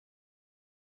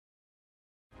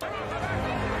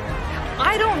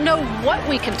I don't know what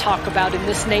we can talk about in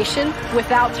this nation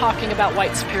without talking about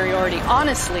white superiority,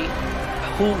 honestly.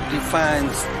 Who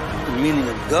defines the meaning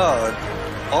of God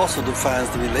also defines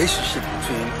the relationship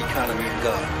between economy and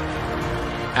God.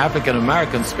 African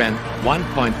Americans spent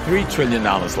 $1.3 trillion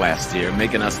last year,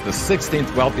 making us the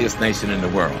 16th wealthiest nation in the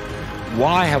world.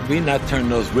 Why have we not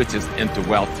turned those riches into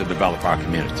wealth to develop our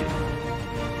community?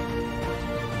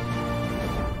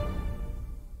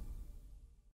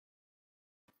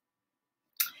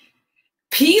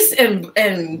 Peace and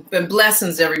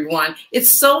blessings, everyone. It's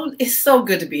so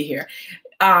good to be here.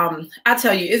 I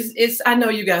tell you, I know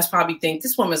you guys probably think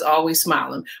this woman's always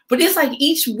smiling, but it's like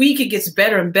each week it gets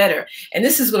better and better. And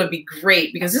this is going to be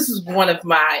great because this is one of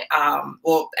my,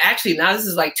 well, actually now this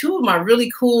is like two of my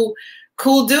really cool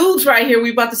dudes right here.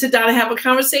 We're about to sit down and have a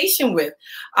conversation with.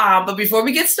 But before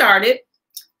we get started,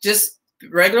 just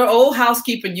regular old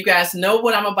housekeeping. You guys know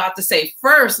what I'm about to say.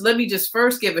 First, let me just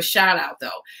give a shout out though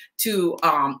to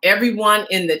everyone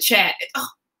in the chat. Oh,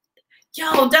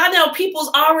 yo, Donnell Peoples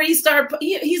already started.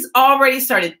 He's already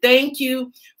started. Thank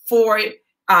you for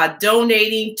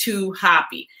donating to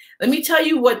HAPI. Let me tell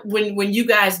you what when you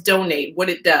guys donate, what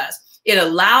it does. It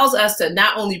allows us to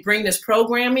not only bring this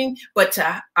programming, but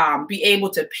to be able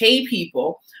to pay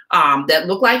people that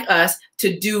look like us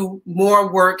to do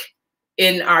more work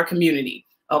in our community.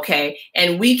 Okay,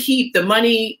 and we keep the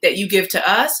money that you give to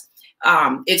us.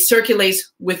 It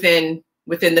circulates within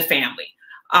the family.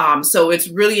 So it's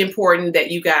really important that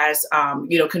you guys,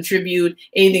 contribute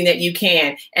anything that you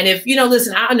can. And if,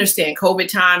 listen, I understand COVID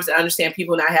times, I understand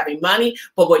people not having money,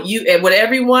 but what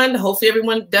everyone, hopefully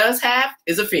everyone does have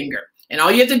is a finger. And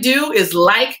all you have to do is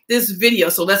like this video.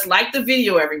 So let's like the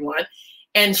video, everyone,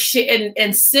 and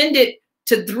send it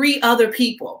to 3 other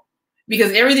people.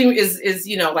 Because everything is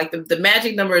like the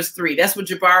magic number is 3. That's what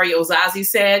Jabari Ozazi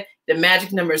said. The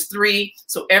magic number is 3.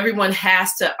 So everyone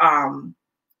has to,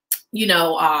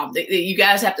 you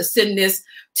guys have to send this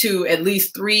to at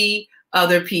least 3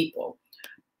 other people,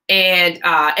 and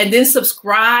then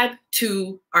subscribe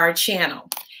to our channel.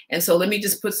 And so let me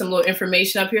just put some little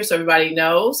information up here so everybody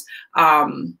knows.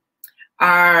 Our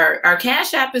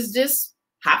Cash App is just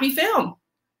hapifilm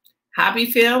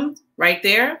right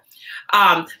there.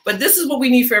 But this is what we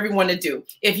need for everyone to do.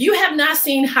 If you have not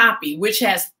seen HAPI, which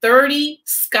has 30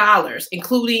 scholars,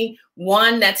 including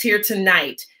one that's here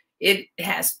tonight, it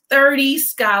has 30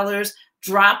 scholars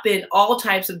dropping all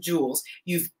types of jewels.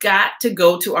 You've got to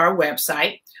go to our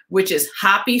website, which is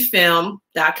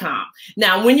hapifilm.com.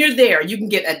 Now, when you're there, you can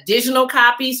get additional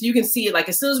copies. You can see it like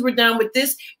as soon as we're done with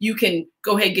this, you can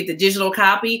go ahead and get the digital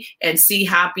copy and see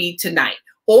HAPI tonight.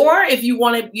 Or if you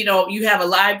want to, you have a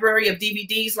library of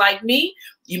DVDs like me,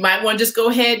 you might want to just go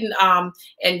ahead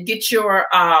and get your,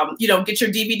 get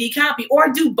your DVD copy,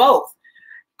 or do both.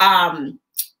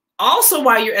 Also,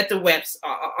 while you're at the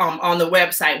on the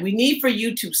website, we need for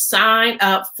you to sign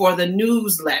up for the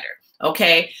newsletter.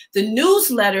 Okay, the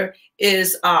newsletter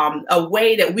is a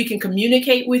way that we can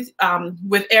communicate with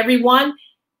everyone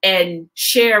and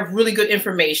share really good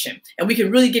information. And we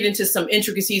can really get into some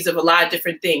intricacies of a lot of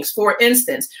different things. For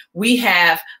instance,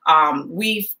 we've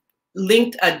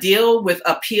linked a deal with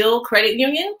Appeal Credit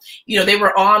Union. They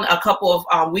were on a couple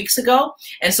of weeks ago.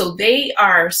 And so they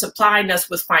are supplying us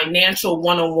with financial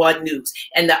one-on-one news.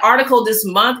 And the article this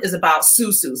month is about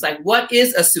susus, like what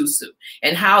is a susu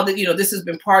and how this has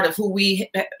been part of who we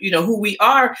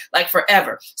are like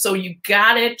forever. So you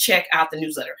gotta check out the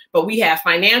newsletter. But we have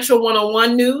financial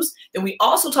one-on-one news. And we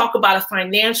also talk about a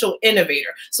financial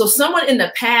innovator. So someone in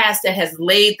the past that has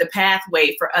laid the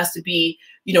pathway for us to be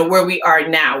where we are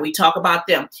now. We talk about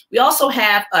them. We also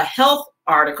have a health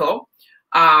article,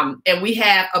 and we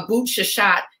have Abut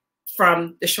Shashat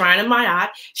from the Shrine of Ma'at.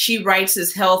 She writes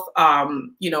this health,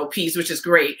 piece, which is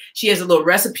great. She has a little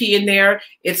recipe in there.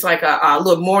 It's like a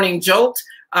little morning jolt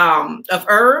of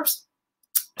herbs.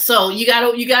 So you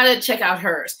gotta check out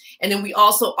hers. And then we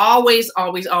also always do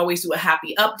a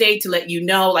HAPI update to let you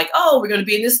know, like, oh, we're going to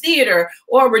be in this theater,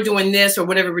 or we're doing this, or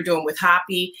whatever we're doing with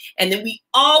HAPI. And then we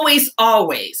always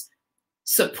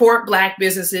support Black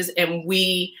businesses, and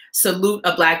we salute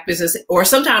a Black business, or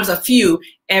sometimes a few,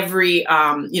 every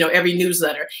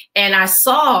newsletter. And I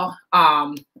saw,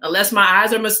 unless my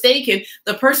eyes are mistaken,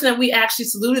 the person that we actually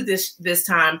saluted this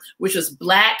time, which was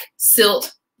Black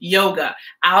Silt Yoga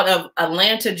out of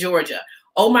Atlanta, Georgia.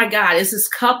 Oh my God, it's this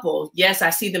couple. Yes, I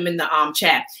see them in the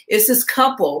chat. It's this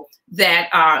couple that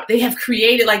they have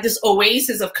created like this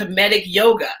oasis of comedic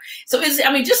yoga. So it's,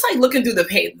 I mean, just like looking through the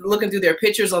page, looking through their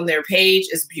pictures on their page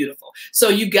is beautiful. So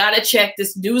you got to check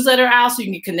this newsletter out so you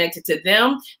can get connected to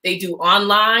them. They do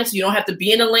online, so you don't have to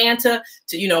be in Atlanta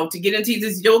to, you know, to get into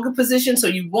this yoga position. So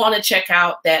you want to check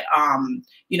out that,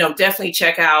 you know, definitely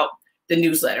check out the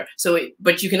newsletter. So,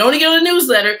 but you can only get on the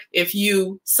newsletter if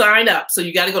you sign up. So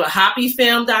you got to go to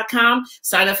hapifilm.com,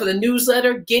 sign up for the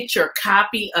newsletter, get your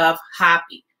copy of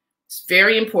HAPI. It's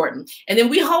very important. And then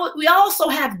we also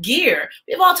have gear.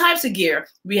 We have all types of gear.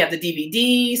 We have the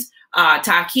DVDs.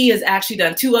 Taki has actually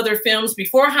done 2 other films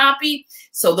before HAPI.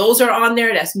 So those are on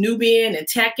there. That's Nubian and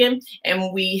Tekken.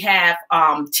 And we have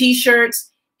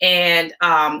T-shirts and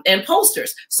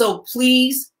posters. So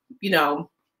please, you know,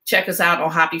 check us out on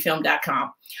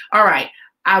hapifilm.com. All right.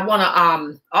 I want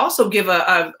to also give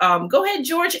go ahead,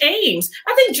 George Ames.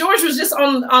 I think George was just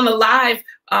on the live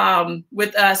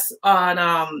with us on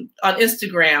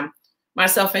Instagram,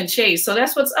 myself and Chase. So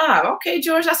that's what's up. Okay,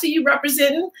 George, I see you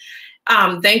representing.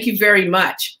 Thank you very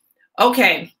much.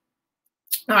 Okay.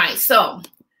 All right. So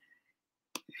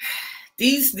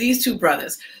these 2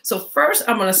 brothers. So first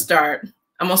I'm going to start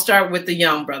with the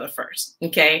young brother first.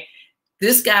 Okay.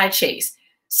 This guy, Chase.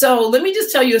 So let me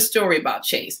just tell you a story about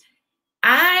Chase.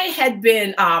 I had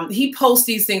been, he posts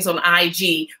these things on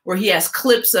IG where he has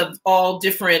clips of all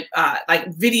different like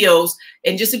videos,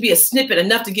 and just to be a snippet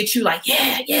enough to get you like,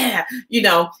 yeah, you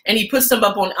know, and he puts them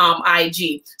up on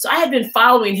IG. So I had been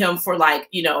following him for like,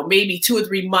 you know, maybe 2 or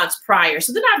 3 months prior.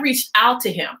 So then I reached out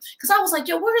to him because I was like,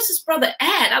 yo, where is this brother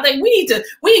at? I was like, we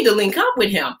need to link up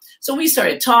with him. So we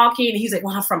started talking, and he's like,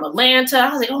 well, I'm from Atlanta. I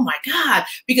was like, oh my God,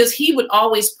 because he would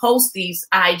always post these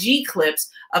IG clips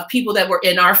of people that were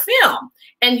in our film.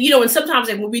 And, you know, and sometimes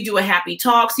like when we do a HAPI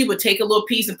Talks, he would take a little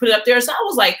piece and put it up there. So I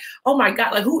was like, oh my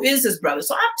God, like, who is this brother?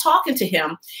 So I'm talking to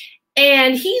him,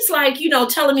 and he's like, you know,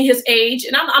 telling me his age.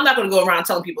 And I'm not going to go around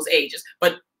telling people's ages,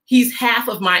 but he's half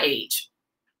of my age,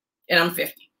 and I'm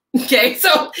 50. Okay.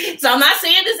 So I'm not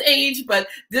saying his age, but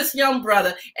this young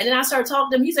brother. And then I started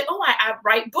talking to him. He's like, oh, I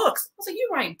write books. I was like, you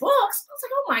write books? I was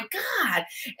like, oh my God.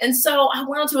 And so I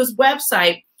went onto his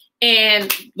website,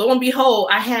 and lo and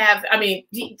behold,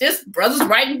 this brother's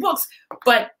writing books.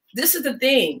 But this is the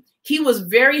thing. He was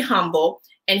very humble,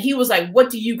 and he was like, what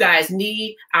do you guys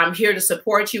need? I'm here to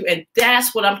support you. And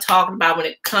that's what I'm talking about when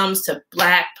it comes to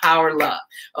Black Power Love.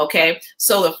 Okay.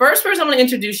 So the first person I'm going to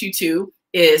introduce you to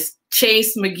is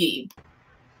Chase McGhee.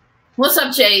 What's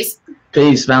up, Chase?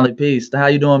 Peace, family, peace. How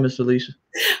you doing, Miss Felicia?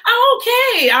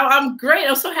 Okay. I'm great.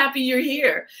 I'm so happy you're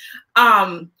here.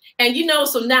 And, you know,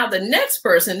 so now the next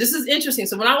person, this is interesting.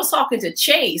 So when I was talking to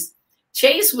Chase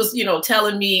was, you know,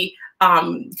 telling me,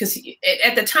 because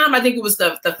at the time, I think it was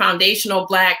the Foundational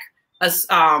Black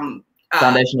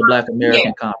Foundational Black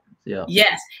American Conference. Yeah.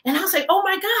 Yes. And I was like, oh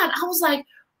my God. I was like,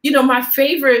 you know, my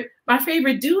favorite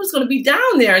dude is going to be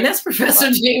down there. And that's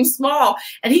Professor James Small.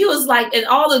 And he was like, and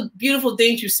all the beautiful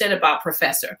things you said about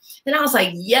Professor. And I was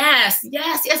like, yes.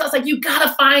 I was like, you got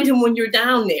to find him when you're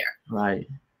down there. Right.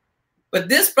 But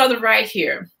this brother right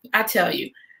here, I tell you,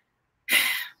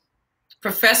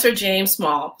 Professor James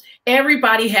Small,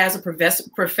 everybody has a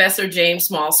Professor James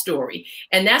Small story.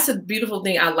 And that's a beautiful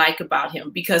thing I like about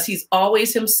him, because he's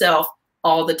always himself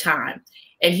all the time.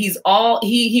 And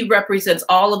he represents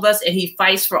all of us, and he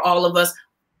fights for all of us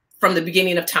from the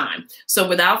beginning of time. So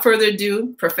without further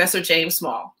ado, Professor James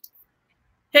Small.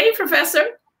 Hey, Professor.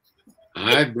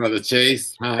 Hi, Brother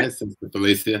Chase. Hi, Sister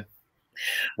Felicia.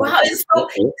 Wow, this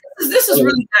is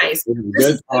really nice. It was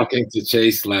good talking to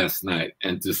Chase last night,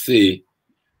 and to see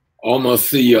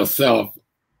yourself,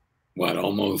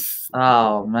 almost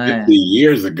 50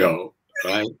 years ago,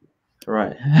 right?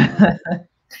 Right.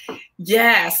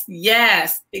 Yes,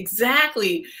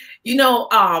 exactly. You know,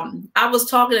 I was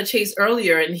talking to Chase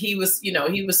earlier, and he was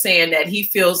saying that he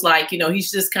feels like, you know,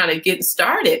 he's just kind of getting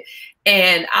started.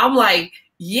 And I'm like,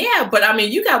 yeah, but I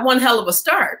mean, you got one hell of a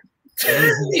start,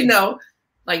 you know,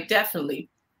 like definitely.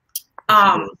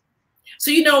 So,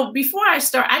 you know, before I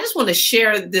start, I just want to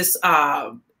share this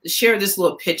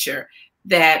little picture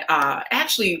that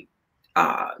actually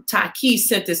Taki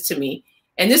sent this to me.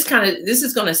 And this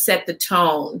is going to set the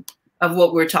tone of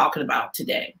what we're talking about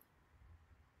today.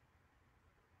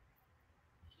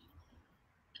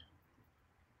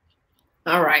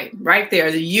 All right, right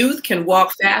there. The youth can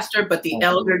walk faster, but the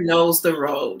elder knows the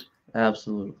road.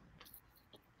 Absolutely.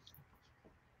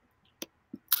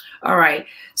 All right.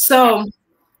 So,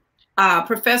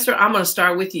 Professor, I'm going to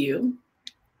start with you.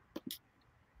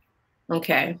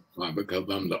 Okay. Why? Because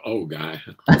I'm the old guy.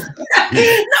 No, because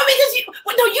you're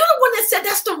the one that said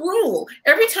that's the rule.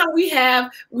 Every time we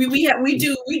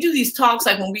do these talks,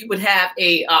 like when we would have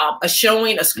a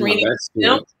showing, a screening.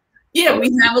 Yeah,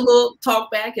 we have a little talk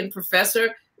back, and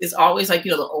Professor is always like,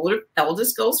 the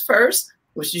eldest goes first,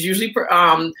 which is usually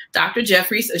Dr.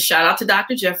 Jeffries. A shout out to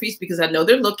Dr. Jeffries, because I know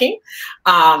they're looking,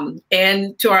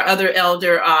 and to our other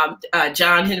elder,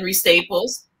 John Henry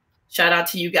Staples. Shout out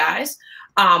to you guys.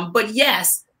 But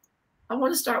yes, I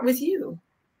want to start with you.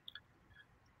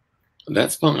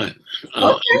 That's fine.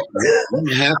 Okay. I'm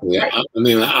happy. I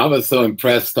mean, I was so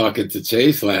impressed talking to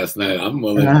Chase last night. I'm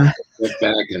willing to sit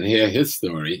back and hear his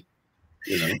story.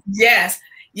 Yes.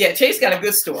 Yeah, Chase got a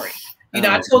good story.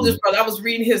 I told this brother, I was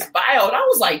reading his bio, and I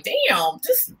was like, damn,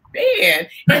 this man.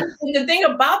 And the thing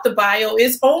about the bio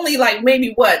is only like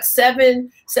maybe what,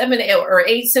 seven or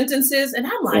 8 sentences. And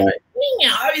I'm like,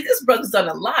 damn, I mean, this brother's done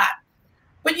a lot.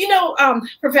 But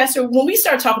Professor, when we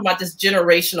start talking about this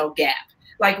generational gap,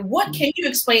 like, what can you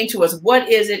explain to us? What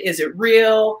is it? Is it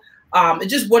real? And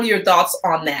just what are your thoughts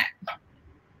on that?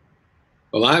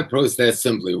 Well, I approach that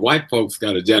simply. White folks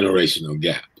got a generational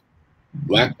gap.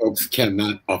 Black folks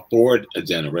cannot afford a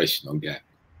generational gap.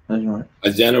 That's right. A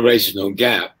generational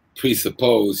gap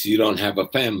presupposes you don't have a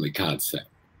family concept.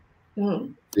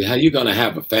 See, how you going to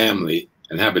have a family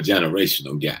and have a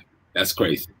generational gap? That's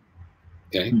crazy.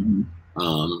 Okay.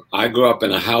 I grew up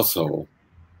in a household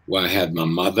where I had my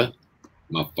mother,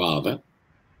 my father,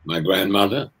 my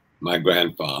grandmother, my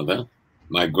grandfather,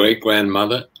 my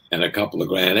great-grandmother, and a couple of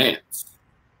grand aunts.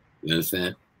 You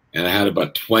understand? And I had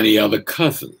about 20 other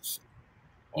cousins,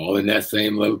 all in that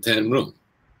same little 10 room.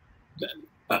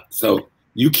 So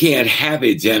you can't have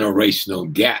a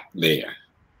generational gap there,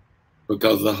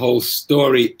 because the whole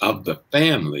story of the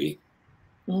family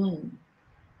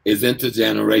is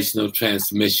intergenerational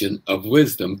transmission of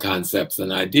wisdom, concepts,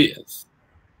 and ideas.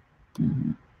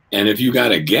 And if you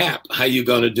got a gap, how you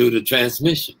going to do the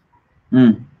transmission?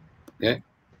 Okay.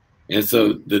 And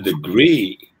so the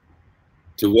degree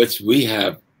to which we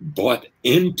have bought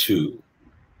into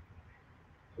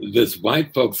this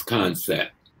white folks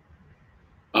concept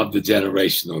of the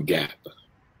generational gap,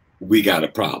 we got a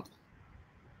problem.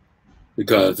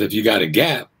 Because if you got a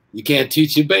gap, you can't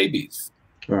teach your babies.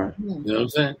 Right. You know what I'm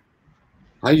saying?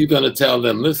 How you going to tell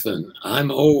them, listen,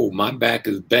 I'm old, my back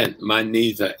is bent, my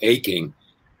knees are aching,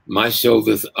 my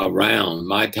shoulders are round,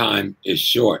 my time is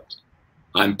short,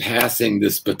 I'm passing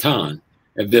this baton.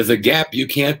 If there's a gap, you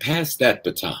can't pass that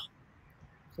baton.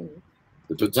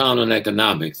 The baton on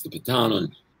economics, the baton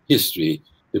on history,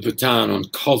 the baton on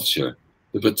culture,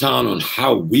 the baton on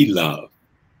how we love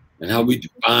and how we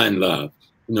define love.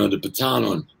 The baton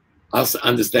on us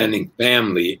understanding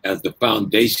family as the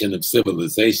foundation of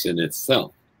civilization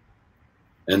itself.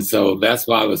 And so that's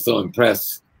why I was so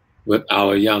impressed with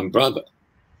our young brother.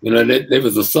 There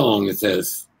was a song that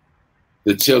says,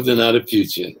 the children are the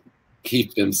future,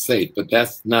 keep them safe. But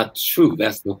that's not true.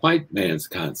 That's the white man's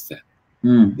concept.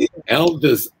 The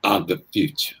elders are the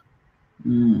future.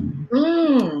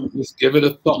 Just give it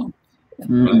a thought.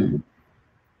 Right?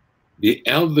 The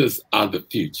elders are the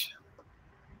future.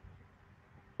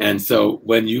 And so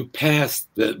when you pass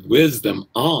the wisdom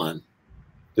on,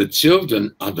 the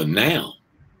children are the now.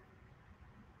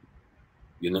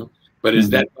 But it's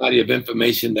that body of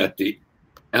information that the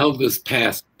elders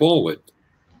pass forward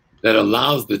that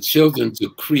allows the children to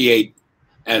create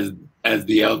as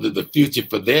the elder the future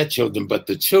for their children. But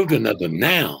the children are the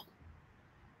now.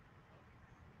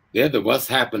 They're the what's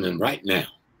happening right now.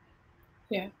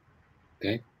 Yeah.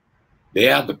 Okay.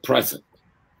 They are the present.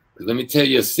 Let me tell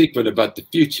you a secret about the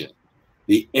future.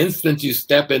 The instant you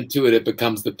step into it, it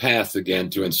becomes the past again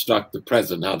to instruct the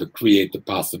present how to create the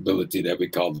possibility that we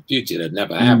call the future that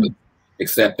never happened,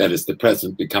 except that it's the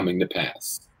present becoming the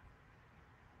past.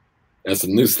 That's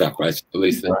some new stuff, right,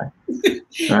 Felicia? Right.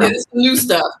 It's some new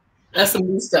stuff. That's some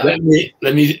new stuff. Let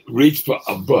me reach for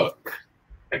a book.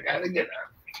 I gotta get up.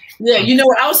 Yeah,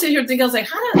 I was sitting here thinking, I was like,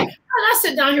 how did I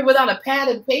sit down here without a pad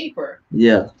and paper?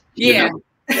 Yeah. Yeah.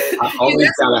 I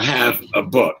always gotta have a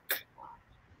book.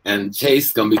 And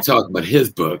Chase gonna be talking about his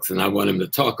books, and I want him to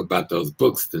talk about those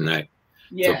books tonight.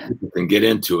 Yeah. So people can get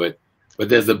into it. But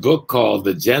there's a book called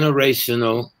The Generation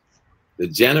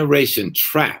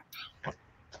Trap.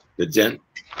 The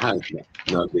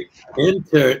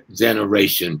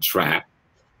Intergeneration Trap,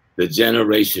 The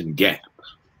Generation Gap.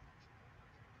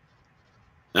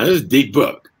 Now this is a deep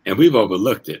book, and we've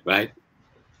overlooked it, right?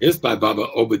 It's by Baba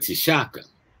Obitishaka.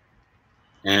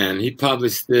 And he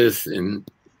published this in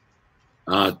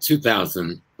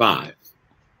 2005.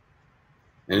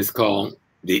 And it's called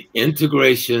The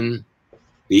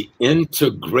the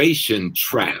integration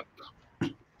trap,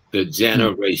 the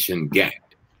generation gap.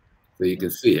 So you can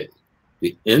see it.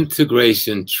 The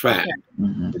integration trap,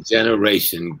 the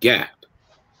generation gap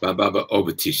by Baba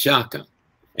Obatishaka.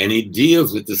 And he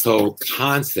deals with this whole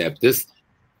concept.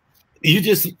 You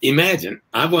just imagine,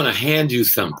 I want to hand you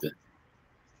something,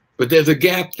 but there's a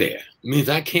gap there. It means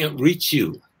I can't reach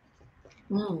you.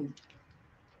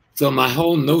 So my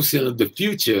whole notion of the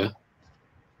future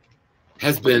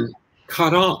has been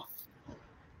cut off.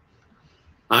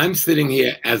 I'm sitting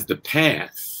here as the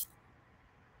past.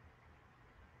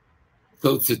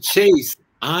 So to Chase,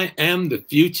 I am the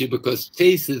future because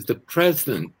Chase is the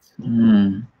present.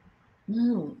 I'm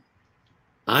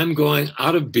going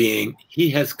out of being. He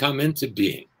has come into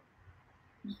being.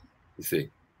 You see,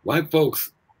 white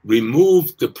folks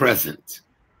remove the present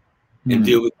and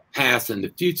deal with the past and the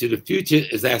future. The future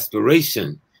is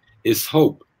aspiration, is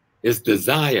hope, is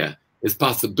desire, is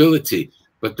possibility.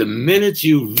 But the minute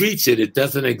you reach it, it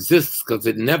doesn't exist because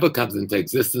it never comes into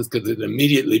existence because it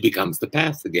immediately becomes the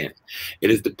past again. It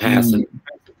is the past and the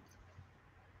present.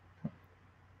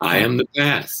 I am the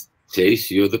past.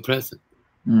 Chase, you're the present.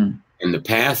 And the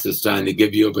past is trying to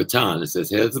give you a baton. It says,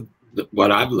 here's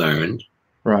what I've learned.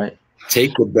 Right.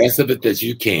 Take the best of it that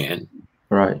you can.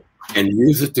 Right. And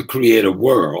use it to create a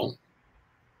world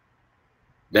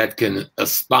that can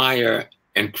aspire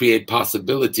and create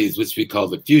possibilities, which we call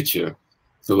the future.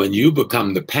 So when you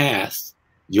become the past,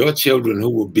 your children who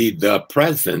will be the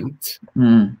present,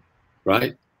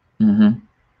 right, can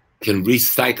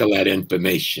recycle that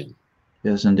information.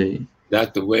 Yes, indeed.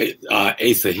 That's the way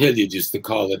Asa Hilliard used to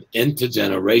call it,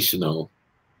 intergenerational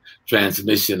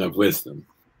transmission of wisdom.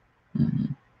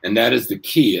 And that is the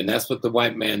key. And that's what the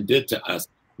white man did to us.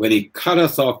 When he cut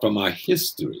us off from our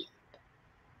history,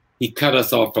 he cut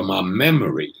us off from our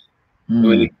memory. And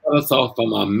when he cut us off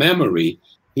from our memory,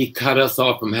 he cut us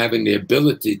off from having the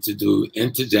ability to do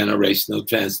intergenerational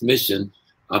transmission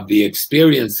of the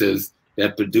experiences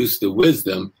that produce the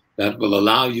wisdom that will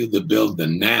allow you to build the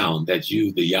now that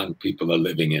you, the young people, are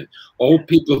living in. Old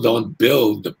people don't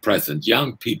build the present.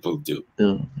 Young people do.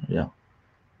 Yeah.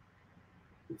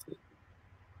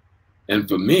 And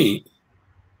for me,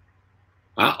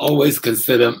 I always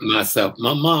consider myself,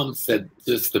 my mom said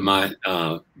this to my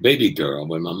baby girl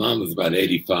when my mom was about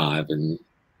 85, and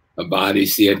her body,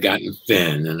 she had gotten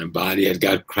thin, and her body had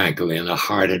got crankly, and her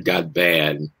heart had got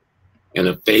bad, and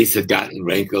her face had gotten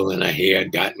wrinkled, and her hair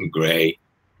had gotten gray.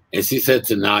 And she said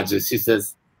to Naja, she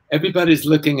says, everybody's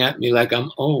looking at me like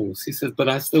I'm old. She says, but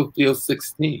I still feel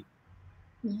 16.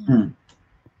 You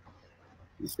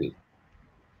see,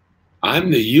 I'm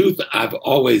the youth I've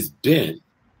always been,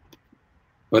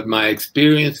 but my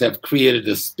experience have created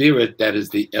a spirit that is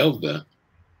the elder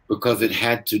because it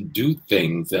had to do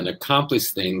things and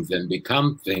accomplish things and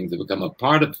become a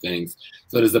part of things.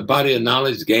 So there's a body of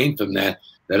knowledge gained from that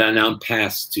I now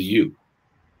pass to you,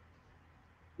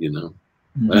 you know.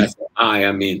 When I say I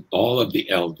mean all of the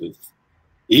elders.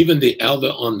 Even the elder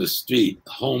on the street,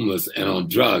 homeless and on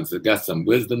drugs, have got some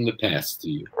wisdom to pass to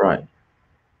you. Right.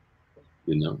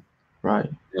 You know? Right.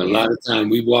 And a lot of time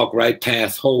we walk right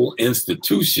past whole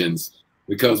institutions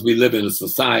because we live in a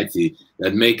society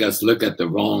that make us look at the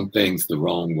wrong things the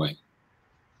wrong way.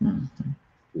 You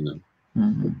know?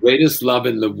 The greatest love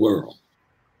in the world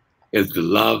is the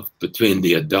love between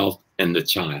the adult and the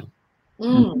child.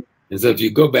 And so if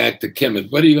you go back to Kemet,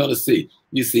 what are you going to see?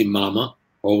 You see Mama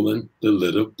holding the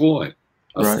little boy,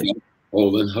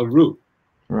 holding Haru.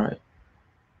 Right.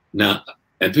 Now,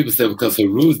 and people say because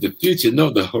Haru is the future. No,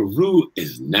 the Haru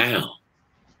is now.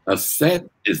 A set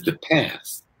is the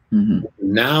past.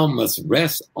 Now must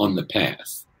rest on the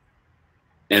past.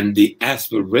 And the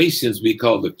aspirations we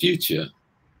call the future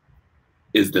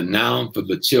is the noun for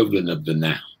the children of the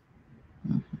now.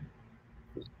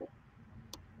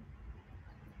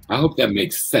 I hope that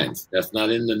makes sense. That's not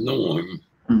in the norm.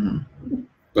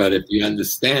 But if you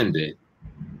understand it,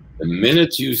 the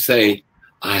minute you say,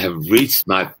 I have reached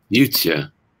my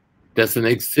future, doesn't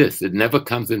exist. It never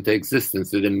comes into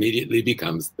existence. It immediately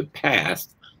becomes the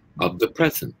past of the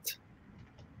present.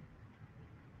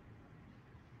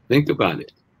 Think about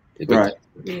it. It becomes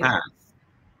the past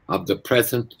of the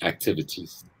present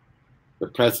activities, the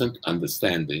present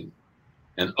understanding,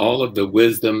 and all of the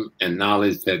wisdom and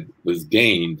knowledge that was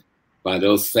gained by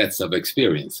those sets of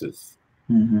experiences.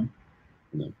 You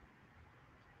know?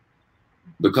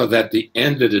 Because at the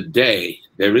end of the day,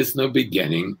 there is no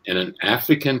beginning. In an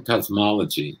African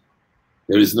cosmology,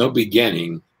 there is no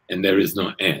beginning and there is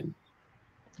no end.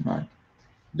 Right.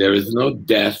 There is no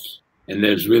death and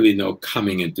there's really no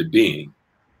coming into being.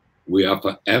 We are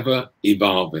forever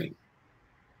evolving.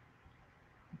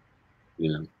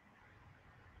 You know,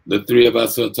 the three of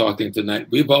us who are talking tonight,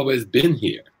 we've always been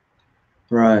here.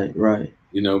 Right, right.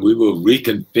 You know, we will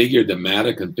reconfigure the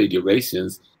matter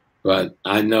configurations, but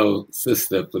I know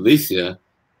Sister Felicia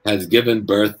has given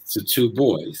birth to 2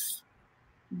 boys.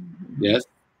 Mm-hmm. Yes?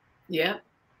 Yeah.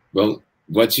 Well,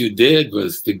 what you did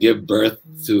was to give birth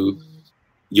to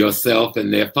yourself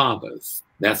and their fathers.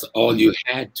 That's all you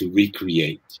had to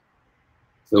recreate.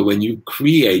 So when you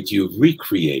create, you've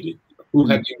recreated. Who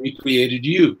have you recreated?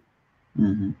 You.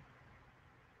 Mm-hmm.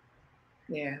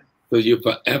 Yeah. So you're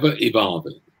forever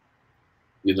evolving.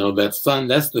 You know, that sun,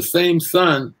 that's the same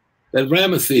sun that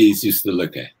Ramesses used to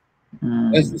look at.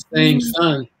 Mm-hmm. That's the same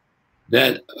sun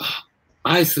that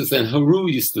Isis and Haru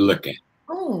used to look at.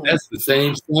 Oh. That's the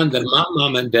same sun that my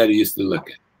mom and daddy used to look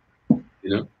at. You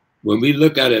know, when we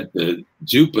look at it, the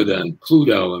Jupiter and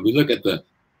Pluto, and we look at the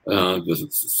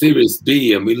Sirius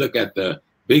B, and we look at the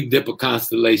Big Dipper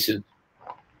constellation,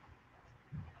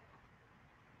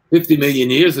 50 million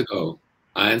years ago,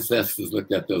 our ancestors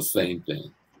looked at those same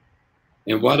things.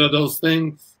 And what are those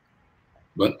things?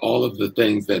 But all of the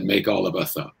things that make all of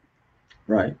us up.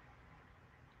 Right.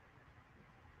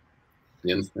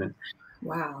 You understand?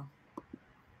 Wow.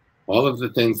 All of the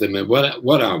things that make,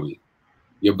 what are we?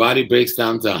 Your body breaks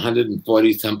down to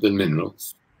 140 something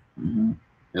minerals Mm-hmm.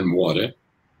 and water.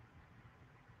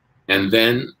 And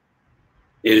then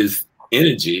it is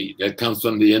energy that comes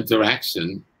from the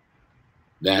interaction,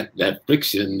 that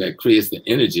friction that creates the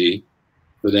energy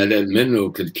so that that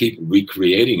mineral could keep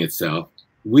recreating itself.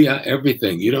 We are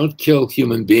everything. You don't kill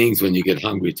human beings when you get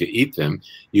hungry to eat them.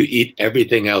 You eat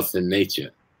everything else in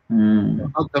nature.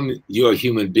 Mm. How come you're a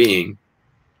human being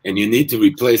and you need to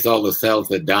replace all the cells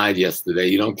that died yesterday?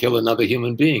 You don't kill another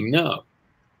human being. No,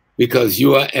 because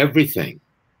you are everything.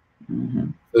 Mm-hmm.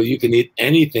 So you can eat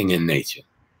anything in nature.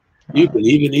 You can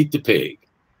even eat the pig.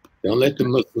 Don't let the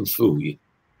Muslims fool you.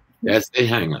 That's their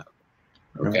hang up.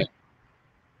 Okay.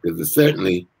 Because it's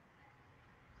certainly,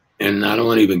 and I don't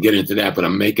want to even get into that, but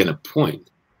I'm making a point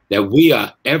that we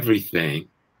are everything.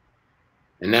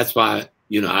 And that's why,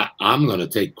 you know, I'm going to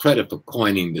take credit for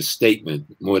coining the statement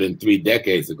more than 3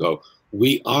 decades ago.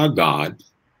 We are God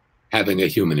having a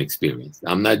human experience.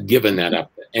 I'm not giving that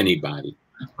up to anybody.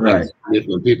 Right.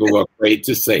 When people were afraid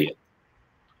to say it.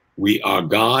 We are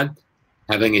God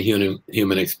having a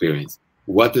human experience.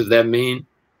 What does that mean?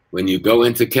 When you go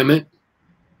into Kemet,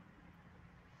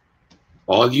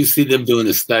 all you see them doing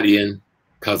is studying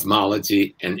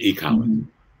cosmology and ecology. Mm-hmm.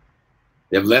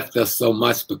 They've left us so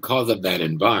much because of that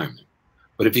environment.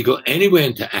 But if you go anywhere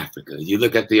into Africa, you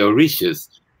look at the Orishas,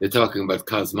 they're talking about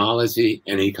cosmology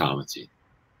and ecology.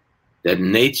 That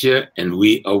nature and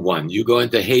we are one. You go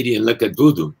into Haiti and look at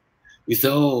voodoo. You say,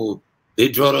 oh, they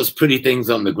draw those pretty things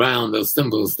on the ground, those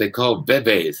symbols they call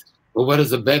bebes. Well, what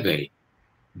is a bebe?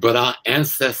 But our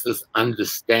ancestors'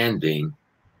 understanding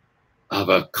of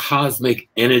a cosmic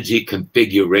energy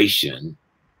configuration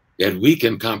that we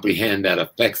can comprehend that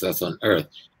affects us on Earth.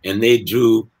 And they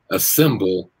drew a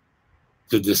symbol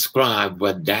to describe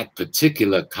what that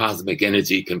particular cosmic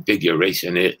energy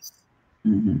configuration is,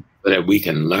 Mm-hmm. so that we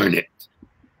can learn it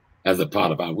as a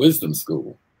part of our wisdom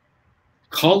school.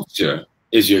 Culture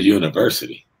is your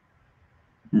university.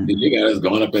 Mm-hmm. You guys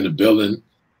going up in a building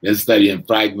and studying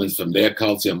fragments from their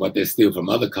culture and what they steal from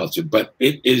other culture, but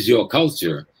it is your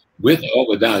culture, with or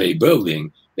without a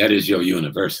building, that is your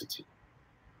university.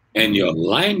 And your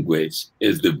language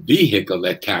is the vehicle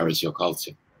that carries your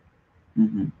culture,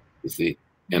 Mm-hmm. you see,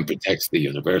 and protects the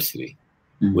university.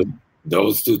 Mm-hmm. With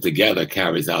those two together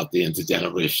carries out the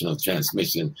intergenerational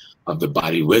transmission of the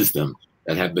body wisdom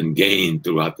that have been gained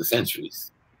throughout the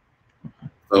centuries.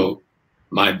 So,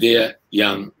 my dear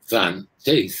young son,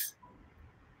 Chase,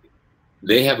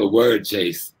 they have a word,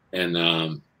 Chase, in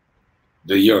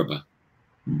the Yoruba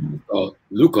called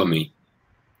Lukomi.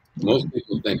 Most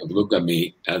people think of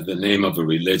Lukami as the name of a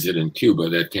religion in Cuba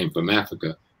that came from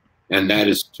Africa, and that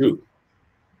is true,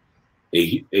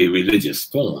 a religious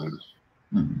form.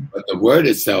 Mm-hmm. But the word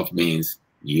itself means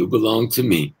you belong to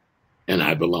me and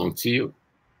I belong to you.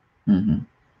 Mm-hmm.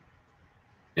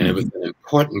 And it was an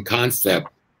important concept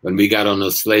when we got on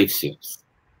those slave ships,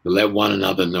 to let one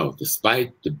another know,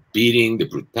 despite the beating, the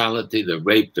brutality, the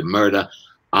rape, the murder,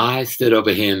 I stood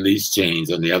over here in these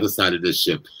chains on the other side of this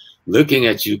ship, looking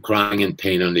at you crying in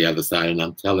pain on the other side, and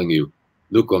I'm telling you,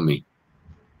 look on me.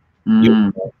 Mm-hmm. You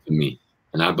belong to me,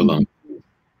 and I belong to you.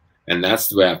 And that's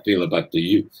the way I feel about the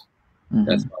youth. Mm-hmm.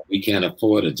 That's why we can't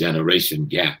afford a generation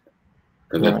gap.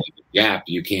 Because if there's a gap,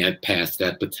 you can't pass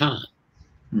that baton.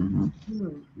 Mm-hmm.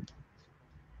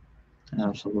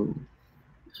 Absolutely.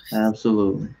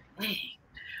 Absolutely.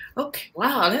 Okay.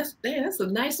 Wow. That's a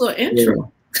nice little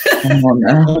intro. Come on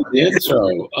now. The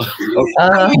intro.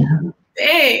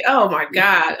 Hey, oh my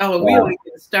God. Oh, we only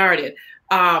getting started.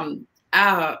 Damn.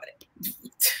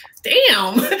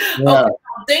 Yeah. Okay.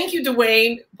 Thank you,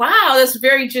 Dwayne. Wow, that's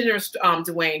very generous,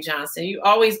 Dwayne Johnson. You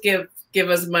always give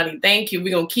us money. Thank you.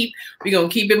 We're gonna keep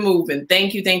it moving.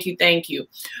 Thank you, thank you, thank you.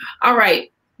 All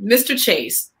right, Mr.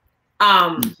 Chase.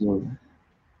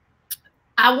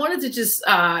 I wanted to just,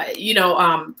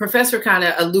 Professor kind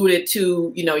of alluded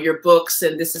to, your books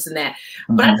and this and that,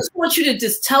 but I just want you to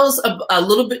just tell us a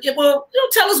little bit, tell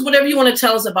us whatever you want to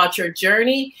tell us about your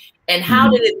journey and how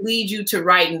did it lead you to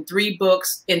writing 3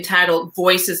 books entitled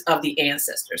Voices of the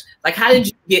Ancestors? Like, how did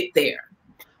you get there?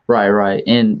 Right.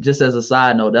 And just as a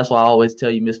side note, that's why I always tell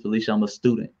you, Miss Felicia, I'm a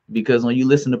student, because when you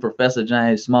listen to Professor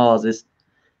James Smalls, it's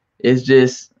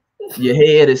just your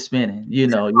head is spinning, you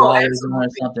always learn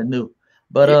something new.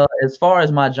 But as far as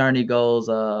my journey goes,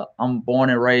 I'm born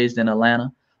and raised in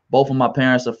Atlanta. Both of my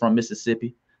parents are from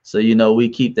Mississippi. So, we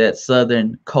keep that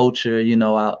Southern culture,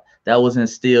 that was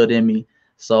instilled in me.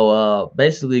 So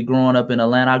basically growing up in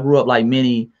Atlanta, I grew up like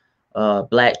many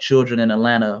Black children in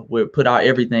Atlanta. We put our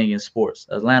everything in sports.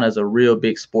 Atlanta is a real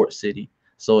big sports city.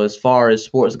 So as far as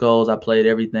sports goes, I played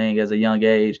everything as a young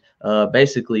age,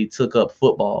 basically took up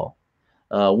football.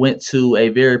 Went to a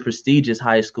very prestigious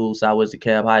high school, Southwest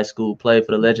DeKalb High School, played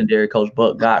for the legendary coach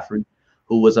Buck Godfrey,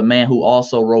 who was a man who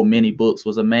also wrote many books,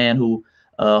 was a man who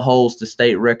holds the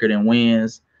state record in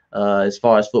wins as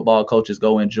far as football coaches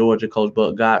go in Georgia. Coach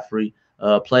Buck Godfrey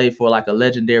played for like a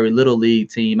legendary little league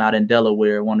team out in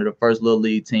Delaware, one of the first little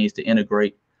league teams to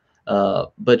integrate.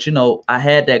 But, I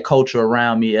had that culture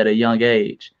around me at a young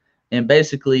age and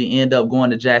basically end up going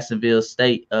to Jacksonville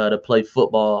State to play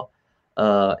football.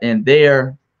 And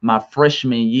there, my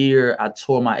freshman year, I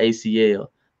tore my ACL,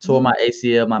 my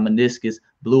meniscus,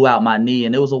 blew out my knee,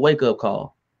 and it was a wake-up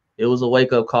call. It was a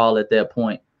wake-up call at that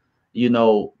point,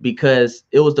 because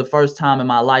it was the first time in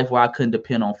my life where I couldn't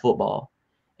depend on football.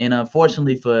 And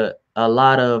unfortunately for a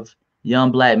lot of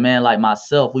young Black men like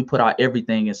myself, we put our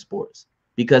everything in sports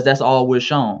because that's all we're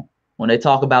shown. When they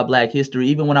talk about Black history,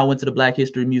 even when I went to the Black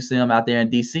History Museum out there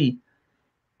in DC,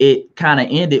 it kind of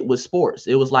ended with sports.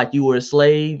 It was like you were a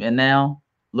slave and now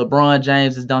LeBron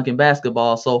James is dunking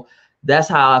basketball. So that's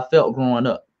how I felt growing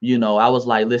up. I was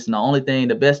like, listen,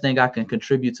 the best thing I can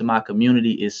contribute to my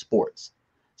community is sports.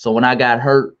 So when I got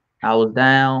hurt, I was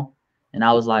down and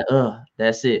I was like,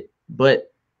 that's it. But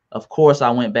of course I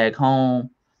went back home,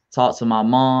 talked to my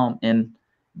mom. And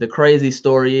the crazy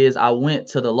story is I went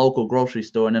to the local grocery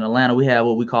store, and in Atlanta, we have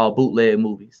what we call bootleg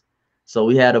movies. So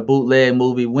we had a bootleg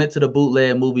movie, went to the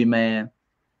bootleg movie man,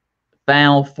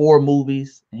 found 4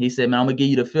 movies. And he said, man, I'm going to give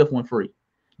you the 5th one free.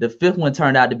 The 5th one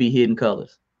turned out to be Hidden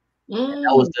Colors.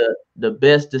 That was the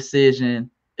best decision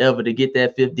ever to get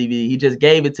that 5th DVD. He just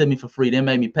gave it to me for free. Then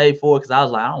made me pay for it because I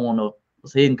was like, I don't want no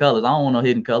Hidden Colors. I don't want no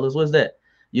Hidden Colors. What's that?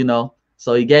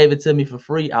 So he gave it to me for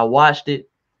free. I watched it,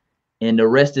 and the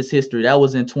rest is history. That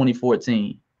was in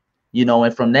 2014.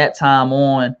 And from that time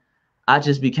on, I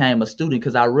just became a student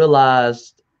because I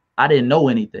realized I didn't know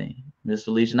anything, Miss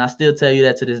Felicia. And I still tell you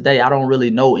that to this day. I don't really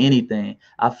know anything.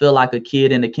 I feel like a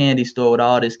kid in the candy store with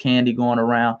all this candy going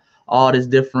around, all this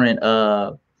different,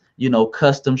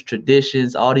 customs,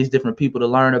 traditions, all these different people to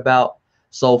learn about.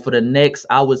 So for the next,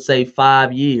 I would say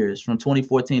 5 years, from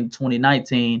 2014 to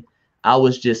 2019, I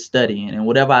was just studying. And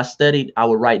whatever I studied, I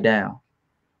would write down.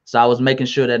 So I was making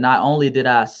sure that not only did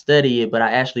I study it, but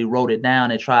I actually wrote it down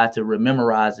and tried to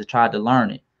memorize it, tried to learn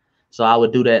it. So I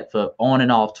would do that for on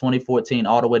and off 2014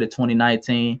 all the way to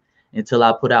 2019 until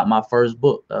I put out my first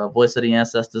book, Voice of the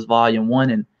Ancestors Volume 1.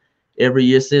 And every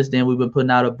year since then, we've been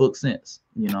putting out a book since,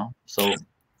 So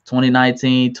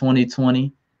 2019,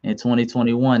 2020, and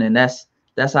 2021. And that's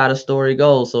how the story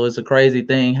goes. So it's a crazy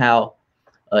thing how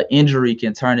an injury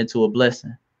can turn into a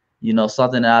blessing.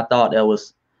 Something that I thought that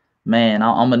was, man,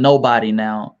 I'm a nobody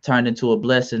now, turned into a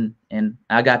blessing. And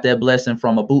I got that blessing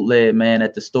from a bootleg man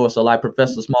at the store. So like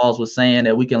Professor Smalls was saying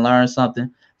that we can learn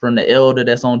something from the elder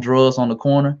that's on drugs on the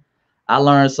corner. I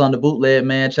learned something. The bootleg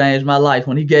man changed my life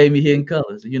when he gave me Hidden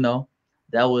Colors.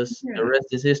 That was the rest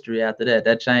is history after that.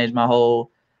 That changed my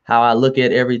whole, how I look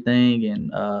at everything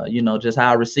and, just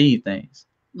how I receive things.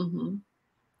 Mm-hmm.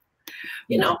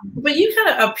 But you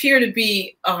kind of appear to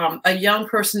be a young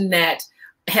person that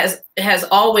has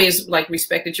always like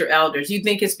respected your elders. You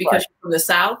think it's because you're from the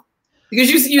South? Because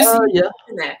you see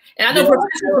that. And I know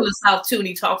Professor from the South too, and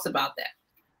he talks about that.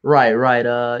 Right.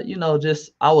 I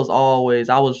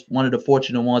was one of the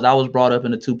fortunate ones. I was brought up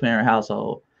in a 2-parent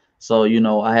household. So,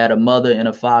 I had a mother and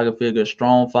a father figure,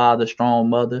 strong father, strong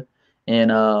mother.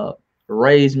 And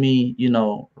raised me,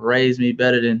 raised me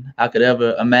better than I could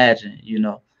ever imagine,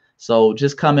 So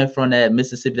just coming from that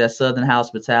Mississippi, that Southern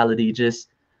hospitality, just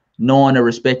knowing to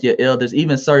respect your elders,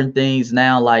 even certain things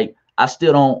now, like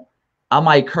I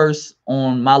might curse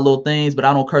on my little things, but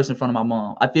I don't curse in front of my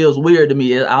mom. It feels weird to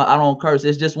me. I don't curse.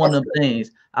 It's just one of them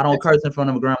things. I don't curse in front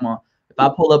of my grandma. If I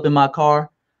pull up in my car,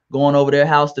 going over their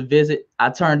house to visit, I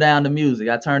turn down the music.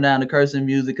 I turn down the cursing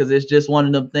music because it's just one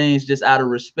of them things, just out of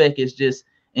respect. It's just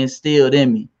instilled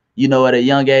in me, at a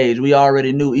young age. We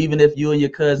already knew, even if you and your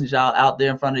cousins, y'all out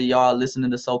there in front of y'all listening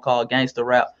to so-called gangster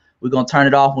rap, we're going to turn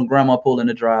it off when grandma pull in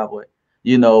the driveway.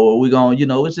 We're going,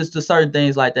 it's just the certain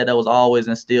things like that was always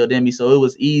instilled in me. So it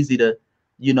was easy to,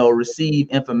 receive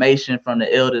information from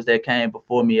the elders that came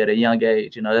before me at a young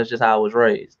age. That's just how I was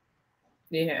raised.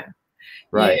 Yeah.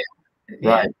 Right. Yeah.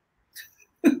 Right.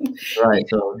 Right.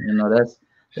 So,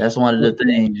 that's one of the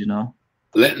things,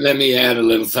 Let me add a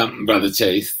little something, Brother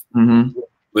Chase. Mm-hmm.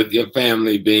 With your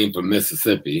family being from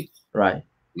Mississippi. Right.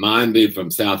 Mine being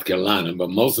from South Carolina, but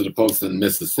most of the folks in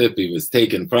Mississippi was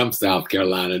taken from South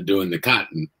Carolina during the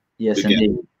cotton. Yes,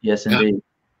 indeed. Yes, indeed.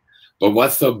 But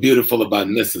what's so beautiful about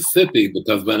Mississippi,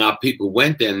 because when our people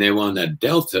went there and they were on that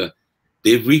delta,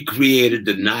 they recreated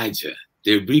the Niger.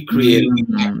 They recreated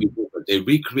the Happy River. They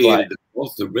recreated the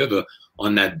Coastal River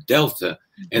on that delta.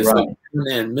 And so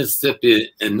in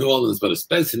Mississippi and New Orleans, but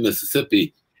especially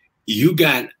Mississippi, you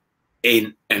got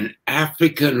an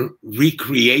African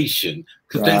recreation,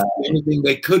 because that's the only thing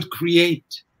they could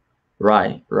create.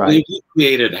 Right. They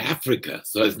recreated Africa.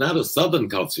 So it's not a Southern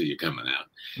culture you're coming out.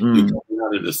 You're coming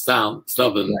out of the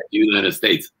Southern United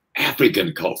States,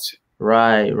 African culture.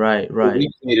 Right.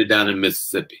 Recreated down in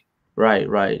Mississippi. Right.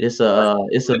 It's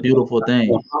a beautiful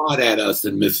thing. They're hard at us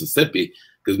in Mississippi,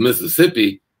 because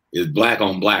Mississippi is black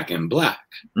on black and black.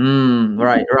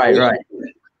 Right.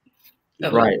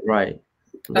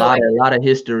 A lot of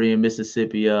history in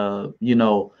Mississippi.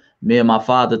 Me and my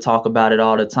father talk about it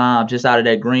all the time. Just out of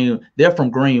that they're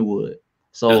from Greenwood.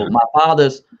 So my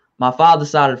father's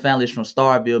side of the family is from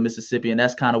Starville, Mississippi, and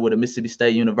that's kind of where the Mississippi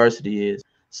State University is.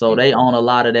 So they own a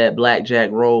lot of that Blackjack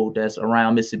Road that's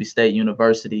around Mississippi State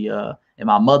University. And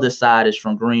my mother's side is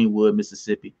from Greenwood,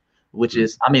 Mississippi, which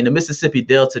is, the Mississippi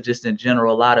Delta just in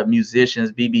general, a lot of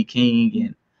musicians, B.B. King,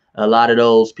 and a lot of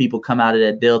those people come out of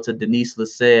that Delta, Denise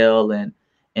LaSalle,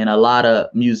 and a lot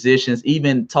of musicians,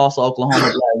 even Tulsa, Oklahoma,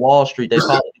 like Wall Street, they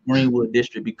call it the Greenwood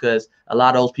District because a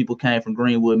lot of those people came from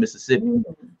Greenwood, Mississippi.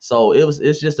 So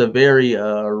it's just a very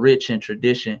rich and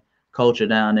tradition culture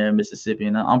down there in Mississippi,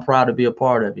 and I'm proud to be a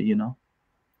part of it, Yeah,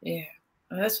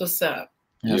 well, that's what's up.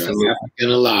 You're African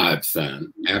alive,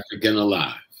 son. African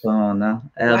alive. Come on now.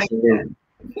 Absolutely.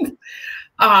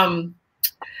 All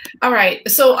right.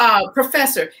 So,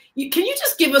 Professor, can you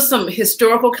just give us some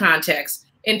historical context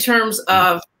in terms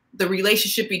of the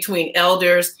relationship between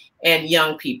elders and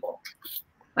young people?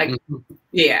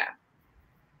 Yeah.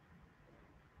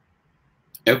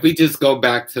 If we just go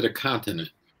back to the continent,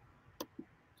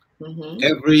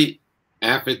 every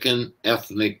African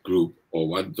ethnic group, or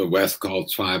what the West called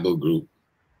tribal group,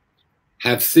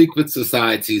 have secret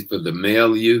societies for the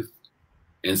male youth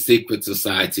and secret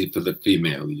society for the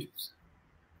female youth.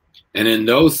 And in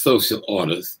those social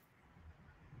orders,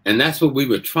 and that's what we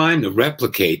were trying to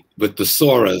replicate with the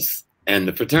Soras and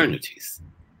the fraternities.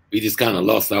 We just kind of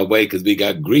lost our way because we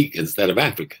got Greek instead of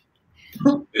African.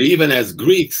 But even as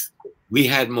Greeks, we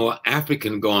had more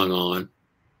African going on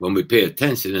when we pay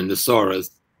attention in the Soras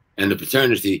and the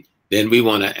fraternity than we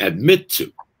want to admit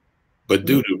to. But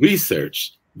due to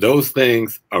research, those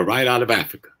things are right out of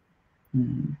Africa.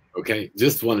 Okay,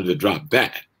 just wanted to drop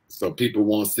that so people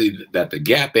won't see that the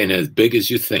gap ain't as big as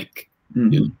you think.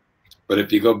 But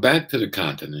if you go back to the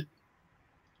continent,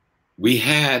 we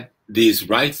had these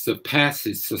rites of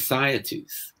passage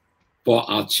societies for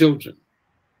our children.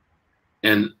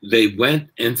 And they went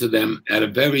into them at a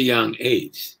very young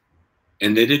age.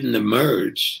 And they didn't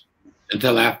emerge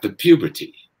until after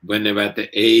puberty, when they were at the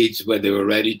age where they were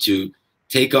ready to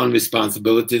take on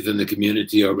responsibilities in the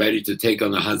community, or ready to take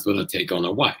on a husband or take on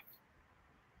a wife.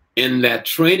 In that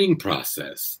training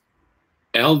process,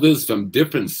 elders from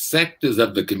different sectors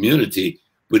of the community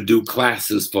would do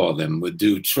classes for them, would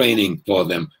do training for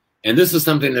them. And this is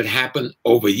something that happened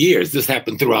over years. This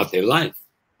happened throughout their life,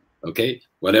 okay?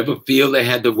 Whatever field they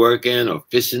had to work in, or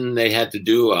fishing they had to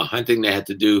do, or hunting they had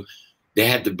to do, they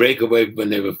had to break away. When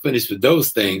they were finished with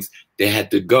those things, they had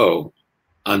to go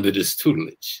under this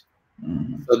tutelage.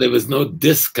 So there was no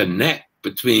disconnect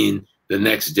between the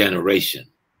next generation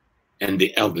and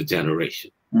the elder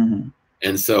generation.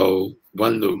 And so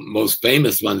one of the most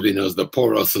famous ones we know is the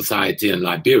Poro Society in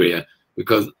Liberia,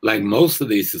 because like most of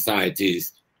these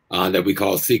societies that we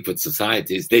call secret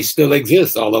societies. They still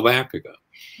exist all over Africa.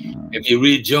 If you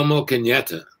read Jomo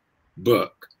Kenyatta's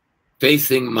book,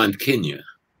 Facing Mount Kenya,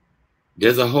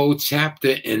 there's a whole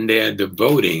chapter in there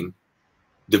devoted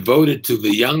to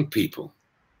the young people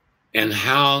and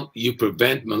how you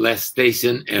prevent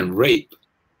molestation and rape.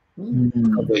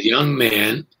 A young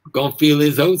man gonna feel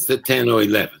his oats at 10 or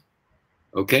 11.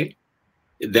 Okay,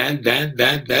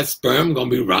 that sperm gonna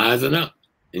be rising up,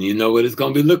 and you know what it's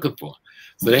gonna be looking for.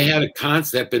 So they had a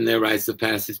concept in their rites of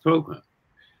passage program.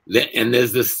 And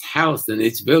there's this house in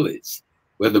each village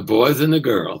where the boys and the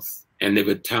girls, and they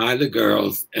would tie the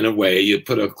girls in a way, you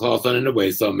put a cloth on in a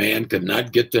way so a man could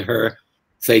not get to her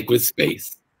sacred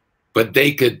space, but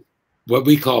they could, what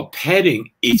we call petting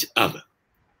each other,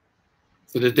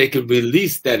 so that they could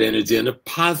release that energy in a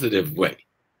positive way,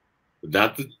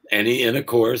 without any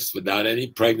intercourse, without any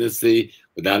pregnancy,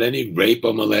 without any rape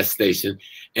or molestation.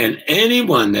 And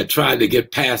anyone that tried to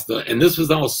get past the, and this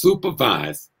was all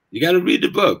supervised. You got to read the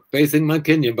book, Facing Mount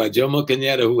Kenya by Jomo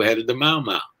Kenyatta, who headed the Mau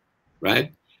Mau,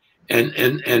 right? And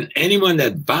anyone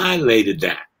that violated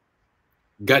that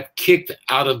got kicked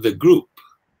out of the group.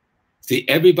 See,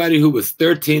 everybody who was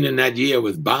 13 in that year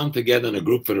was bound together in a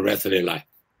group for the rest of their life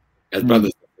as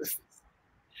brothers and sisters.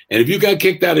 And if you got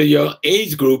kicked out of your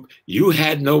age group, you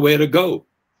had nowhere to go.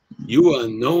 You were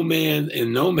in no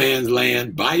man's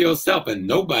land by yourself, and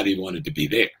nobody wanted to be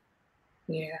there.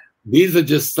 Yeah. These are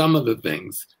just some of the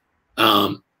things.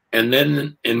 And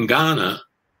then in Ghana,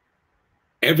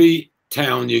 every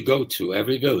town you go to,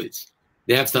 every village,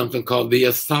 they have something called the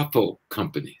Asapo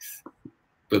companies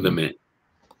for the men.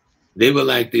 They were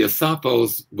like the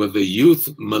Asapos were the youth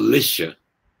militia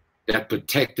that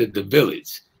protected the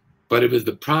village. But it was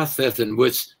the process in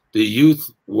which the youth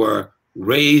were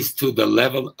raised to the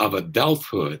level of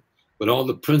adulthood with all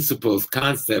the principles,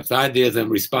 concepts, ideas, and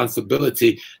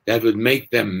responsibility that would make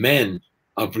them men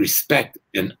of respect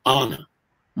and honor.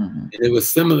 And there were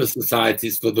similar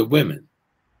societies for the women.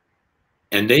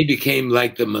 And they became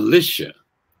like the militia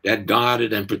that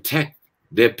guarded and protect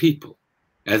their people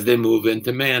as they move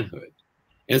into manhood.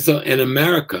 And so in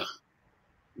America,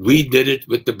 we did it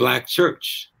with the Black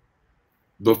church.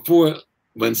 Before,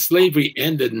 when slavery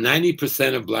ended,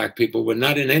 90% of Black people were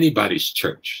not in anybody's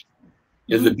church.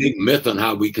 There's a big myth on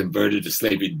how we converted to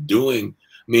slavery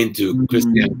to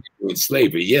Christianity doing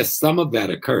slavery. Yes, some of that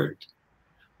occurred,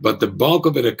 but the bulk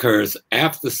of it occurs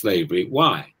after slavery.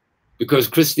 Why? Because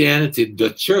Christianity, the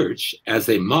church as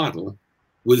a model,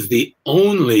 was the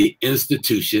only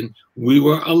institution we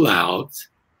were allowed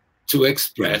to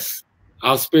express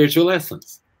our spiritual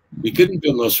essence. We couldn't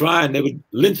build no shrine, they would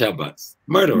lynch our butts,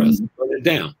 murder us, burn it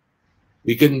down.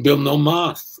 We couldn't build no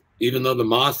mosques, even though the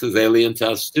mosque is alien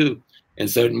to us too, in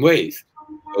certain ways.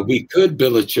 But we could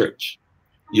build a church.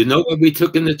 You know what we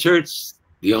took in the church?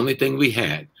 The only thing we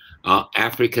had, our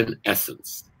African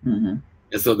essence. And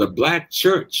so the Black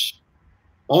church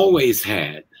always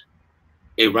had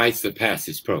a rites of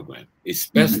passage program,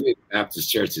 especially the Baptist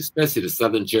church, especially the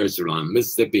Southern church around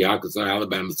Mississippi, Arkansas,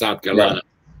 Alabama, South Carolina.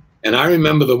 And I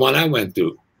remember the one I went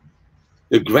through.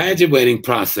 The graduating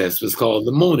process was called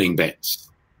the mourning bench.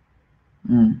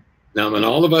 Now, when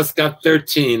all of us got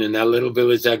 13 in that little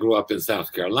village I grew up in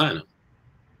South Carolina,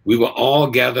 we were all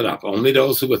gathered up, only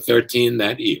those who were 13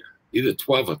 that year, either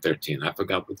 12 or 13. I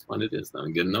forgot which one it is now.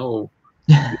 I'm getting old.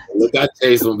 Look at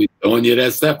Chase when we throwing you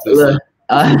that scepter.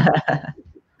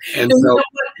 And so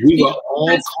we were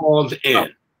all called in,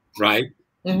 right,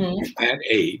 at that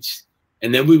age.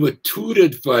 And then we were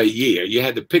tutored for a year. You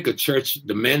had to pick a church.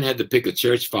 The men had to pick a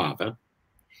church father,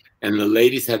 and the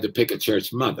ladies had to pick a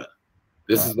church mother.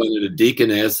 This is one of the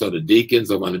deaconess or the deacons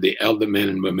or one of the elder men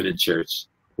and women in church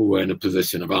who were in a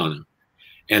position of honor.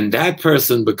 And that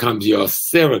person becomes your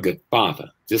surrogate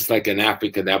father. Just like in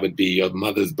Africa, that would be your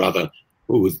mother's brother,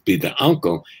 who would be the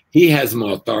uncle. He has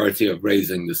more authority of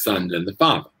raising the son than the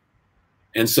father.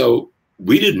 And so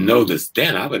we didn't know this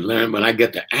then. I would learn when I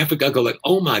get to Africa, I go like,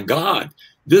 oh my God,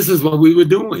 this is what we were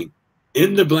doing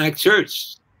in the Black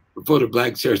church before the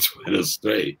Black church went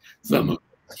astray. Some of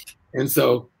it. And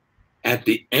so at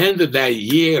the end of that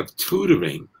year of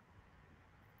tutoring,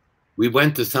 we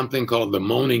went to something called the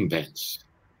mourning bench.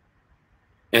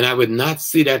 And I would not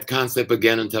see that concept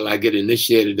again until I get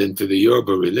initiated into the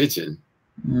Yoruba religion.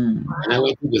 And I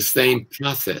went through the same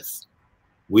process.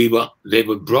 They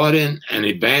were brought in an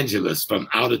evangelist from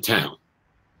out of town.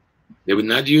 They would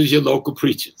not use your local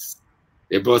preachers.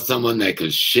 They brought someone that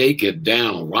could shake it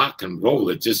down, rock and roll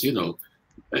it. Just, an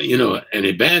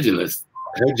evangelist,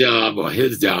 her job or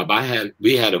his job,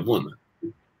 we had a woman.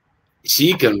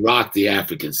 She can rock the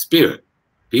African spirit.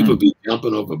 People be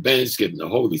jumping over bench, getting the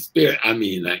Holy Spirit. I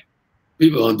mean, like,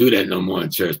 People don't do that no more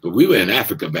in church, but we were in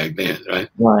Africa back then, right?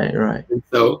 Right, right. And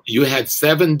so you had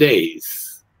 7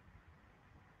 days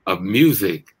of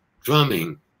music,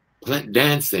 drumming,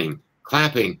 dancing,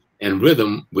 clapping, and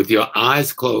rhythm with your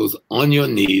eyes closed on your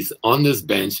knees on this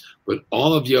bench with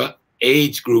all of your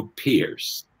age group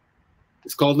peers.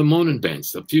 It's called the Moaning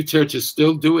Bench. A few churches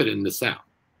still do it in the South,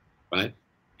 right?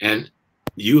 And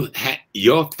you had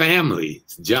your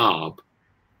family's job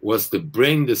was to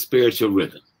bring the spiritual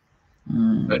rhythm.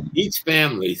 But each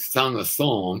family sung a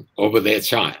song over their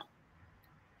child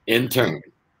in turn.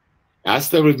 I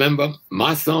still remember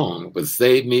my song was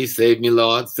Save Me,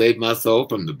 Lord, Save My Soul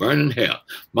from the Burning Hell.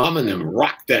 Mom and them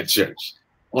rocked that church.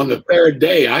 On the 3rd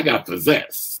day, I got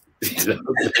possessed.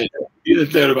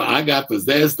 I got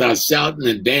possessed, I was shouting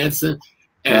and dancing,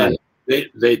 and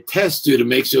they test you to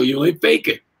make sure you ain't fake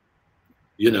it.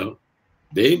 You know,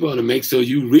 they want to make sure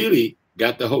you really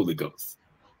got the Holy Ghost.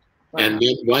 Wow. And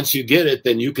then once you get it,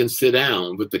 then you can sit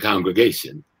down with the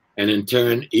congregation. And in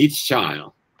turn, each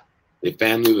child, the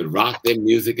family would rock their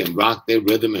music and rock their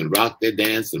rhythm and rock their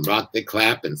dance and rock their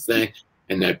clap and sing.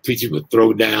 And that preacher would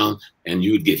throw down and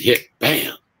you would get hit,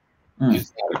 bam. You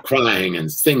started crying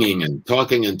and singing and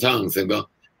talking in tongues and go.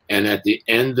 And at the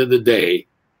end of the day,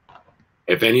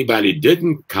 if anybody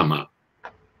didn't come up,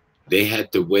 they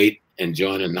had to wait and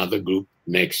join another group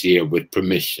next year with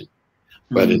permission.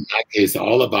 But in that case,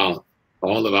 all of our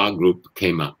group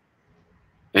came up.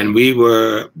 And we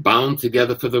were bound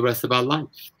together for the rest of our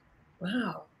life.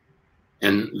 Wow.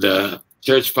 And the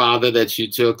church father that you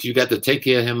took, you got to take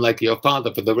care of him like your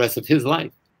father for the rest of his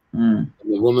life. And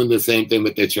the woman, the same thing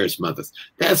with their church mothers.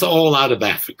 That's all out of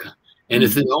Africa. And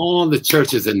it's in all the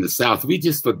churches in the South. We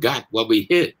just forgot what we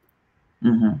hid.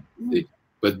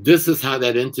 But this is how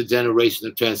that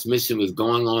intergenerational transmission was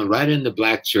going on right in the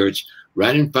Black church,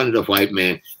 right in front of the white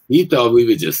man. He thought we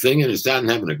were just singing and shouting,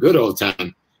 having a good old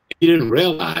time. He didn't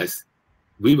realize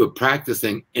we were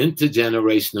practicing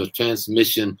intergenerational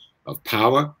transmission of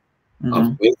power,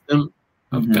 of wisdom,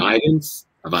 of guidance,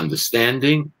 of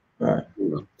understanding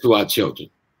to our children.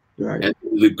 And to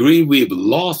the degree we've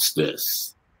lost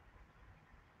this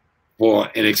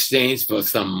in exchange for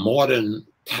some modern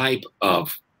type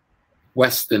of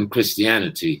Western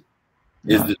Christianity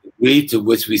is the degree to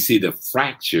which we see the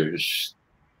fractures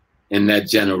in that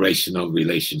generational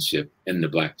relationship in the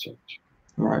Black church.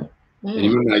 Right. And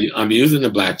remember, I'm using the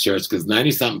Black church because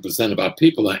 90-something% of our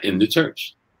people are in the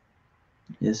church.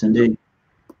 Yes, indeed.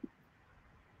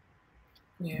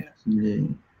 Yeah.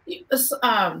 Indeed. So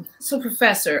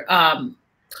Professor,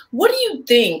 what do you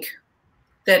think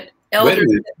that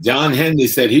elders? John Henry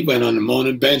said he went on the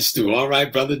Moaning Bench too. All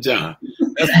right, Brother John.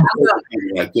 That's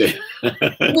right there.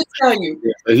 Let me tell you.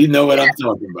 So he know what I'm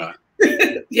talking about.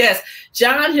 Yes,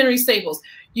 John Henry Staples.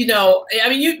 You know, I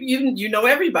mean, you know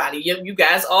everybody. You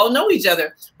guys all know each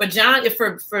other. But John,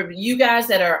 for you guys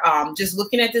that are just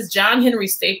looking at this, John Henry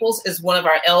Staples is one of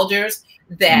our elders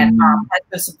that has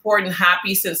been supporting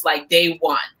HAPI since like day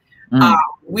one.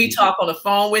 We talk on the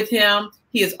phone with him.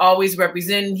 He is always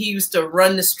representing. He used to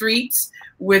run the streets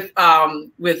with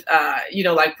you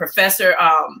know, like Professor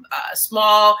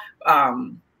Small,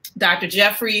 Dr.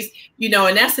 Jeffries, you know,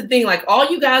 and that's the thing. Like all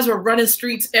you guys were running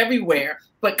streets everywhere,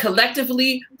 but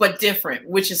collectively, but different,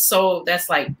 which is that's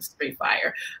like straight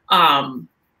fire.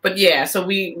 But yeah, so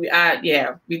we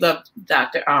love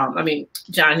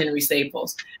John Henry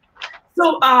Staples.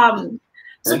 So the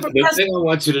thing I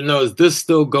want you to know is this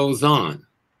still goes on.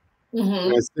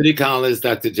 At City College,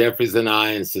 Dr. Jeffries and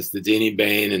I and Sister Jeannie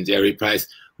Bain and Jerry Price,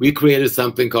 we created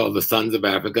something called the Sons of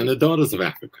Africa and the Daughters of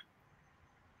Africa.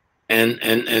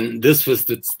 And this was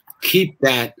to keep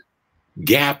that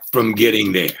gap from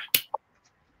getting there,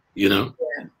 you know?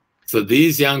 Yeah. So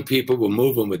these young people were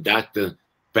moving with Dr.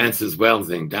 Francis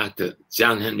Welsing, Dr.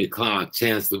 John Henry Clark,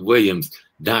 Chancellor Williams,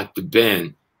 Dr.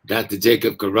 Ben, Dr.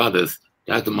 Jacob Carruthers,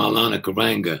 Dr. Maulana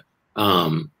Karanga,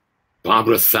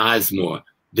 Barbara Sizemore.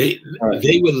 They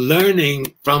were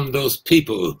learning from those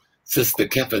people, Sister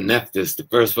Kefa Nephthys, the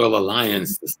First World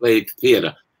Alliance, the Slave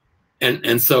Theater.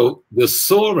 And so the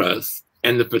Soras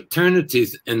and the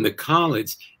fraternities in the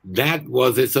college, that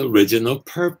was its original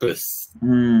purpose.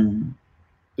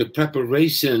 The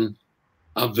preparation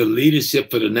of the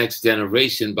leadership for the next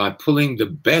generation by pulling the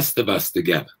best of us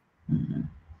together.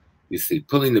 You see,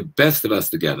 pulling the best of us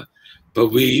together. But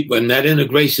when that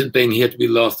integration thing hit, we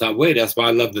lost our way. That's why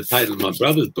I love the title of my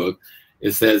brother's book.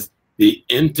 It says, The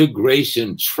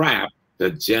Integration Trap,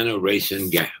 the Generation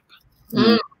Gap.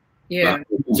 Yeah.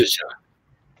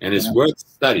 And it's worth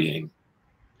studying.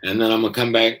 And then I'm going to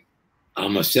come back.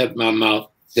 I'm going to shut my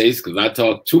mouth Chase, because I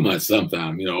talk too much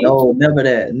sometimes, you know. No, never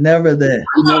that. Never that.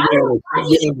 We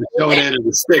never the short end of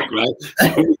the stick, right?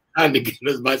 So we're trying to get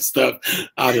as much stuff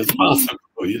out as possible,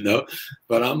 you know.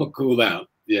 But I'm gonna cool out.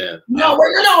 Yeah. No.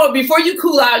 Before you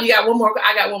cool out, you got one more.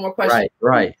 I got one more question.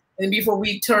 Right. And before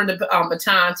we turn the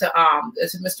baton to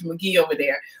Mr. McGhee over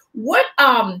there, what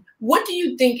do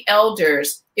you think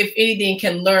elders, if anything,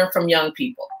 can learn from young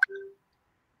people?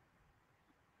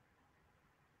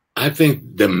 I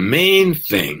think the main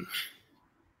thing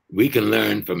we can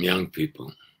learn from young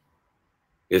people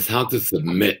is how to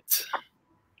submit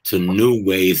to new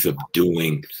ways of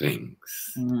doing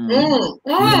things.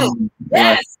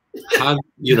 Yes. How,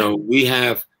 you know, we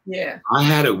have, I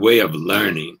had a way of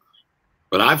learning,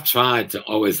 but I've tried to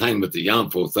always hang with the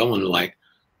young folks. I want to like,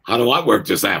 how do I work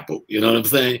this Apple? You know what I'm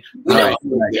saying? How do I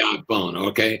work the iPhone?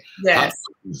 Okay. Yes.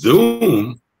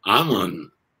 Zoom, I'm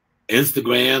on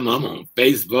Instagram, I'm on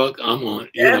Facebook, I'm on,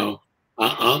 you know,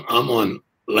 I'm on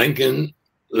LinkedIn,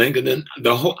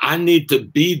 I need to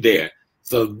be there.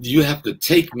 So you have to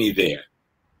take me there.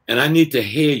 And I need to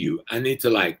hear you. I need to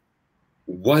like,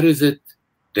 what is it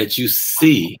that you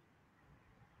see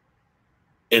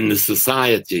in the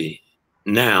society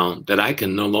now that I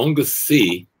can no longer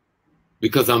see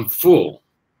because I'm full?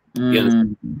 You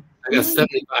know, I got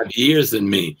 75 years in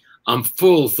me. I'm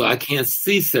full, so I can't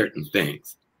see certain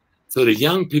things. So the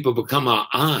young people become our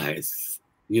eyes,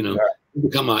 you know,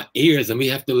 become our ears, and we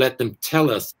have to let them tell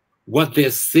us what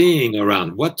they're seeing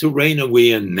around. What terrain are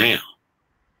we in now?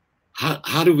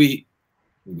 How do we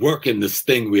work in this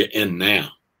thing we're in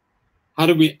now? How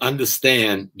do we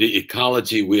understand the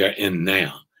ecology we are in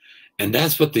now? And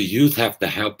that's what the youth have to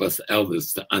help us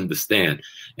elders to understand.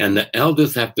 And the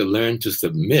elders have to learn to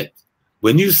submit.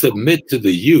 When you submit to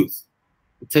the youth,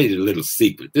 I'll tell you the little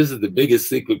secret. This is the biggest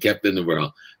secret kept in the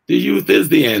world. The youth is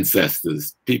the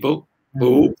ancestors, people.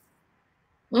 Who?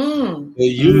 The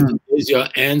youth is your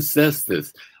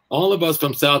ancestors. All of us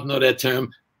from South know that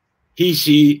term. He,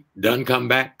 she, done come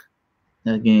back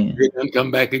again. They done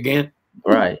come back again.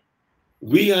 Right.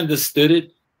 We understood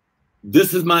it.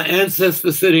 This is my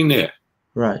ancestor sitting there.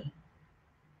 Right.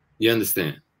 You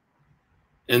understand?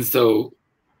 And so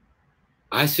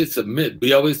I should submit.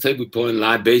 We always say we pour in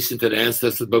libation to the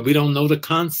ancestors, but we don't know the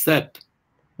concept.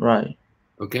 Right.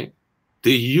 Okay.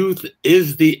 The youth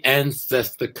is the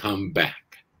ancestor come back.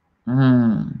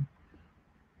 And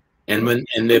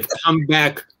they've come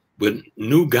back with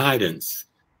new guidance.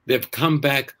 They've come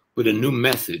back with a new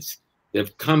message.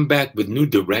 They've come back with new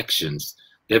directions.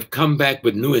 They've come back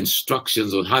with new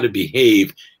instructions on how to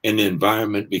behave in the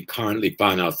environment we currently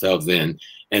find ourselves in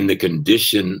and the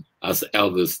condition us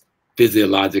elders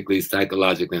physiologically,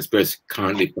 psychologically, and spiritually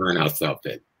currently find ourselves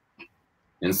in.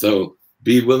 And so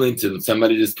be willing to,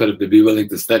 somebody just put it, to be willing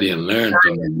to study and learn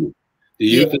from the youth. The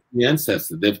youth is the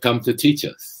ancestors. They've come to teach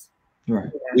us.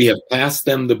 Right. We have passed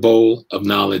them the bowl of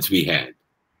knowledge we had.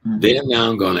 They're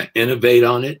now going to innovate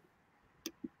on it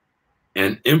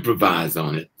and improvise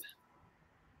on it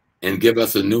and give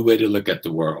us a new way to look at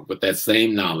the world with that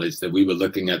same knowledge that we were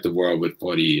looking at the world with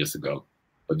 40 years ago.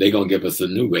 But they're going to give us a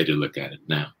new way to look at it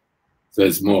now. So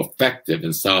it's more effective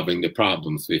in solving the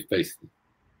problems we face.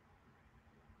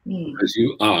 Because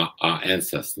you are our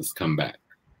ancestors come back.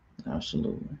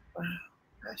 Absolutely. Wow.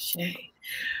 That's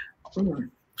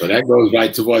So that goes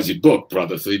right towards your book,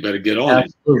 brother. So you better get on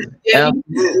it. Yeah.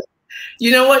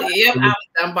 You know what? Yep,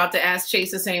 I'm about to ask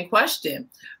Chase the same question.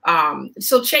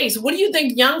 So Chase, what do you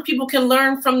think young people can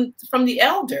learn from the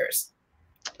elders?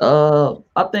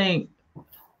 I think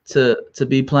to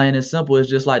be plain and simple, it's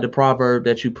just like the proverb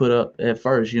that you put up at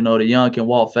first. You know, the young can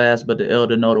walk fast, but the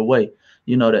elder know the way.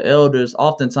 You know, the elders,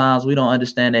 oftentimes we don't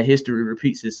understand that history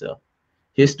repeats itself.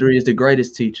 History is the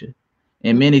greatest teacher.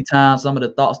 And many times, some of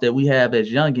the thoughts that we have as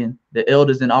youngin, the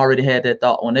elders then already had that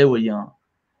thought when they were young.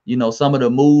 You know, some of the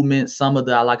movements, some of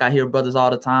the, like I hear brothers all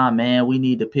the time, man, we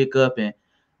need to pick up and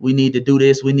we need to do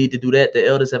this, we need to do that. The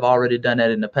elders have already done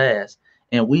that in the past.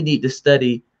 And we need to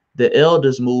study the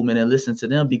elders movement and listen to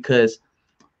them because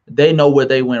they know where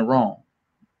they went wrong.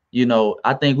 You know,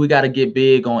 I think we got to get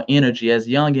big on energy. As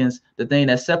youngins, the thing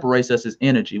that separates us is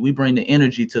energy. We bring the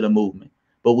energy to the movement.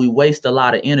 But we waste a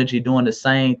lot of energy doing the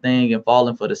same thing and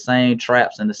falling for the same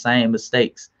traps and the same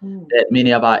mistakes that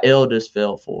many of our elders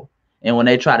fell for. And when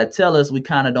they try to tell us, we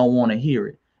kind of don't want to hear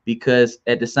it because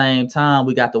at the same time,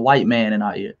 we got the white man in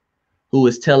our ear who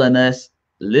is telling us,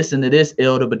 listen to this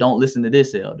elder, but don't listen to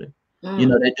this elder. You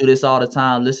know, they do this all the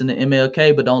time. Listen to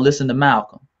MLK, but don't listen to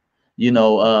Malcolm. You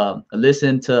know,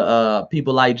 listen to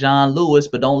people like John Lewis,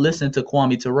 but don't listen to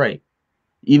Kwame Ture,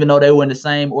 even though they were in the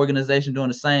same organization doing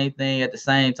the same thing at the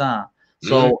same time.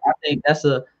 So I think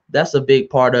that's a big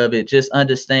part of it. Just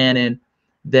understanding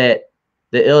that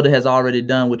the elder has already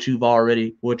done what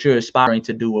you're aspiring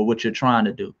to do or what you're trying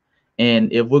to do.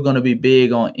 And if we're going to be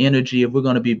big on energy, if we're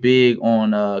going to be big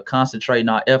on concentrating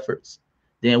our efforts,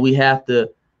 then we have to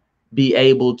be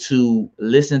able to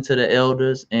listen to the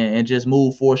elders and just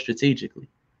move forward strategically.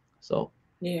 So,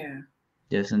 yeah.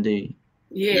 Yes, indeed.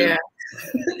 Yeah.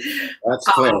 That's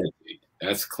clarity.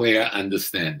 That's clear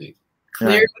understanding.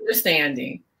 Clear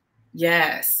understanding.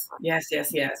 Yes. Yes,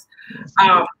 yes, yes.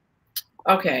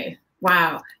 Okay.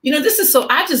 Wow. You know, this is so,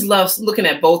 I just love looking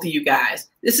at both of you guys.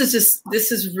 This is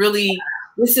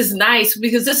nice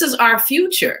because this is our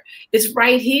future. It's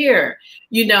right here.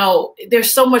 You know,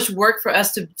 there's so much work for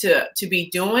us to be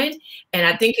doing. And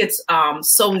I think it's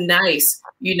so nice,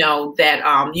 you know,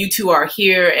 that you two are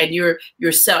here and you're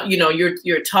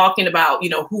talking about, you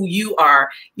know, who you are,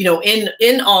 you know,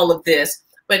 in all of this,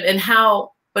 but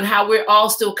how we're all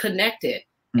still connected.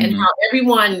 And how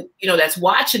everyone, you know, that's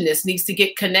watching this needs to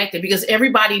get connected, because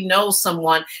everybody knows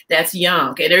someone that's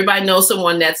young and everybody knows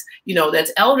someone that's, you know,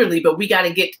 that's elderly, but we got to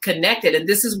get connected. And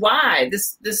this is why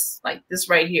this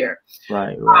right here.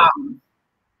 Right.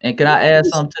 And can I add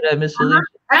something to that, Ms. Felicia?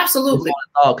 Absolutely.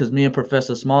 Because me and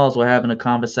Professor Smalls were having a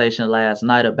conversation last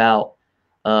night about,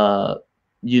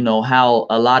 you know, how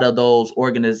a lot of those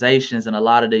organizations and a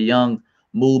lot of the young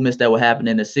movements that were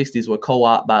happening in the 60s were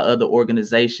co-opted by other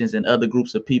organizations and other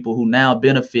groups of people who now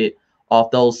benefit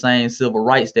off those same civil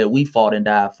rights that we fought and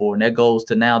died for. And that goes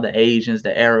to now the Asians,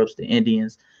 the Arabs, the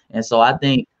Indians. And so I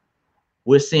think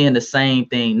we're seeing the same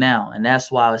thing now. And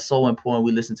that's why it's so important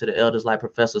we listen to the elders like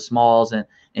Professor Smalls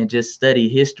and just study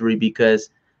history, because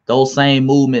those same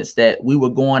movements that we were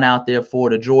going out there for,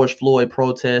 the George Floyd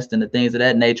protest and the things of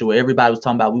that nature, where everybody was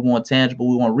talking about we want tangible,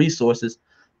 we want resources.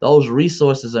 Those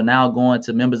resources are now going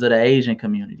to members of the Asian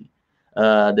community,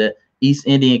 the East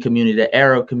Indian community, the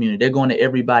Arab community. They're going to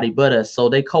everybody but us. So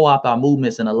they co-opt our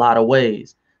movements in a lot of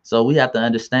ways. So we have to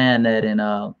understand that and,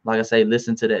 like I say,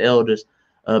 listen to the elders,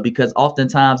 because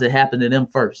oftentimes it happened to them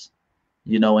first,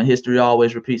 you know, and history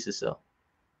always repeats itself.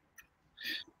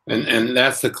 And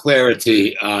that's the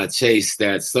clarity, Chase,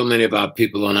 that so many of our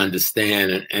people don't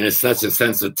understand. And it's such a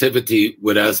sensitivity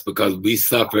with us because we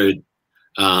suffered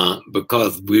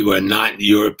because we were not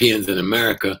Europeans in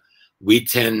America. We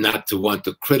tend not to want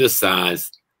to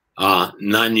criticize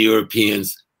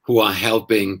non-Europeans who are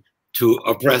helping to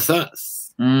oppress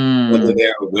us, whether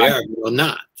they're aware of it or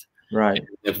not. Right. And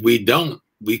if we don't,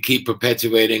 we keep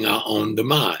perpetuating our own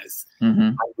demise.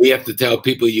 We have to tell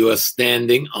people you are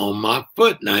standing on my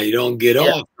foot. Now you don't get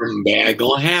off, something bad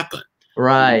gonna happen.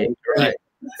 Right. Right.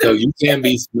 So you can't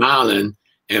be smiling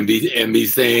and be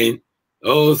saying,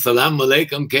 "Oh, salam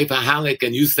alaikum, kaifa halik,"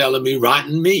 and you selling me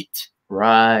rotten meat.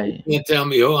 Right. You can't tell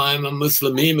me, "Oh, I'm a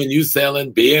Muslim and you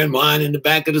selling beer and wine in the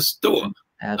back of the store."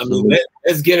 Absolutely. I mean,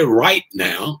 let's get it right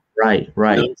now. Right.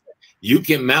 Right. You know, you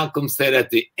can. Malcolm said, at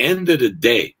the end of the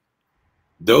day,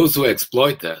 those who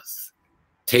exploit us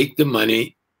take the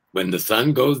money. When the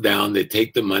sun goes down, they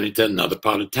take the money to another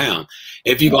part of town.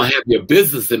 If you're going to have your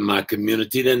business in my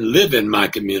community, then live in my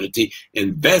community,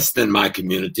 invest in my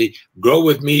community, grow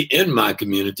with me in my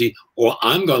community, or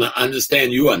I'm going to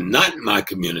understand you are not my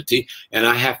community, and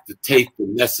I have to take the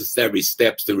necessary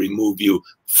steps to remove you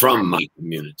from my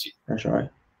community. That's right.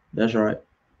 That's right.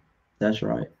 That's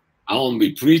right. I won't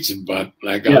be preaching, but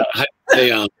like I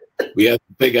say, we have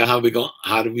to figure out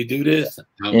how do we do this?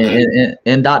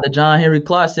 And Dr. John Henry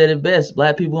Clark said it best: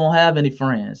 Black people don't have any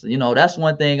friends. You know, that's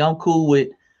one thing I'm cool with.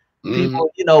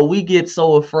 People, you know, we get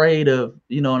so afraid of,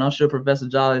 you know, and I'm sure Professor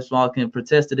Jolly Small can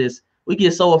protest to this. We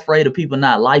get so afraid of people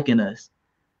not liking us.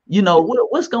 You know,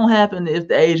 what's gonna happen if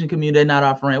the Asian community are not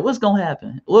our friend? What's gonna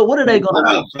happen? What are they gonna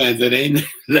do? Friends, it ain't.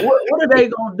 What are they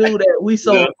gonna do that we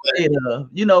so afraid of?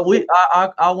 You know,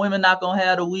 our women not gonna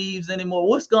have the weaves anymore.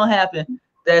 What's gonna happen?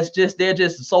 They're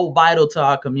just so vital to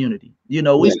our community. You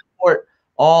know, we support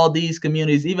all these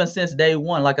communities even since day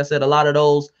one. Like I said, a lot of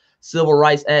those civil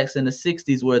rights acts in the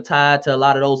 60s were tied to a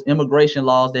lot of those immigration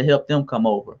laws that helped them come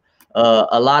over.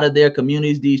 A lot of their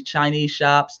communities, these Chinese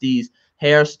shops, these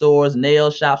hair stores, nail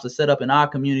shops are set up in our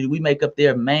community. We make up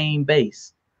their main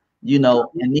base, you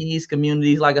know, and these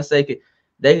communities, like I say,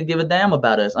 they could give a damn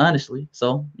about us, honestly.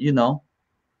 So, you know.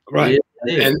 Right.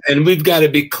 And we've got to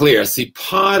be clear. See,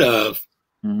 part of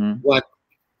what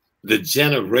the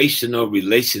generational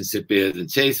relationship is, and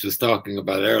Chase was talking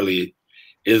about earlier,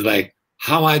 is like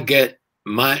how I get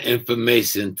my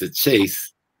information to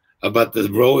Chase about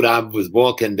the road I was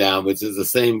walking down, which is the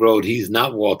same road he's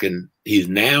now walking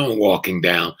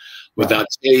down without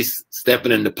Chase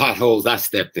stepping in the potholes I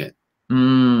stepped in.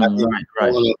 Right.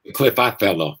 The cliff I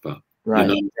fell off of. Right. You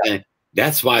know what I'm saying?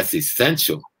 That's why it's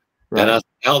essential that us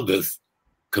elders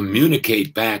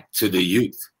communicate back to the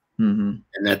youth, and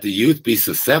that the youth be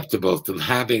susceptible to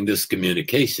having this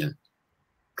communication.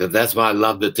 Because that's why I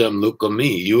love the term "look of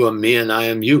me." You are me, and I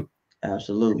am you.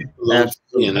 Absolutely.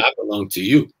 Absolutely. And I belong to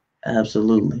you.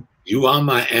 Absolutely. You are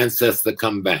my ancestor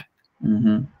come back.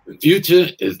 The future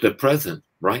is the present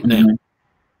right now.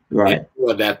 Right. And you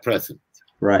are that present.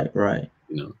 Right. Right.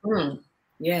 You know.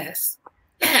 Yes.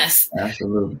 Yes.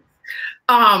 Absolutely.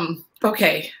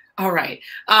 Okay. All right.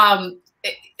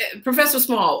 Professor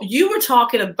Small, you were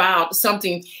talking about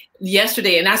something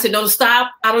yesterday, and I said, no,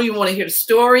 stop. I don't even want to hear the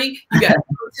story. You got to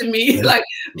talk to me. Like,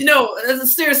 you know,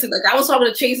 seriously, like I was talking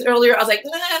to Chase earlier. I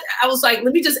was like,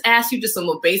 let me just ask you just some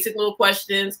basic little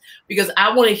questions, because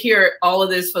I want to hear all of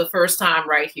this for the first time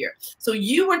right here. So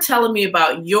you were telling me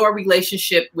about your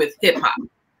relationship with hip hop.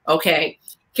 Okay.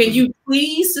 Can you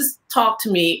please just talk to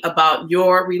me about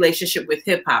your relationship with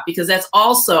hip hop? Because that's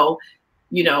also,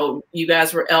 you know, you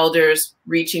guys were elders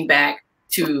reaching back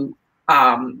to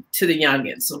the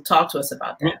youngins. So talk to us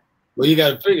about that. Well, you got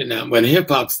to figure now, when hip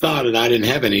hop started, I didn't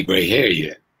have any gray hair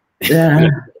yet. Yeah.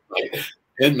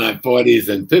 In my 40s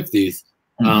and 50s.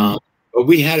 But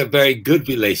we had a very good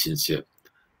relationship.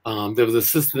 There was a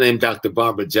sister named Dr.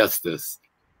 Barbara Justice,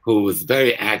 who was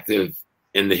very active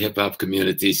in the hip hop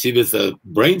community. She was a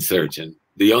brain surgeon,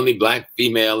 the only Black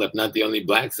female, if not the only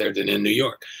Black surgeon in New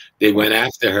York. They went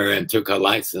after her and took her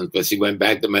license, but she went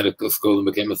back to medical school and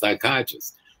became a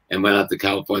psychiatrist and went out to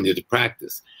California to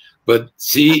practice. But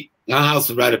her house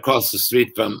was right across the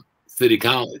street from City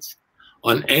College.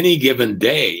 On any given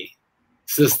day,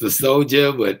 Sister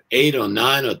Soldier with 8 or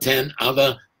 9 or 10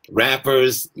 other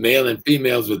rappers, male and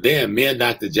females, were there. Me and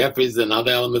Dr. Jeffries and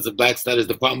other elements of Black Studies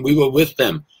Department, we were with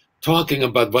them, talking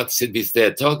about what should be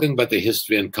said, talking about the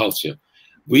history and culture.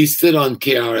 We sit on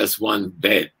KRS-One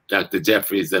bed, Dr.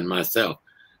 Jeffries and myself,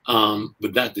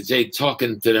 with Dr. J,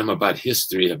 talking to them about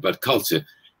history, about culture,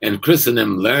 and Chris and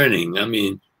them learning. I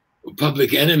mean,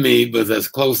 Public Enemy was as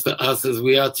close to us as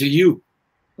we are to you.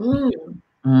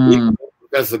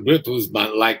 Professor Griff was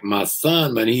like my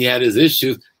son. When he had his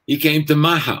issues, he came to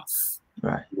my house.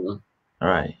 Right. You know?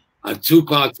 Right.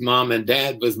 Tupac's mom and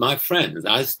dad was my friends.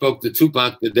 I spoke to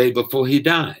Tupac the day before he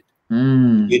died. He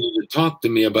needed to talk to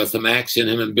me about some action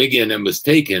him and Biggie and them was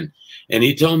taking. And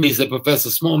he told me, he said, Professor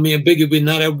Small, me and Biggie, we're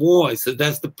not at war. He said,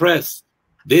 that's the press.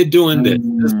 They're doing this.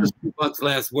 This was Tupac's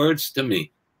last words to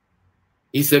me.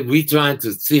 He said, we trying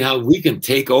to see how we can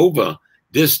take over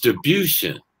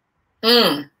distribution.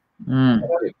 And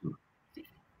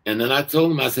then I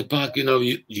told him, I said, Pac, you know,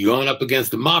 you're going up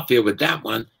against the mafia with that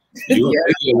one. You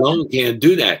alone can't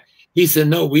do that. He said,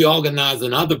 no, we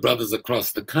organizing other brothers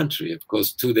across the country. Of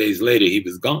course, 2 days later, he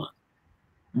was gone.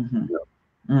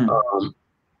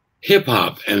 Hip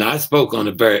hop, and I spoke on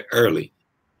it very early.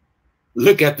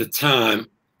 Look at the time.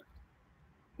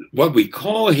 What we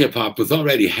call hip hop was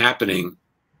already happening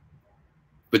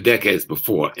for decades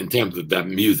before in terms of that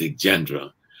music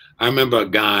genre. I remember a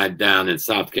guy down in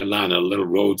South Carolina, a little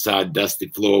roadside dusty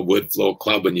floor, wood floor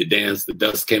club. When you dance, the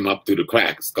dust came up through the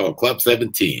cracks. It's called Club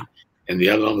 17. And the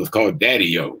other one was called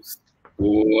Daddy-O's.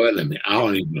 Boy, I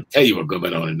don't even tell you what's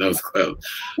going on in those clubs.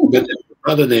 But there's a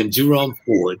brother named Jerome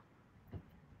Ford,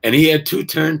 and he had 2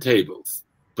 turntables,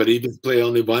 but he would play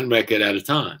only 1 record at a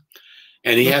time.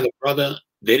 And he had a brother,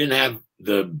 they didn't have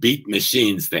the beat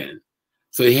machines then.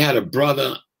 So he had a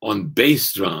brother on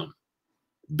bass drum,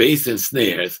 bass and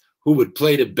snares, who would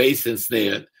play the bass and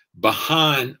snare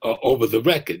behind or over the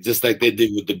record, just like they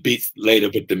did with the beats later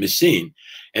with the machine.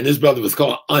 And this brother was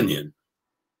called Onion.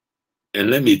 And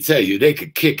let me tell you, they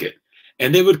could kick it.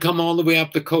 And they would come all the way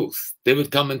up the coast. They would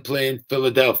come and play in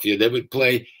Philadelphia. They would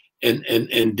play in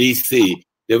DC.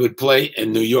 They would play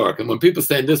in New York. And when people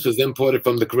say this was imported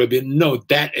from the Caribbean, no,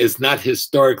 that is not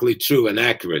historically true and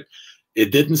accurate.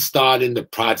 It didn't start in the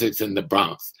projects in the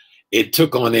Bronx. It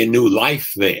took on a new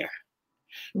life there.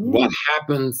 What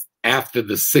happens after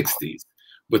the 60s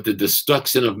with the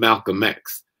destruction of Malcolm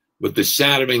X, with the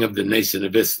shattering of the Nation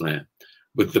of Islam,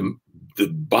 with the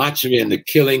debauchery and the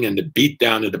killing and the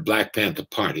beatdown of the Black Panther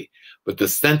Party, with the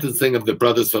sentencing of the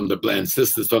brothers from the and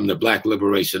sisters from the Black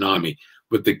Liberation Army,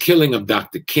 with the killing of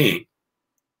Dr. King,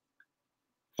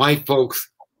 white folks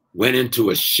went into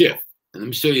a shift. And let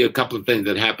me show you a couple of things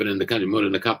that happened in the country, more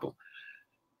than a couple.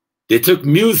 They took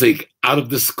music out of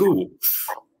the schools.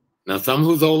 Now, some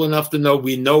who's old enough to know,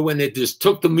 we know when they just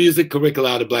took the music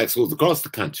curricula out of Black schools across the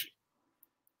country.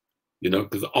 You know,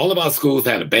 because all of our schools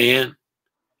had a band,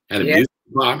 had a music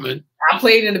department. I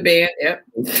played in the band, yep.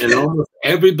 In almost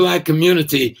every Black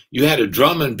community, you had a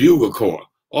drum and bugle corps.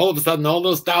 All of a sudden, all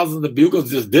those thousands of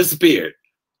bugles just disappeared.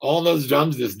 All those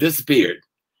drums just disappeared.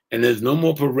 And there's no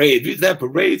more parades. We used to have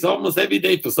parades almost every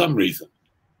day for some reason.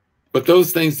 But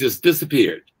those things just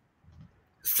disappeared.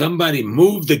 Somebody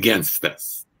moved against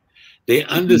us. They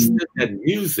understood that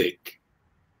music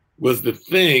was the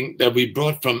thing that we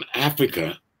brought from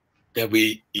Africa that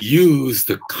we used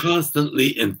to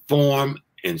constantly inform,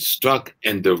 instruct,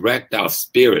 and direct our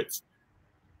spirits.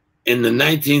 In the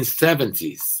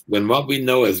 1970s, when what we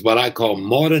know is what I call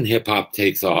modern hip hop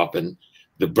takes off, and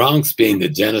the Bronx being the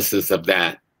genesis of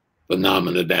that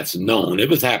phenomena that's known. It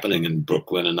was happening in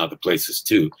Brooklyn and other places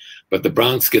too, but the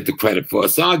Bronx get the credit for it,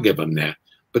 so I'll give them that.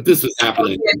 But this was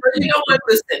happening. Oh, yeah, you know what?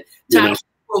 Listen, time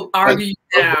will argue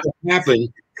down. What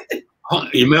happened?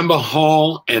 You remember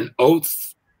Hall and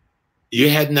Oates? You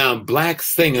had now black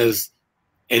singers,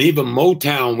 and even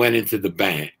Motown went into the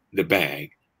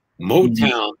bag.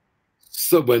 Motown.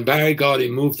 So when Barry Gordy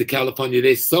moved to California,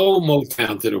 they sold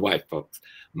Motown to the white folks.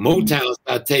 Motown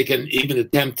started taking even the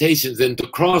Temptations into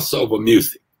crossover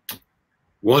music,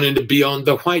 wanting to be on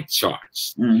the white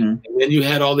charts. And then you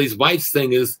had all these white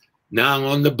singers now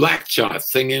on the black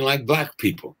charts, singing like black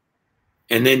people.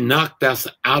 And they knocked us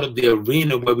out of the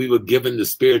arena where we were given the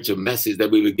spiritual message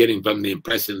that we were getting from the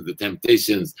Impressions, the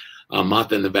Temptations,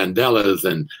 Martha and the Vandellas,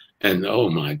 and oh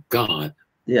my God.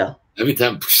 Yeah. Every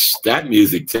time that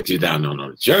music took you down on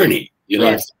a journey, you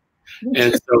know. Right.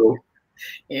 And so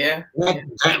yeah.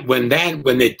 When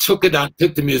they took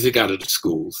the music out of the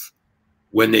schools,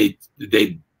 when they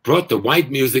brought the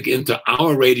white music into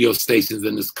our radio stations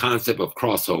in this concept of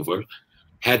crossover,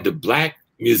 had the black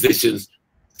musicians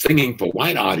singing for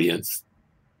white audience,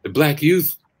 the black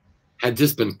youth had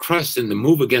just been crushed in the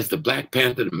move against the Black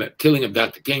Panther, the killing of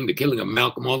Dr. King, the killing of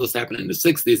Malcolm, all this happened in the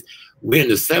 60s. We're in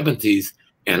the 70s,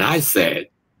 and I said,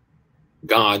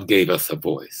 God gave us a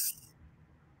voice.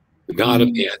 The God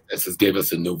of the ancestors gave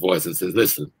us a new voice and says,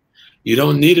 listen, you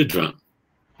don't need a drum.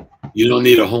 You don't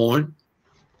need a horn.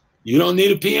 You don't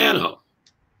need a piano.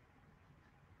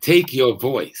 Take your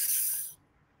voice.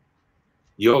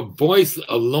 Your voice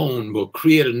alone will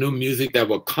create a new music that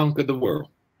will conquer the world.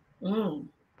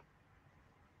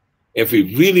 If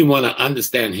we really want to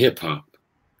understand hip hop,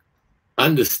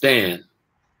 understand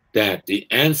that the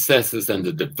ancestors and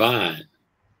the divine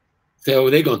say, oh,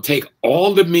 they're going to take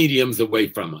all the mediums away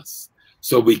from us.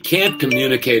 So we can't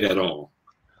communicate at all.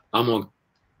 I'm going to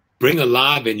bring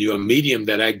alive in you a medium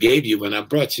that I gave you when I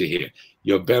brought you here.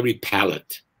 Your very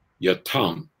palate, your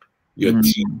tongue, your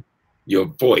teeth, your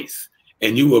voice.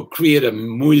 And you will create a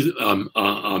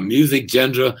music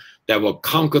genre that will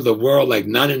conquer the world like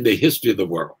none in the history of the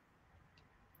world.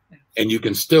 And you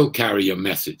can still carry your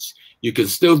message. You can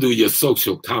still do your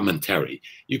social commentary.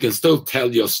 You can still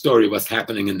tell your story of what's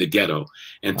happening in the ghetto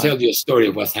and tell your story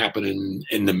of what's happening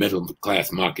in the middle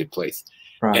class marketplace.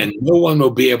 And no one will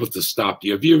be able to stop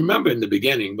you. If you remember in the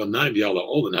beginning, but none of y'all are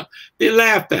old enough, they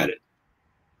laughed at it.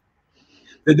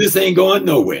 That this ain't going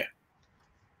nowhere.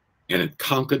 And it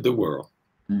conquered the world.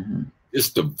 It's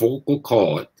the vocal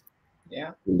cord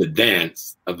in the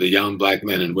dance of the young black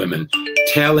men and women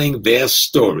telling their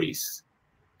stories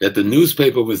that the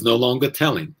newspaper was no longer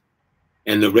telling,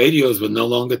 and the radios were no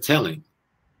longer telling,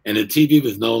 and the TV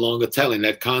was no longer telling.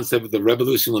 That concept of the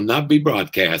revolution will not be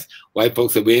broadcast. White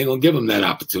folks said, we ain't gonna give them that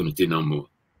opportunity no more.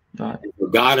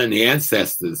 God and the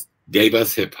ancestors gave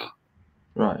us hip hop.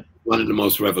 One of the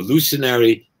most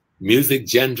revolutionary music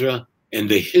genre in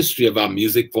the history of our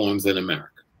music forms in America.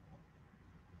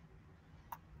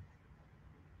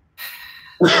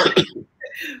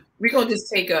 We're gonna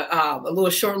just take a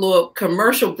little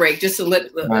commercial break just to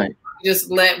let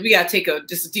we gotta take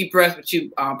just a deep breath with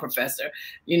you, Professor.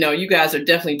 You know, you guys are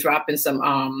definitely dropping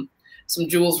some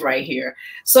jewels right here.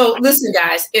 So listen,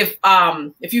 guys,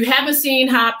 if you haven't seen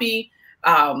HAPI,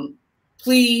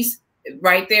 please,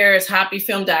 right there is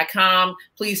hapifilm.com.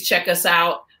 Please check us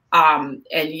out. And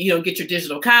get your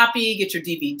digital copy, get your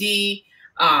DVD.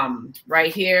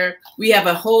 Right here, we have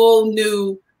a whole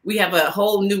new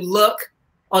look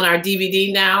on our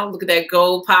DVD now. Look at that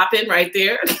gold popping right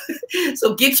there.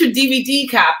 So get your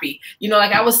DVD copy. You know,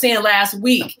 like I was saying last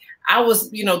week,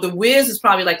 The Wiz is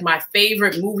probably like my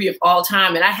favorite movie of all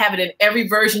time, and I have it in every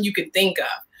version you can think of.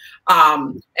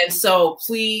 And so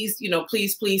please,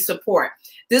 please support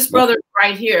this brother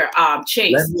right here,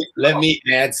 Chase. Let me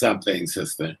add something,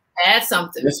 sister. Add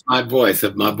something. It's my voice.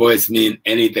 If my voice means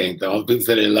anything to all people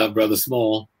that they love Brother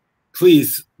Small,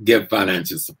 please give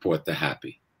financial support to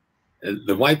HAPI.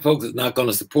 The white folks is not going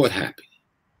to support HAPI.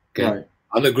 Okay?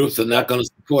 Other groups are not going to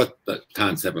support the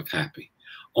concept of HAPI.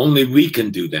 Only we can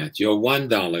do that. Your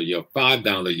 $1, your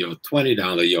 $5, your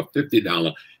 $20, your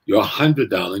 $50, your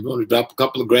 $100. You want to drop a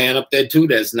couple of grand up there too?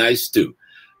 That's nice too.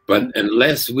 But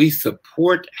unless we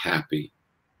support HAPI,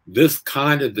 this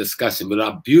kind of discussion with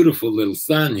our beautiful little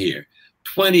son here,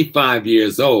 25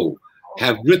 years old,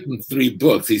 have written 3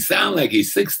 books. He sounds like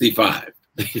he's 65.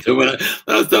 When I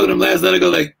was talking to him last night, I go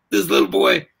like, this little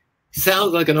boy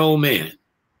sounds like an old man,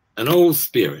 an old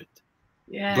spirit.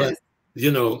 Yes. But,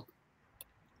 you know,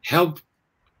 help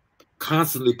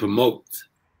constantly promote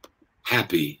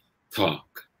HAPI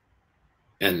Talk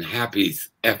and HAPI's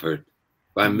effort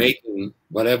by making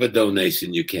whatever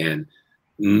donation you can.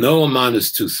 No amount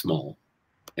is too small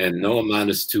and no amount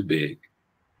is too big,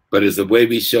 but it's a way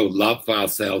we show love for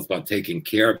ourselves by taking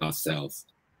care of ourselves.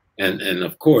 And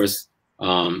of course,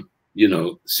 you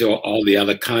know, show all the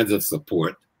other kinds of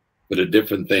support for the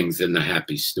different things in the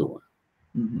HAPI store.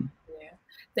 Mm-hmm.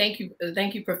 Thank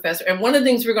you, Professor. And one of the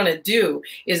things we're going to do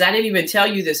is, I didn't even tell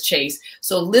you this, Chase.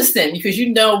 So listen, because you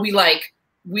know we like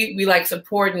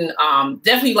supporting,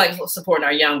 definitely like supporting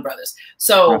our young brothers.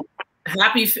 So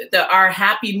our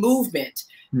HAPI movement.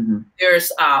 Mm-hmm.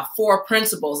 There's 4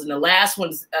 principles, and the last one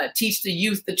is teach the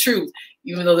youth the truth.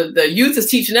 Even though the youth is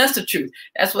teaching us the truth,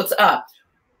 that's what's up.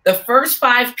 The first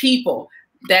 5 people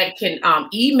that can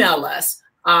email us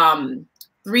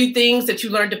 3 things that you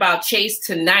learned about Chase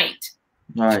tonight.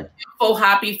 All right.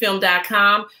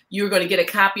 hapifilm.com. You're going to get a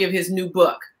copy of his new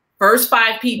book. First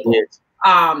 5 people. Yes.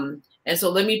 And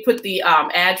so let me put the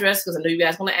address, because I know you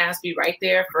guys want to ask me right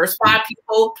there. First 5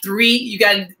 people, 3. You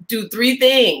got to do 3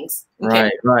 things. Okay?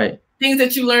 Right. Things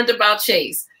that you learned about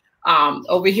Chase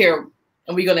over here.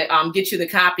 And we're going to get you the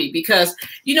copy, because,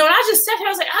 you know, and I just sat here,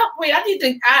 I was like, oh, wait,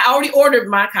 I already ordered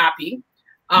my copy.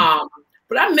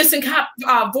 But I'm missing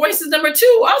Voices number 2.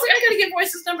 I was like, I got to get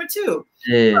Voices number 2.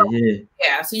 Yeah.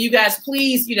 So you guys,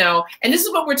 please, you know, and this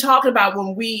is what we're talking about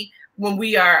when you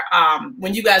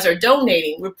guys are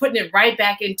donating. We're putting it right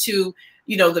back into,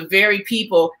 you know, the very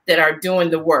people that are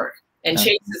doing the work. And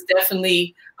Chase is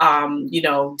definitely, you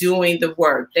know, doing the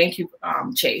work. Thank you,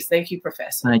 Chase. Thank you,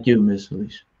 Professor. Thank you, Miss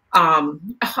Felicia.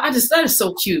 That is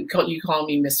so cute. You call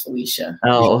me Miss Felicia.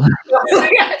 Oh.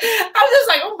 I was just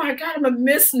like, oh my God, I'm a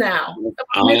miss now.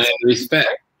 Honor and respect.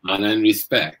 Honor and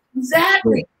respect.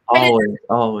 Exactly.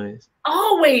 Always.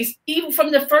 Even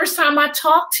from the first time I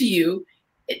talked to you,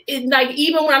 it like,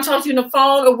 even when I'm talking to you on the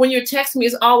phone or when you're texting me,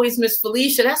 it's always Miss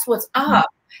Felicia. That's what's up.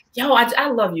 Yo, I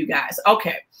love you guys.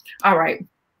 Okay. All right.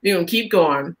 We're gonna keep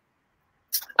going.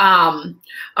 All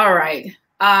right.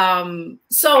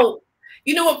 So,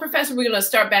 you know what, Professor, we're going to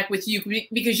start back with you,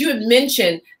 because you had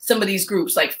mentioned some of these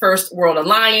groups like First World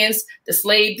Alliance, the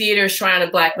Slave Theater, Shrine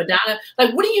of Black Madonna.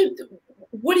 Like, what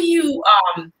do you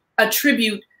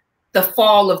attribute the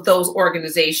fall of those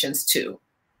organizations to?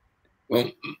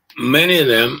 Well, many of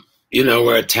them, you know,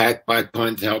 were attacked by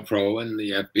COINTELPRO and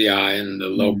the FBI and the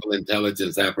local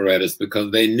intelligence apparatus,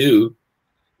 because they knew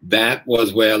that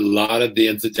was where a lot of the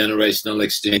intergenerational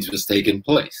exchange was taking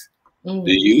place. The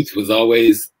youth was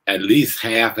always at least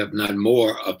half, if not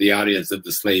more, of the audience of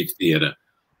the Slave Theater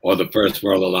or the First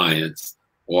World Alliance,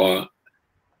 or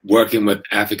working with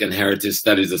African Heritage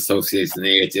Studies Association,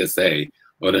 the AHSA,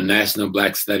 or the National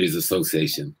Black Studies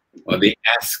Association, or the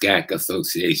ASCAC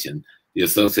Association, the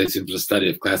Association for the Study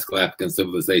of Classical African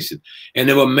Civilization. And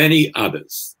there were many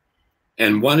others.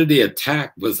 And one of the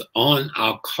attacks was on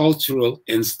our cultural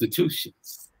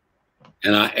institutions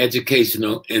and our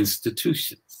educational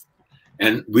institutions.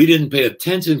 And we didn't pay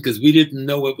attention because we didn't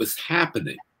know what was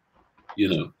happening. You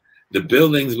know, the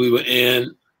buildings we were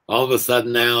in, all of a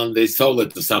sudden now they sold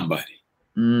it to somebody.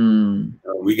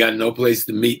 We got no place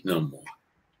to meet no more.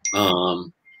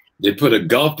 They put a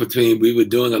gulf between, we were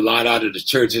doing a lot out of the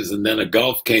churches, and then a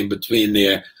gulf came between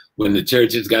there when the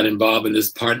churches got involved in this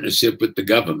partnership with the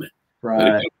government. Right. The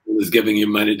government was giving you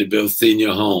money to build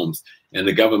senior homes, and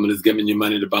the government is giving you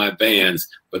money to buy vans,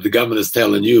 but the government is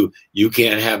telling you, you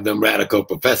can't have them radical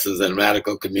professors and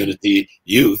radical community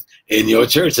youth in your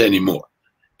church anymore.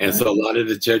 And so a lot of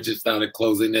the churches started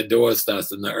closing their doors to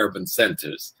us in the urban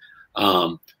centers.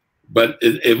 But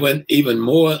it went even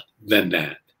more than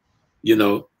that. You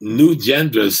know, new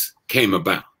genders came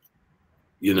about,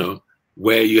 you know,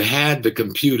 where you had the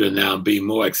computer now being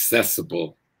more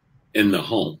accessible in the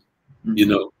home. You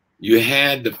know, you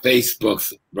had the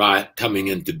Facebooks coming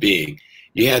into being.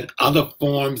 You had other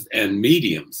forms and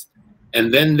mediums.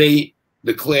 And then they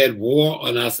declared war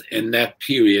on us in that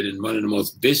period in one of the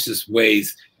most vicious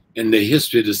ways in the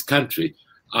history of this country.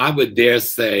 I would dare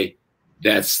say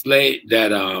that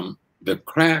the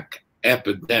crack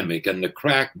epidemic and the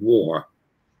crack war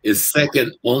is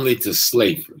second only to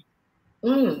slavery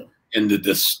and the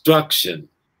destruction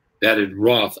that it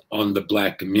wrought on the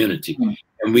Black community.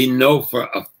 And we know for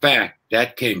a fact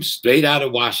that came straight out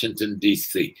of Washington,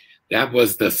 D.C. That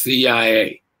was the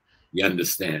CIA. You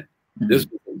understand? Mm-hmm. This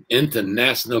was an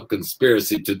international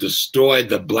conspiracy to destroy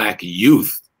the black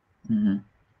youth. Mm-hmm.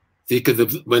 See,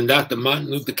 because when Dr.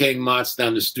 Martin Luther King marched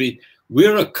down the street,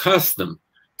 we're accustomed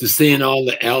to seeing all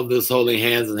the elders holding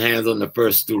hands and hands on the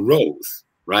first two rows,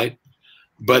 right?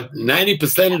 But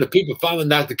 90% of the people following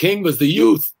Dr. King was the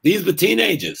youth. These were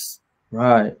teenagers.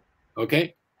 Right.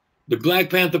 Okay? The Black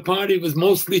Panther Party was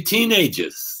mostly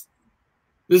teenagers.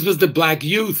 This was the black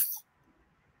youth.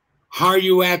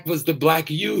 HARUAC was the black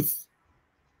youth.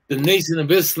 The Nation of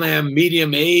Islam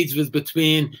medium age was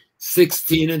between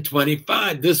 16 and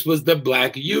 25. This was the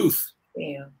black youth.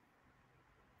 Yeah.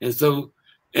 And so,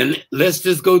 and let's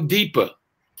just go deeper.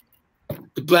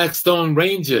 The Blackstone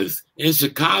Rangers in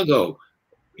Chicago,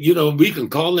 you know, we can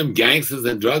call them gangsters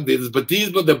and drug dealers, but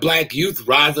these were the black youth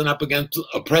rising up against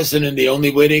oppression in the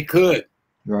only way they could.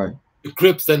 Right. The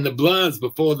Crips and the Bloods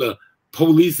before the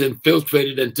police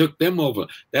infiltrated and took them over.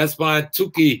 That's why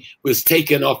Tukey was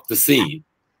taken off the scene.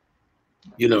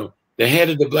 You know, the head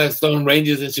of the Blackstone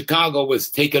Rangers in Chicago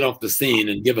was taken off the scene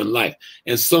and given life.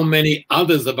 And so many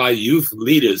others of our youth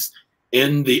leaders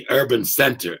in the urban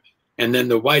center. And then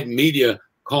the white media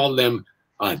called them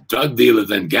drug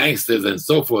dealers and gangsters and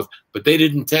so forth. But they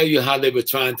didn't tell you how they were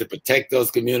trying to protect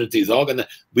those communities.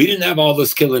 We didn't have all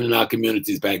this killing in our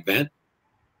communities back then.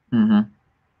 Mm-hmm.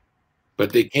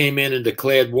 But they came in and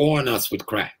declared war on us with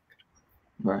crack.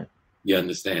 Right. You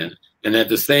understand? And at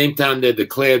the same time, they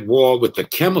declared war with the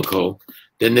chemical,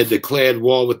 then they declared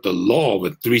war with the law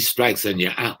with 3 strikes and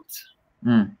you're out.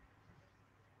 Mm.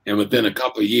 And within a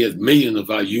couple of years, millions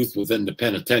of our youth was in the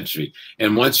penitentiary.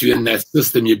 And once you're in that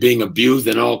system, you're being abused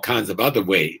in all kinds of other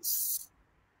ways.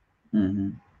 Mm-hmm.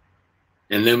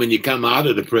 And then when you come out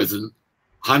of the prison,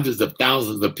 hundreds of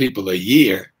thousands of people a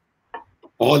year,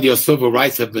 all your civil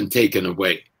rights have been taken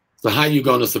away. So how are you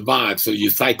going to survive? So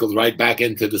you cycle right back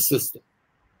into the system.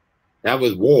 That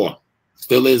was war,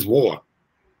 still is war.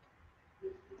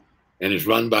 And it's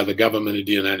run by the government of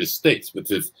the United States with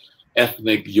its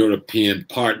ethnic European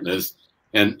partners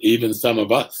and even some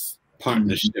of us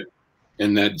partnership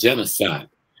in that genocide.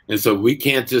 And so we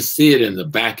can't just see it in the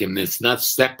vacuum. It's not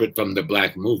separate from the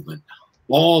black movement.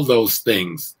 All those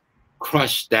things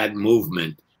crushed that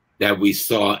movement that we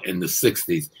saw in the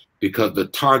 60s because the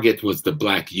target was the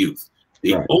black youth.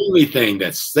 The Right. only thing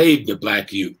that saved the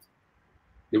black youth,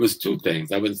 there was 2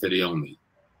 things. I wouldn't say the only.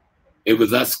 It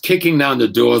was us kicking down the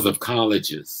doors of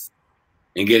colleges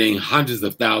and getting hundreds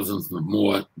of thousands of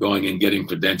more going and getting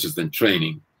credentials and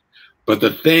training. But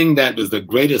the thing that was the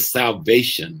greatest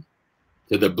salvation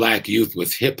to the black youth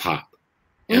was hip hop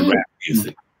and rap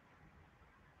music.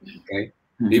 Okay?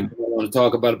 People don't want to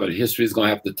talk about it, but history is going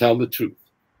to have to tell the truth.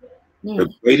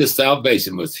 The greatest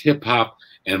salvation was hip hop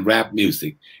and rap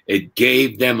music. It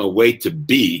gave them a way to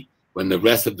be when the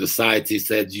rest of society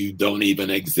said you don't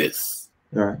even exist.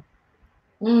 Right.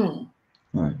 Mm.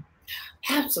 Right.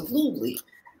 Absolutely.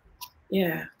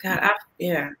 Yeah. God,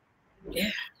 yeah.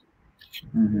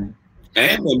 Mm-hmm.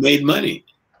 And they made money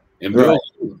and Right. built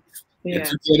homes Yeah. and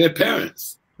took care of their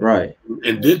parents Right.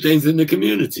 and did things in the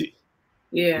community.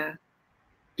 Yeah.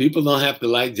 People don't have to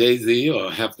like Jay-Z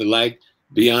or have to like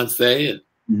Beyonce,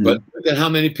 Mm-hmm. but look at how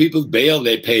many people's bail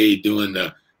they paid doing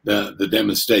the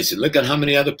demonstration. Look at how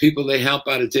many other people they help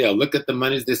out of jail. Look at the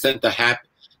monies they sent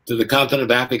to the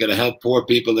continent of Africa to help poor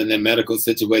people in their medical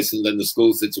situations and the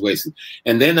school situations.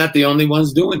 And they're not the only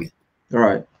ones doing it.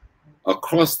 Right.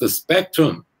 Across the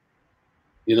spectrum,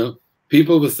 you know,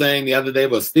 people were saying the other day,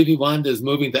 well, Stevie Wonder is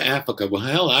moving to Africa. Well,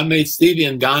 hell, I made Stevie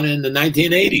in Ghana in the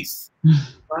 1980s.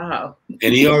 Wow.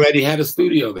 And he already had a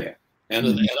studio there and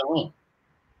a home.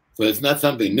 So it's not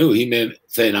something new. He may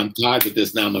say, I'm tired of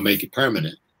this now, I'm going to make it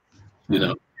permanent. You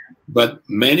know, but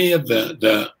many of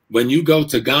when you go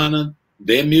to Ghana,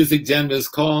 their music genre is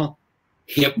called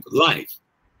hip life.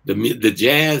 The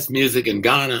jazz music in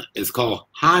Ghana is called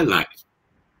high life.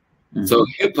 Mm-hmm. So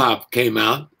hip hop came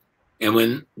out, and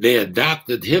when they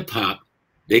adopted hip hop,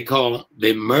 they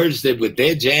merged it with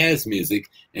their jazz music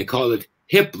and called it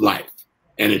hip life,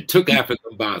 and it took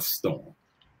Africa by storm.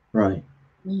 Right.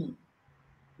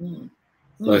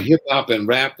 So hip hop and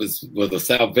rap was a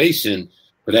salvation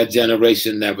for that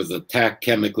generation that was attacked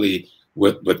chemically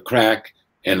with crack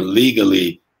and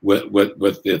legally with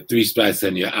the 3 strikes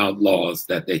and your outlaws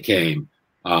that they came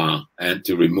and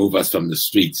to remove us from the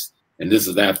streets. And this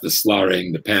is after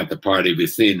slaughtering the Panther Party. We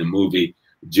see in the movie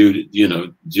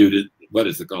Judith, what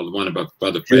is it called? The one about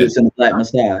Brother Fred. Judas and the Black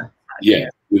Messiah. Yeah,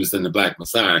 Judas and the Black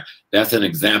Messiah. That's an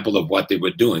example of what they were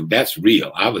doing. That's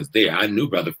real. I was there. I knew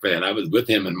Brother Fred. I was with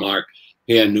him and Mark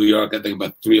here in New York, I think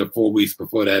about 3 or 4 weeks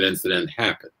before that incident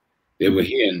happened. They were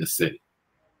here in the city.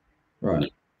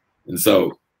 Right. And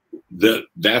so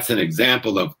that's an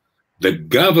example of the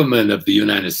government of the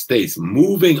United States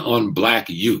moving on Black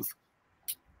youth.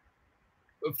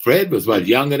 Fred was what,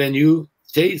 younger than you,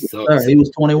 Chase? Sir, he was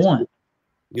 21.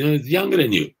 You know, he's younger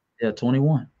than you. Yeah,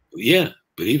 21. Yeah,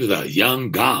 but he was a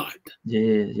young god.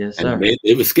 Yeah, yes, sir. And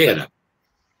they were scared of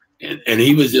him. And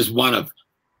he was just one of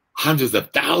hundreds of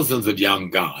thousands of young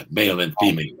God, male and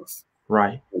females.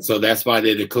 Right. And so that's why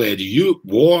they declared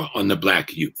war on the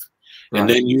Black youth. And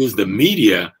Right. then used the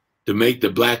media to make the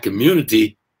Black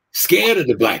community scared of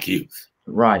the Black youth.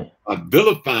 Right.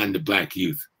 Vilifying the Black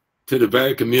youth to the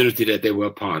very community that they were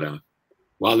a part of,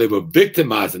 while they were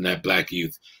victimizing that Black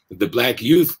youth. The Black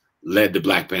youth led the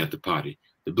Black Panther Party.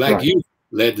 The Black youth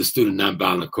led the Student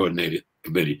Nonviolent Coordinated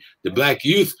Committee. The Black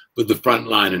youth was the front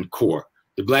line in CORE.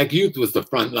 The Black youth was the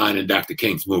front line in Dr.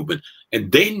 King's movement.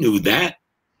 And they knew that.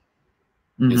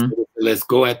 Mm-hmm. So let's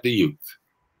go at the youth.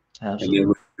 Absolutely. And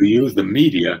then we use the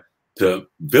media to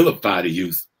vilify the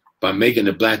youth by making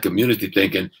the Black community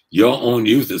thinking your own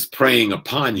youth is preying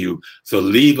upon you, so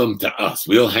leave them to us.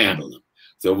 We'll handle them.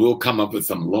 So we'll come up with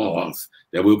some laws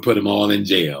that we'll put them all in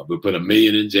jail. We'll put 1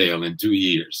 million in jail in 2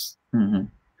 years. Mm-hmm.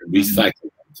 And recycle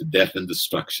them to death and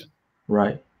destruction.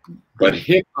 Right. But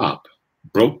hip hop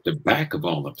broke the back of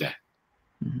all of that.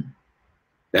 Mm-hmm.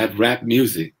 That rap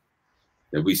music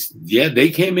that they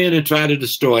came in and tried to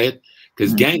destroy it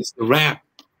because gangster rap,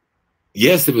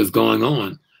 yes, it was going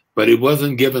on, but it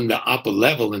wasn't given the upper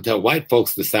level until white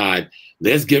folks decide,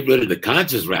 let's get rid of the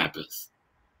conscious rappers.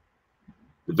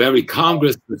 The very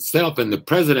Congress itself and the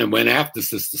president went after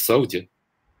Sister Soldier.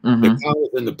 Mm-hmm. The Congress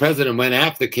and the president went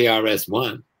after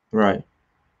KRS-One. Right.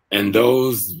 And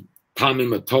those Tommy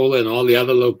Mottola and all the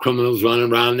other little criminals running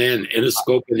around there, and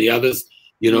Interscope and the others,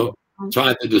 you know,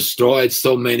 trying to destroy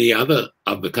so many other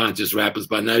of the conscious rappers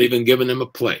by not even giving them a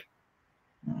play.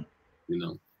 You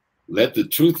know, let the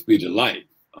truth be the light.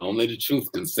 Only the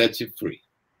truth can set you free.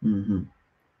 Mm-hmm.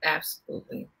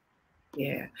 Absolutely.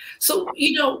 Yeah. So,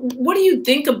 you know, what do you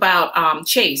think about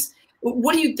Chase?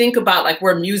 What do you think about like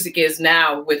where music is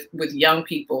now with young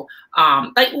people?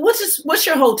 Like, what's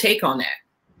your whole take on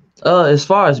that? As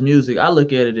far as music, I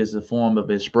look at it as a form of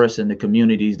expressing the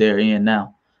communities they're in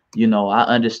now. You know, I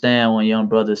understand when young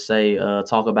brothers say,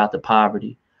 talk about the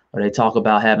poverty, or they talk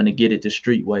about having to get it the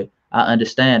street way. I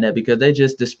understand that because they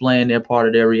just displaying their part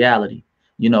of their reality.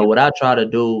 You know, what I try to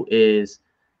do is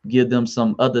give them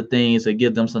some other things or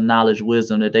give them some knowledge,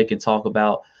 wisdom that they can talk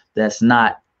about that's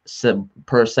not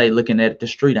per se looking at the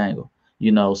street angle.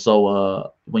 You know,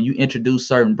 so when you introduce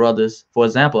certain brothers, for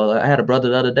example, I had a brother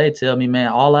the other day tell me, man,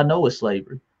 all I know is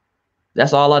slavery.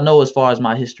 That's all I know as far as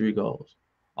my history goes.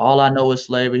 All I know is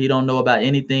slavery. He don't know about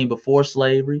anything before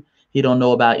slavery. He don't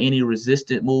know about any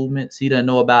resistant movements. He doesn't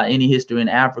know about any history in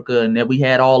Africa and that we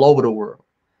had all over the world.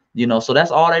 You know, so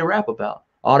that's all they rap about.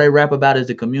 All they rap about is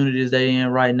the communities they're in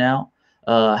right now,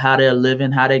 how they're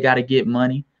living, how they got to get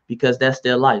money, because that's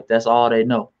their life. That's all they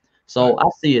know. So I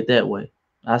see it that way.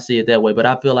 I see it that way. But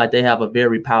I feel like they have a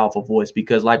very powerful voice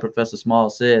because, like Professor Small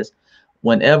says,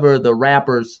 whenever the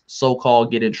rappers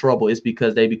so-called get in trouble, it's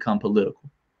because they become political.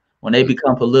 When they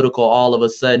become political, all of a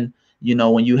sudden, you know,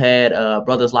 when you had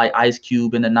brothers like Ice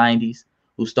Cube in the 90s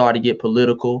who started to get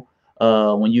political,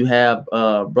 when you have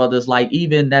brothers like,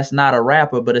 even that's not a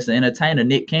rapper, but it's an entertainer,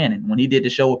 Nick Cannon, when he did the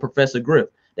show with Professor Griff,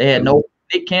 they had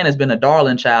Nick Cannon's been a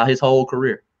darling child his whole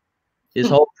career. His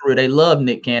whole career, they love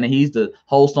Nick Cannon. He's the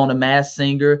host on The Masked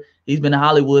Singer. He's been in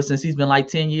Hollywood since he's been like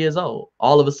 10 years old.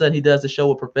 All of a sudden, he does the show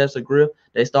with Professor Griff.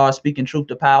 They start speaking truth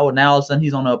to power. Now, all of a sudden,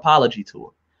 he's on an apology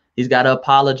tour. He's got to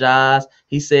apologize.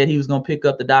 He said he was going to pick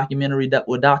up the documentary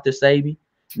with Dr. Sabi.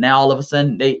 Now, all of a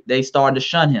sudden, they started to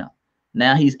shun him.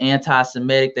 Now he's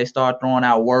anti-Semitic. They start throwing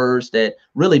out words that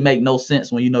really make no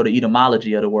sense when you know the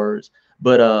etymology of the words.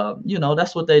 But, you know,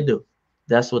 that's what they do.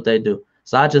 That's what they do.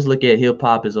 So I just look at hip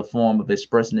hop as a form of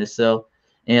expressing itself.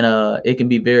 And it can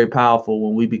be very powerful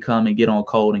when we become and get on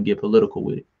code and get political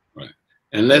with it. Right.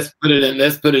 And let's put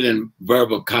it in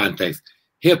verbal context.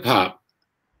 Hip hop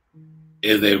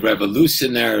is a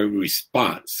revolutionary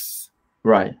response,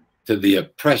 right, to the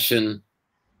oppression,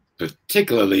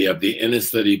 particularly of the inner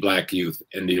city Black youth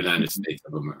in the United States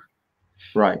of America.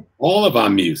 Right. All of our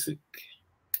music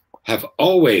have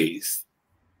always,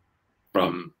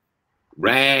 from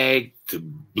rag to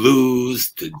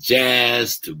blues to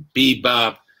jazz to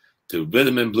bebop to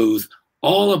rhythm and blues,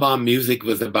 all of our music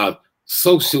was about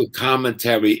social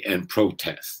commentary and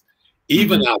protest.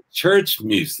 Even our church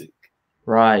music,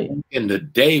 right, in the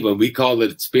day when we called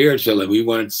it spiritual and we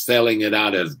weren't selling it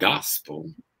out as gospel.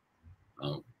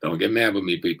 Don't get mad with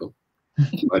me, people.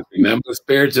 But remember,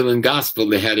 spiritual and gospel,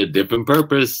 they had a different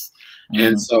purpose.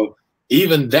 And so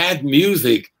even that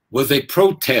music was a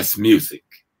protest music.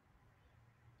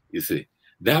 You see,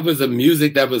 that was a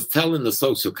music that was telling the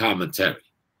social commentary.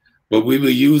 But we were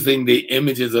using the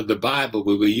images of the Bible.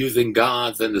 We were using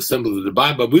gods and the symbols of the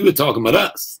Bible. We were talking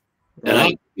about us and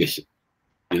our tradition.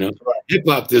 You know, hip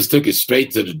hop just took it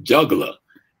straight to the jugular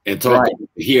and talked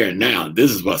here and now.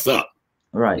 This is what's up.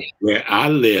 Right. Where I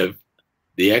live,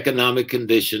 the economic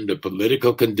condition, the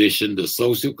political condition, the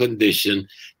social condition,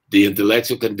 the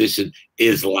intellectual condition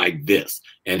is like this.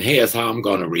 And here's how I'm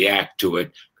going to react to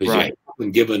it, because you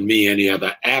haven't given me any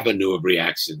other avenue of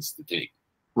reactions to take.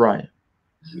 Right.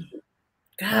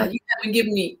 God, you haven't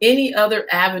given me any other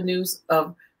avenues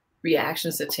of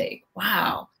reactions to take.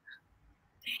 Wow.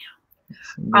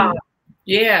 Damn.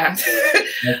 Yeah.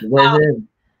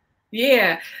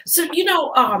 Yeah. So, you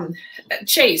know,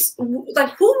 Chase,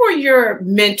 like, who were your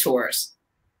mentors,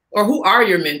 or who are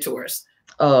your mentors?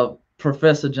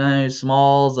 Professor James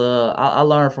Smalls. I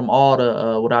learned from all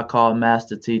the what I call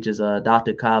master teachers,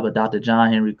 Dr. Kaba, Dr.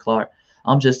 John Henry Clark.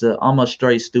 I'm a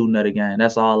straight student of the game.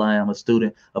 That's all I am, a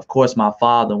student. Of course, my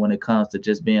father, when it comes to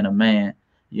just being a man,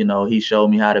 you know, he showed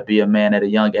me how to be a man at a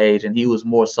young age, and he was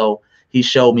more so, he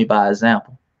showed me by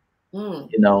example. You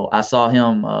know, I saw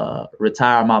him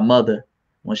retire my mother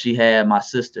when she had my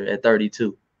sister at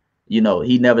 32. You know,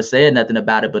 he never said nothing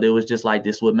about it, but it was just like,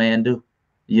 this what men do.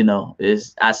 You know,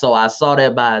 I saw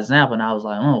that by example, and I was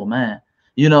like, oh man,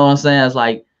 you know what I'm saying? It's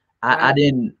like, I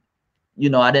didn't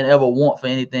ever want for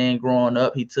anything growing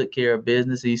up. He took care of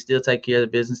business. He still take care of the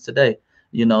business today.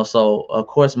 You know, so of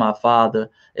course my father,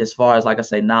 as far as, like I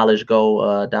say, knowledge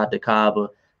go, Dr. Kaba,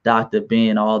 Dr.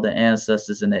 Ben, all the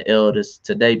ancestors and the elders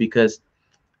today, because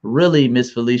really,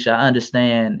 Miss Felicia, I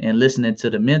understand, and listening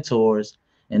to the mentors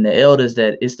and the elders,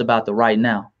 that it's about the right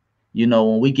now. You know,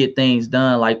 when we get things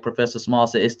done, like Professor Small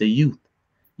said, it's the youth.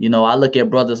 You know, I look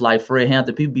at brothers like Fred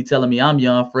Hampton. People be telling me I'm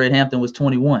young. Fred Hampton was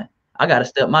 21. I got to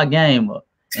step my game up.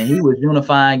 And he was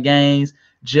unifying gangs.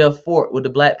 Jeff Fort with the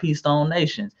Black Peace Stone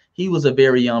Nations. He was a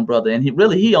very young brother. And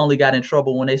he only got in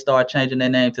trouble when they started changing their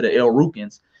name to the El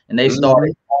Rukins. And they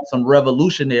started on some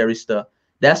revolutionary stuff.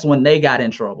 That's when they got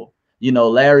in trouble. You know,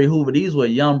 Larry Hoover, these were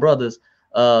young brothers.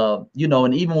 You know,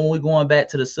 and even when we're going back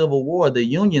to the Civil War, the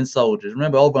Union soldiers,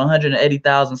 remember, over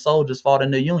 180,000 soldiers fought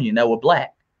in the Union that were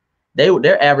Black.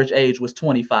 Their average age was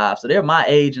 25. So they're my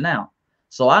age now.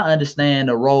 So I understand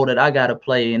the role that I got to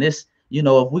play. And it's, you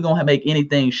know, if we're going to make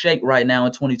anything shake right now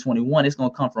in 2021, it's going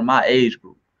to come from my age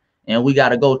group. And we got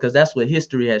to go, because that's what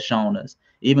history has shown us.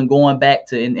 Even going back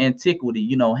to in antiquity,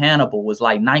 you know, Hannibal was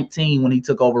like 19 when he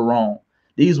took over Rome.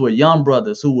 These were young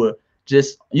brothers who were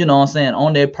just, you know what I'm saying,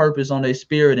 on their purpose, on their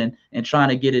spirit, and trying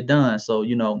to get it done. So,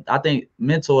 you know, I think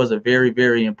mentors are very,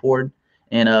 very important.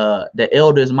 And the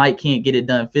elders can't get it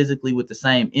done physically with the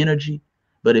same energy.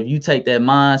 But if you take that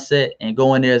mindset and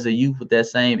go in there as a youth with that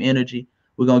same energy,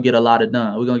 we're going to get a lot of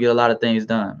done. We're going to get a lot of things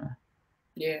done, man.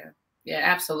 Yeah. Yeah,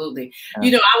 absolutely. You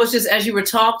know, I was just, as you were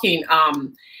talking,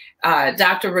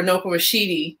 Dr. Ranoka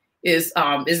Rashidi is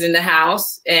in the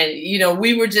house, and you know,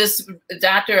 we were just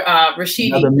Dr. Rashidi,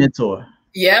 another mentor.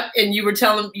 Yep, and you were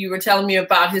telling me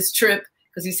about his trip,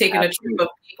 because he's taking a trip of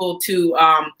people to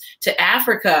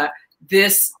Africa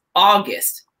this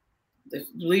August. I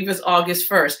believe it's August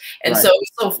 1st, and so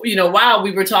you know, while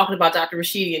we were talking about Dr.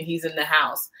 Rashidi, and he's in the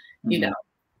house, you know,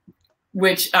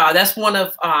 which that's one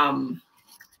of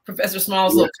Professor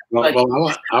Small's. Yeah.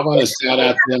 Well, I want to shout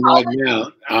out to them right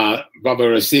now. Baba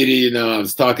Rashidi, you know, I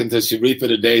was talking to Sharifa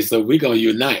today, so we're going to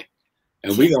unite.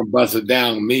 And we're going to bust it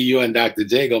down. Me, you, and Dr.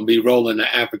 J going to be rolling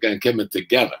the Africa and Kemet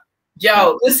together.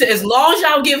 Yo, listen, as long as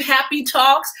y'all give HAPI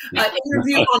Talks an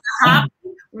interview on the hop,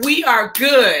 we are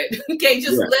good. Okay,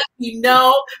 just let me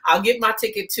know. I'll get my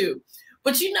ticket too.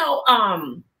 But, you know,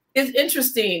 it's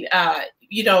interesting,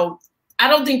 you know, I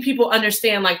don't think people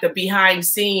understand like the behind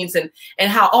scenes and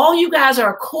how all you guys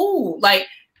are cool. Like,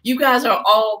 you guys are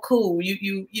all cool.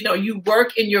 You know, you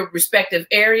work in your respective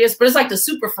areas, but it's like the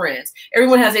super friends.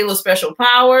 Everyone has their little special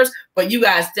powers, but you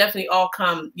guys definitely all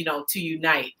come, you know, to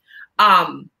unite.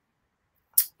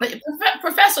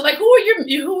 Professor, like, who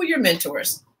are your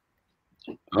mentors?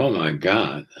 Oh my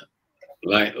God.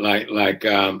 Like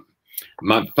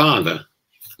my father.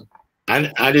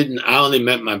 I only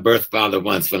met my birth father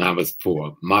once when I was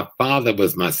 4. My father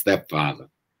was my stepfather,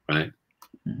 right?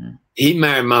 Mm-hmm. He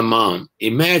married my mom.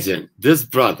 Imagine this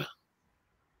brother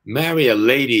marry a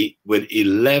lady with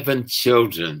 11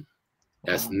 children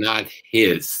that's not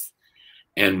his,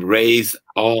 and raise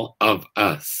all of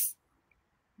us,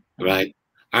 right?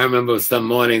 I remember some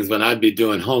mornings when I'd be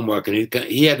doing homework, and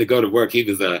he had to go to work. He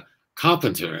was a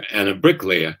carpenter and a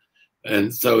bricklayer.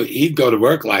 And so he'd go to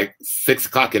work like 6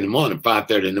 o'clock in the morning,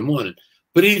 5:30 in the morning.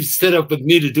 But he'd sit up with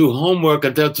me to do homework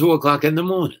until 2 o'clock in the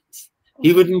mornings.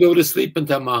 He wouldn't go to sleep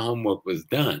until my homework was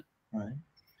done. Right.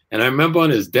 And I remember on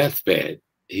his deathbed,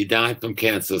 he died from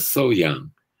cancer so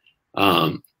young.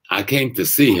 I came to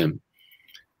see him,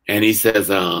 and he says,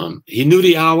 he knew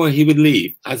the hour he would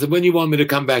leave. I said, when you want me to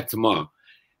come back tomorrow?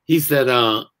 He said,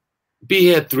 be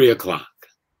here at 3 o'clock.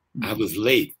 I was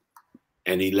late,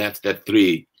 and he left at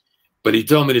 3. But he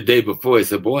told me the day before, he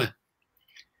said, boy,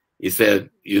 he said,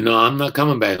 you know, I'm not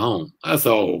coming back home. I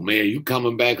said, oh, man, you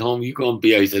coming back home? You going to be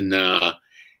here? He said, nah.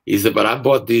 He said, but I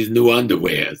bought these new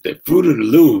underwears. They're Fruit of the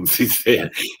Looms, he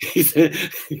said. He said,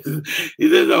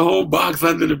 there's a whole box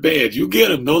under the bed. You get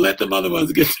them. Don't let them other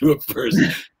ones get to it first.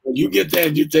 When you get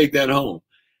that, you take that home.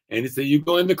 And he said, you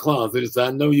go in the closet. He said,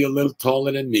 I know you're a little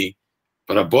taller than me,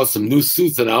 but I bought some new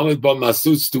suits, and I always bought my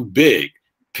suits too big.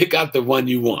 Pick out the one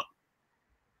you want.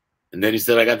 And then he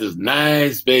said, I got this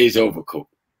nice beige overcoat.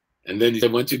 And then he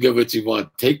said, once you get what you want,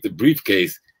 take the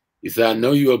briefcase. He said, I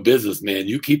know you're a businessman.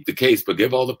 You keep the case, but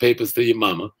give all the papers to your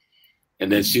mama,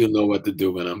 and then she'll know what to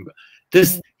do when I'm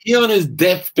he on his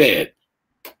deathbed,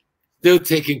 still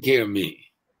taking care of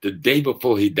me the day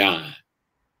before he died,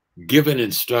 giving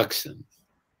instructions.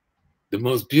 The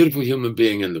most beautiful human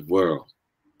being in the world.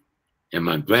 And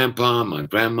my grandpa, my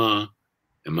grandma,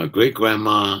 and my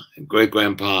great-grandma and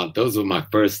great-grandpa, those were my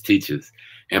first teachers.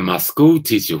 And my school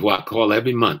teacher, who I call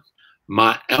every month,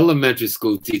 my elementary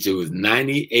school teacher was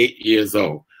 98 years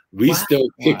old. We still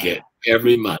kick it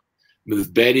every month. Ms.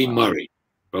 Betty Murray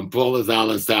from Paulus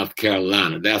Island, South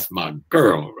Carolina. That's my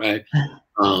girl, right?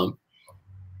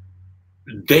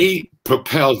 They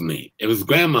propelled me. It was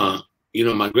grandma, you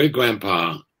know, my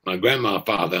great-grandpa, my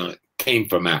grandma-father came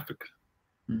from Africa,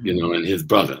 you know, and his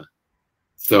brother.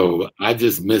 So I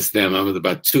just missed them. I was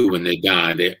about 2 when they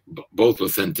died. They both were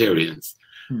centurions.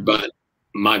 But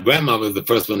my grandma was the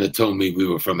first one that told me we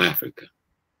were from Africa.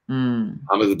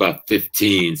 I was about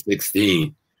 15,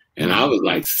 16. And I was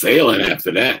like sailing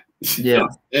after that. Yeah.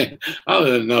 I was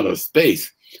in another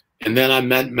space. And then I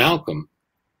met Malcolm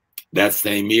that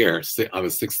same year. I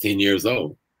was 16 years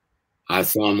old. I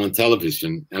saw him on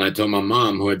television. And I told my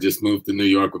mom, who had just moved to New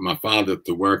York with my father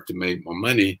to work to make more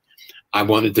money, I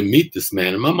wanted to meet this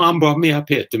man. And my mom brought me up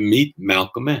here to meet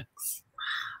Malcolm X.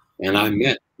 And I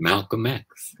met Malcolm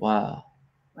X. Wow.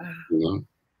 You know?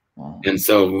 Wow. And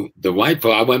so the white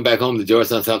folk, I went back home to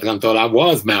Georgetown, South Carolina, thought I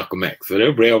was Malcolm X. So they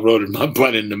railroaded my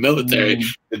butt in the military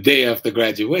the day after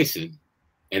graduation.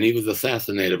 And he was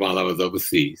assassinated while I was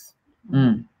overseas.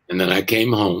 And then I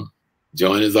came home,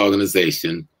 joined his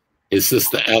organization. His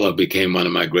sister Ella became one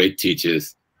of my great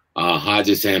teachers.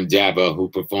 Haji Sham Jabba, who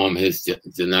performed his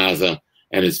janaza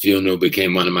and his funeral,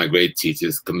 became one of my great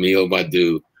teachers. Camille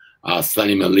Badu,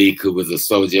 Sonny Malik, who was a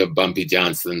soldier, Bumpy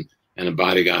Johnson, and a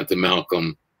bodyguard to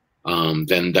Malcolm.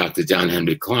 Then Dr. John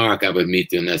Henry Clark, I would meet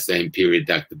during that same period,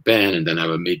 Dr. Ben, and then I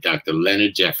would meet Dr.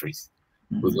 Leonard Jeffries,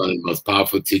 who was one of the most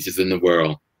powerful teachers in the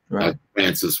world. Dr.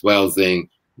 Francis Welsing,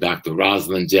 Dr.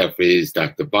 Rosalind Jeffries,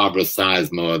 Dr. Barbara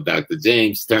Sizemore, Dr.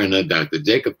 James Turner, Dr.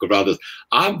 Jacob Carruthers.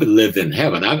 I've lived in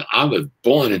heaven. I was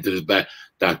born into this back.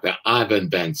 Dr. Ivan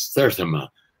Van Sertima.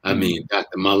 I mean,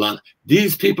 Dr. Malan.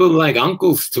 These people are like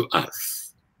uncles to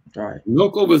us. Right.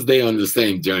 Noko was there on the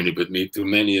same journey with me through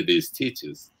many of these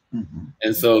teachers.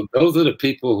 And so those are the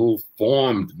people who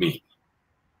formed me,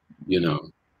 you know.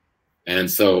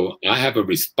 And so I have a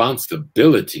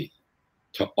responsibility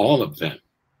to all of them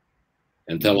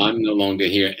until I'm no longer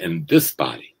here in this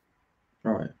body.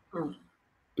 Right.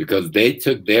 Because they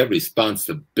took their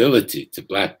responsibility to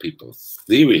Black people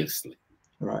seriously.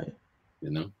 Right.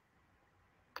 You know?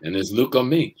 And it's look on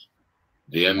me.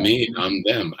 They're me, I'm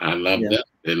them. I love them.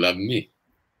 They love me.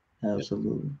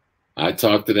 Absolutely. I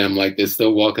talk to them like they're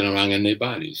still walking around in their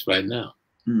bodies right now.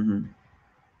 And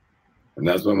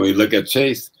that's when we look at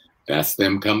Chase, that's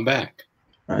them come back.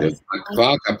 Right. There's Dr.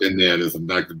 Clark up in there. There's some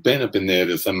Dr. Ben up in there.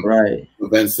 There's some Ben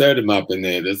Sertim up in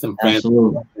there. There's some Francis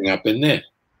up in there.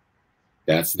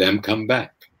 That's them come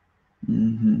back.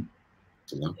 You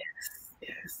know?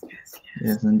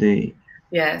 Yes, indeed.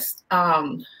 Yes.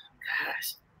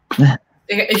 Gosh.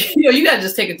 You know, you gotta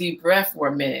just take a deep breath for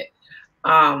a minute.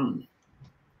 All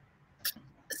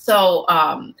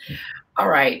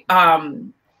right.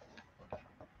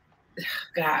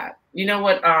 God, you know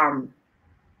what,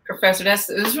 Professor,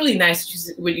 it was really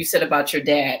nice what you said about your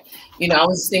dad. You know, I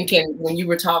was thinking when you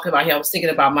were talking about him, I was thinking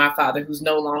about my father, who's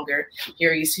no longer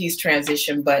here. He's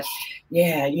transitioned, but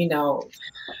yeah, you know,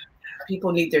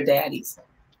 people need their daddies,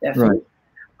 definitely.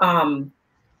 Right.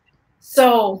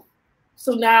 So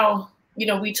now, you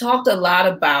know, we talked a lot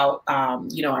about,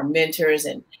 you know, our mentors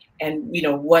and and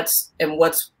what's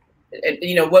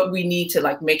what we need to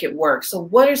like make it work. So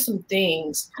what are some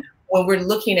things when we're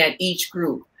looking at each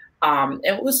group? And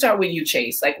we'll start with you,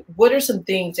 Chase. Like, what are some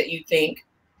things that you think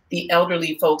the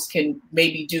elderly folks can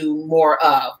maybe do more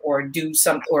of, or do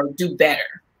something, or do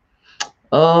better?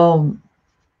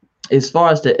 As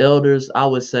far as the elders, I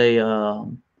would say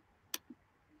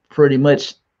pretty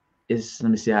much let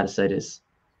me see how to say this.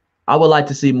 I would like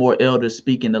to see more elders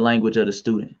speaking the language of the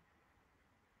student.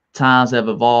 Times have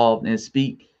evolved, and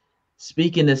speak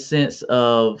in the sense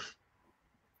of,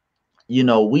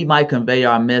 we might convey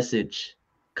our message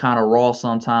kind of raw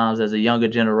sometimes as a younger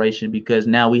generation, because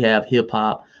now we have hip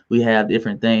hop, we have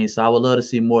different things. So I would love to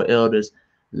see more elders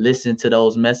listen to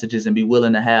those messages and be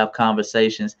willing to have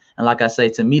conversations. And like I say,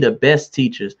 to me, the best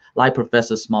teachers, like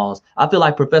Professor Smalls, I feel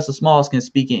like Professor Smalls can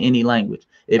speak in any language.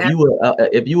 If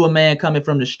you a man coming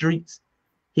from the streets,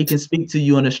 he can speak to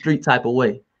you in a street type of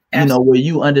way, where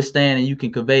you understand and you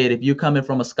can convey it. If you're coming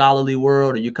from a scholarly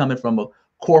world, or you're coming from a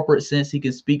corporate sense, he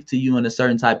can speak to you in a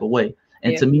certain type of way.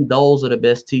 And to me, those are the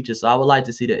best teachers. So I would like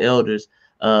to see the elders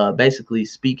basically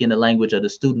speak in the language of the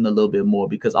student a little bit more,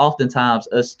 because oftentimes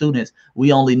us students,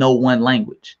 we only know one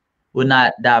language. We're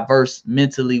not diverse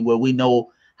mentally where we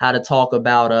know how to talk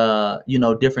about,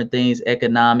 different things,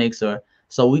 economics, or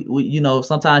so we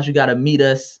sometimes you got to meet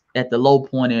us at the low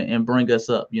point and bring us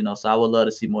up, so I would love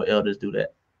to see more elders do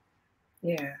that.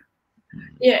 Yeah.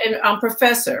 Yeah. And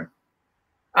Professor,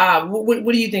 what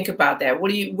do you think about that? What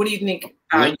do you think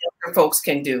younger folks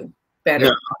can do better?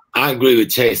 No, I agree with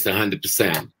Chase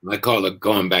 100%. I call it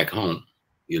going back home,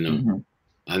 and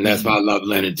that's why I love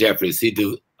Leonard Jeffries. He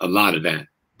do a lot of that.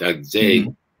 Dr. J,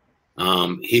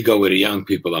 he go where the young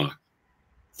people are.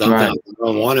 Sometimes I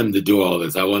don't want him to do all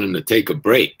this. I want him to take a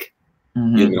break,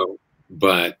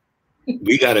 but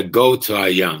we got to go to our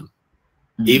young,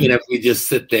 even if we just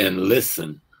sit there and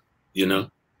listen,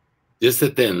 just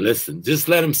sit there and listen. Just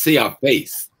let them see our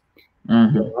face.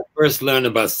 I first learned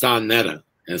about Sonetta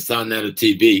and Sonetta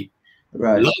TV. A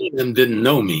lot of them didn't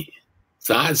know me.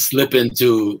 So I'd slip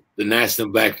into the National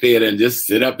Black Theater and just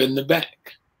sit up in the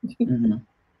back.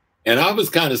 And I was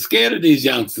kind of scared of these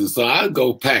youngsters. So I'd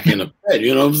go packing a friend,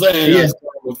 you know what I'm saying? I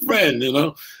was a friend,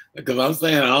 because I'm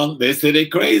saying, they say they're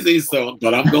crazy.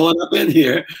 But I'm going up in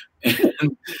here.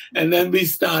 And then we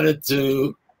started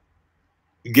to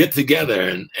get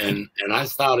together, and I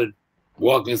started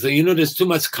walking and saying, there's too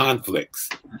much conflicts.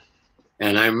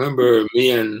 And I remember me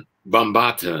and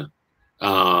Bambata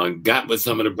got with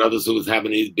some of the brothers who was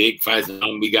having these big fights,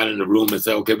 and we got in the room and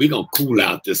said, okay, we're going to cool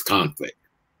out this conflict.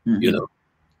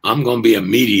 I'm going to be a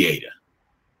mediator.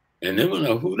 And then we're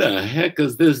like, who the heck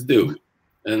is this dude?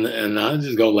 And I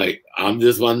just go like, I'm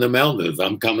just one of them elders.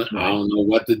 I'm coming. I don't know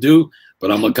what to do,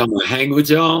 but I'm going to come and hang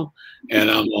with y'all, and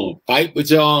I'm going to fight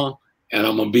with y'all, and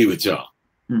I'm going to be with y'all.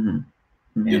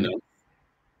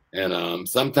 And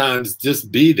sometimes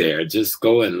just be there. Just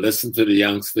go and listen to the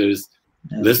youngsters.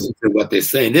 Listen to what they're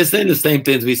saying. They're saying the same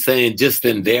things we're saying, just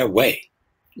in their way.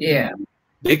 Yeah.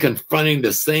 They're confronting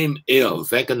the same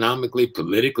ills, economically,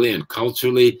 politically, and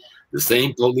culturally, the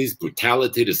same police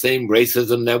brutality, the same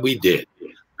racism that we did.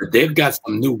 But they've got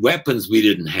some new weapons we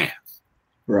didn't have.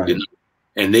 And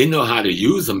they know how to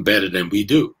use them better than we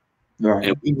do.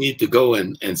 And we need to go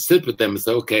and sit with them and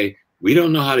say, okay, we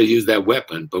don't know how to use that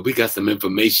weapon, but we got some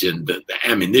information, the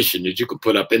ammunition that you can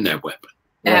put up in that weapon.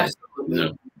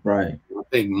 Absolutely. I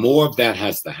think more of that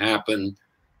has to happen.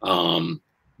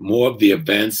 More of the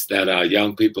events that our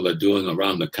young people are doing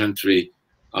around the country,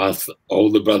 us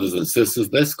older brothers and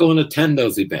sisters, let's go and attend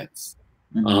those events.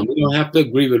 We don't have to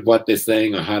agree with what they're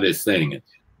saying or how they're saying it.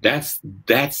 That's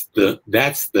the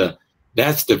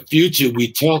future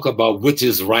we talk about, which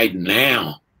is right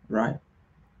now.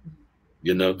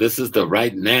 This is the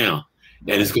right now.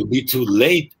 And it's going to be too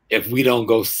late if we don't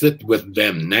go sit with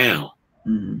them now.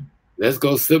 Let's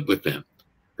go sit with them.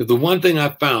 Because the one thing I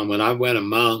found when I went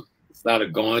among,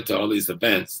 started going to all these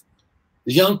events,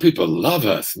 the young people love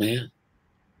us, man.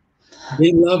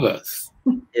 They love us.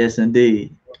 Yes,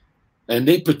 indeed. And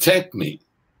they protect me.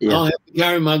 I don't have to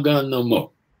carry my gun no more.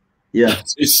 I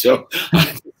just show up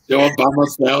by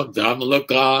myself, drive a little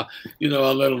car, a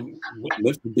little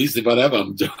Mitsubishi, whatever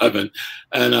I'm driving.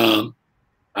 And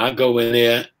I go in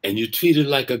there, and you treat it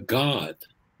like a god.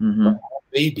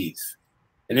 Babies.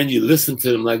 And then you listen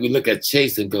to them, like we look at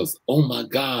Chase and goes, oh my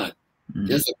God,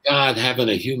 there's a God having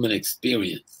a human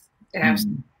experience.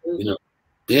 Absolutely.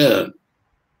 There are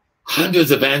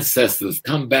hundreds of ancestors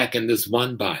come back in this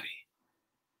one body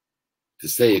to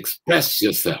say, express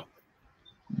yourself.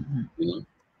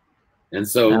 And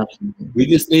so we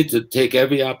just need to take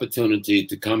every opportunity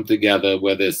to come together,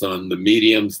 whether it's on the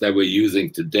mediums that we're using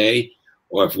today,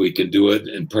 or if we can do it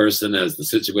in person as the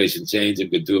situation changes, we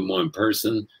could do it more in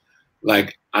person.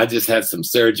 Like, I just had some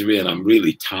surgery and I'm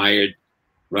really tired,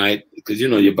 right? Because, you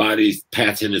know, your body's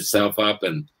patching itself up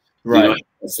and you don't have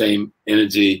the same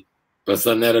energy. But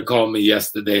Sonetta called me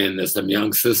yesterday, and there's some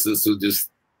young sisters who just,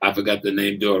 I forgot the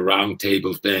name, do a round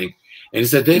table thing. And he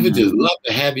said, David, just love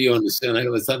to have you on the show. And I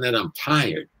go, Sonetta, I'm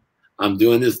tired. I'm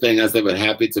doing this thing. I said, but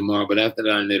happy tomorrow. But after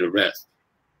that, I need a rest.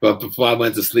 But before I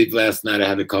went to sleep last night, I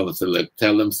had to call and say, look,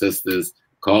 tell them sisters,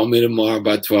 call me tomorrow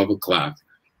by 12 o'clock.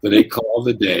 So they called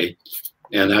the day.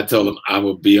 And I told them, I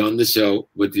will be on the show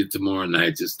with you tomorrow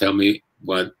night. Just tell me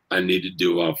what I need to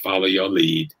do. I'll follow your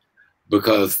lead.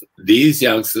 Because these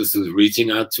youngsters who's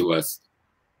reaching out to us,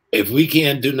 if we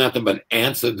can't do nothing but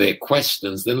answer their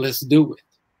questions, then let's do it.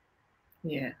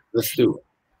 Yeah. Let's do it.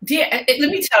 Yeah,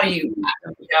 let me tell you,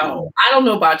 I don't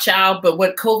know about y'all, but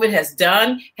what COVID has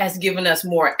done has given us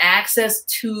more access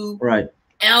to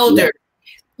elders.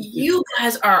 Yeah. You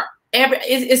guys are,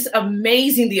 it's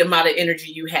amazing the amount of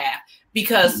energy you have.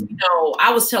 Because, you know,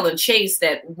 I was telling Chase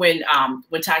that when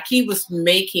Taki was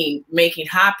making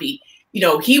HAPI, you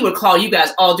know, he would call you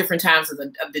guys all different times of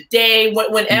the day,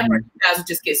 whenever you guys would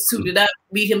just get suited up,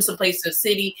 meet him someplace in the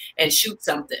city and shoot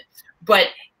something. But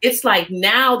it's like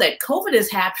now that COVID has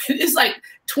happened, it's like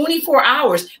 24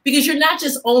 hours, because you're not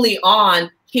just only on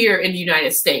here in the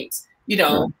United States, you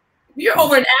know, you're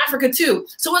over in Africa too.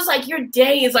 So it's like your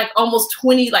day is like almost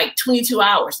 22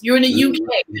 hours. You're in the UK,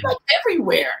 you're like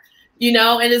everywhere, you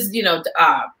know, and it's, you know,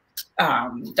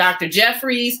 Dr.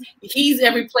 Jeffries, he's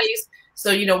every place.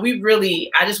 So, you know,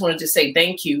 I just wanted to say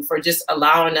thank you for just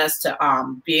allowing us to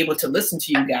be able to listen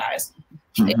to you guys.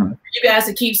 And you guys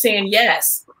to keep saying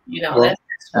yes, you know. Well,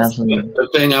 that's the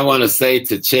thing I want to say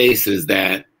to Chase is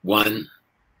that, one,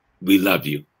 we love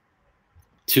you.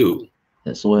 Two,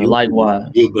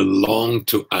 likewise, you belong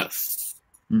to us.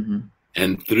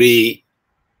 And three,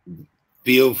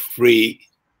 feel free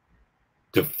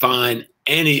to find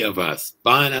any of us.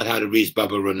 Find out how to reach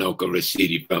Baba Ranoko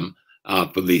Rashidi from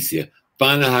Felicia.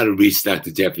 Find out how to reach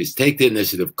Dr. Jeffries. Take the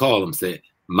initiative. Call them. Say,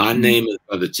 my name is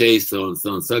Brother Chase, so and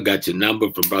so and so. Got your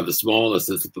number from Brother Small or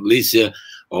Sister Felicia,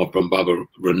 or from Baba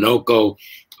Ranoko,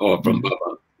 or from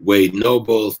Baba Wade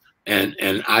Nobles. And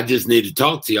I just need to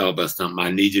talk to y'all about something.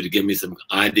 I need you to give me some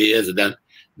ideas. And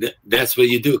that's what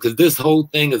you do. Because this whole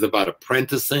thing is about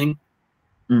apprenticing.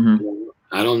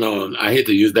 I don't know. I hate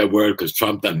to use that word because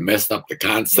Trump done messed up the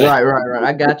concept. Right.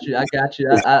 I got you.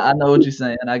 I know what you're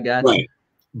saying. I got you.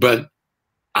 But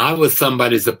I was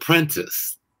somebody's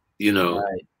apprentice, you know.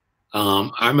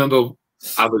 I remember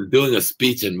I was doing a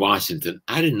speech in Washington.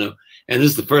 I didn't know. And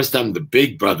this is the first time the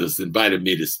big brothers invited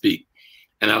me to speak.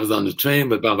 And I was on the train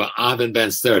with Baba Ivan Van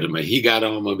Sertima. He got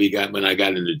on when I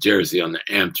got into Jersey on the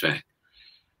Amtrak.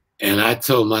 And I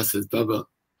told him, I said, Baba,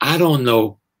 I don't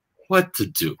know what to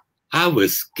do. I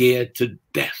was scared to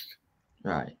death.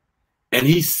 Right. And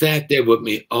he sat there with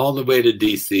me all the way to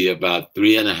DC, about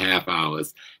 3.5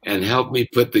 hours, and helped me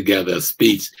put together a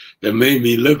speech that made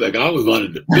me look like I was one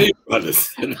of the big brothers.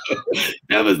 You know?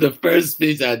 That was the first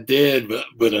speech I did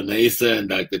with Anasa and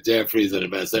Dr. Jeffries and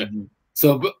Ambassador.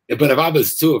 So, but if I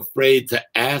was too afraid to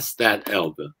ask that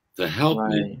elder to help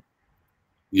me,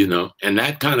 you know, and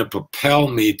that kind of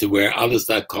propelled me to where others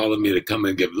started calling me to come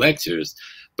and give lectures.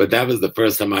 But that was the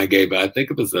first time I gave, I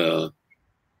think it was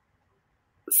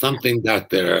something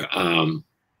Dr.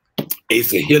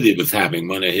 Asa Hilliard was having,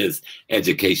 one of his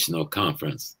educational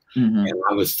conference. And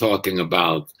I was talking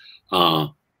about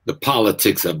the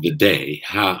politics of the day,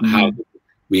 how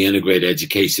we integrate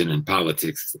education and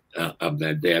politics of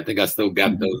that day. I think I still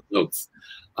got those notes.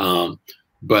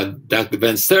 But Dr.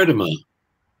 Van Sertima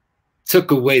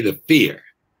took away the fear.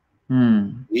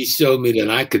 He showed me that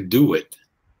I could do it.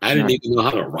 I didn't even know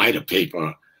how to write a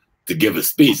paper to give a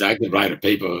speech. I could write a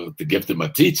paper to give to my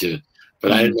teacher,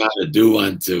 but I didn't know how to do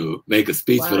one to make a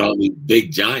speech with all these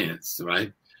big giants,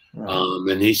 right?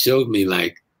 And he showed me,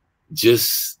 like,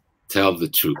 just tell the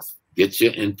truth. Get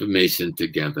your information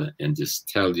together and just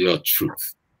tell your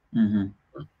truth. And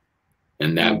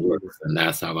that works, and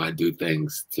that's how I do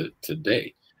things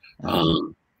today.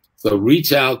 So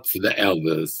reach out to the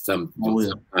elders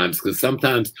sometimes, because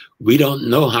sometimes we don't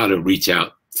know how to reach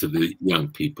out to the young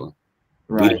people.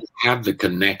 We don't have the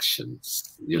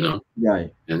connections, you know?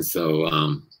 And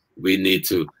so we need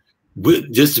to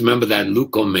just remember that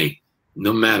Lucome,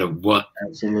 no matter what,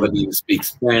 whether you speak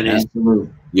Spanish,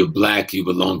 you're Black, you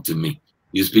belong to me.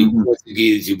 You speak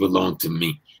Portuguese, you belong to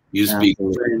me. You speak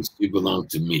French, you belong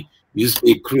to me. You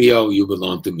speak Creole, you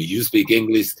belong to me. You speak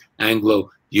English, Anglo,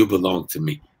 You belong to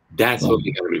me. That's what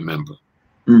we got to remember.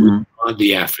 Mm-hmm. We are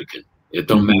the African. It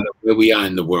don't matter where we are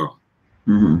in the world.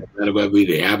 Mm-hmm. No matter whether we're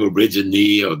the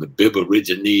Aborigine or the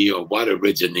Biborigine or what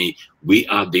origine, we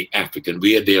are the African.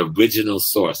 We are the original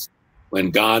source.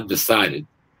 When God decided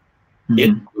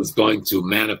it was going to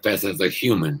manifest as a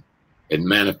human, it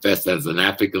manifests as an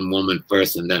African woman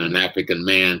first and then an African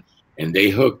man, and they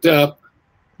hooked up.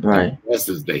 Right. This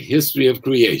is the history of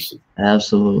creation.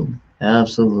 Absolutely.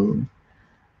 Absolutely.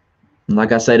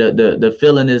 Like I say, the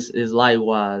feeling is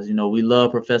likewise. You know, we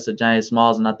love Professor James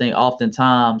Smalls, and I think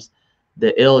oftentimes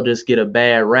the elders get a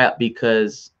bad rap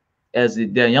because as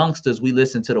the youngsters, we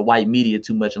listen to the white media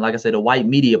too much. And like I said, the white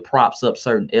media props up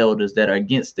certain elders that are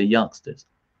against the youngsters.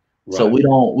 Right. So we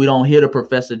don't hear the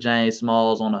Professor James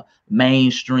Smalls on a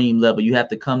mainstream level. You have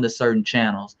to come to certain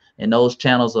channels, and those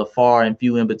channels are far and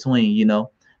few in between, you know.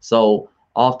 So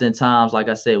oftentimes, like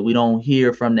I said, we don't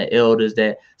hear from the elders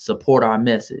that support our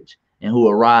message and who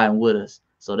are riding with us.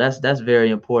 So that's very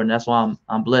important. That's why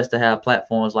I'm blessed to have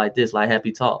platforms like this, like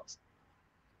HAPI Talks.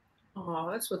 Oh,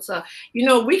 that's what's up. You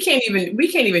know, we can't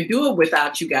even do it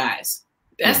without you guys.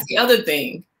 That's the other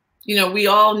thing. You know, we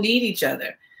all need each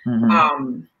other.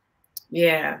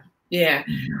 Yeah. You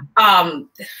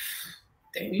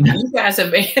guys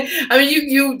have I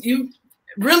mean, you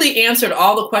really answered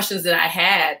all the questions that I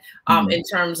had in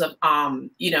terms of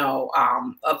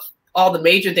of all the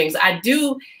major things. I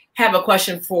do have a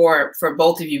question for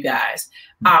both of you guys.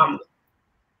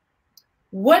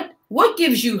 What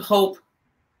gives you hope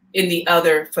in the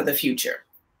other for the future?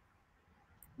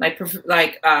 Like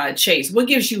Chase, what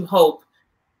gives you hope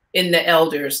in the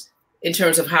elders in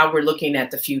terms of how we're looking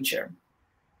at the future?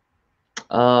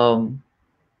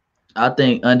 I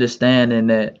think understanding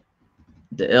that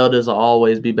the elders will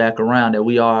always be back around, that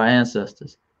we are our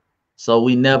ancestors. So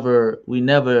we never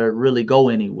really go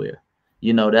anywhere.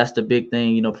 You know, that's the big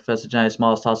thing. You know, Professor James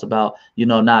Smalls talks about, you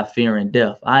know, not fearing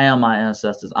death. I am my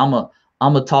ancestors. I'm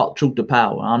a talk truth to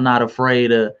power. I'm not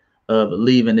afraid of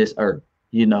leaving this earth,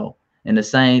 you know. And the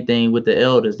same thing with the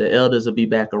elders. The elders will be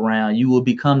back around. You will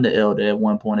become the elder at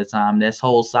one point in time. This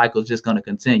whole cycle is just going to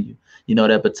continue. You know,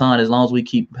 that baton, as long as we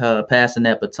keep passing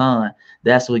that baton,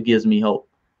 that's what gives me hope.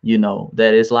 You know,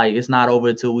 that it's like, it's not over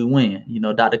until we win. You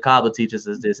know, Dr. Kaba teaches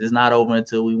us this. It's not over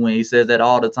until we win. He says that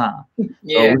all the time.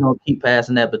 Yeah. So we're going to keep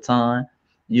passing that baton.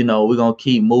 You know, we're going to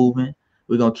keep moving.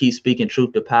 We're going to keep speaking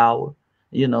truth to power.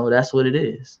 You know, that's what it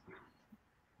is.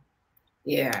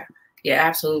 Yeah. Yeah,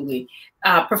 absolutely.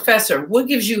 Professor, what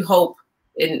gives you hope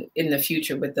in the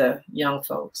future with the young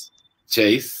folks?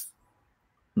 Chase,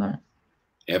 no.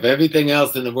 If everything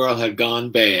else in the world had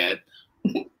gone bad,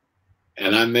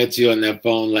 and I met you on that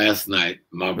phone last night,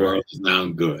 my world is now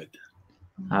good.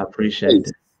 I appreciate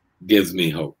it. Gives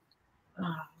me hope.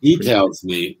 He tells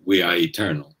me we are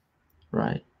eternal.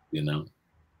 Right. You know.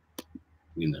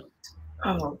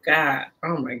 Oh God.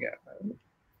 Oh my God.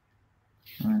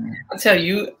 I'll tell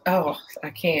you, I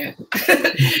can't.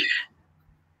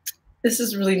 This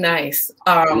is really nice.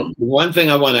 One thing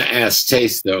I want to ask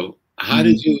Chase, though, how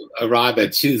did you arrive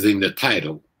at choosing the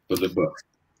title for the book?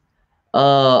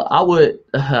 I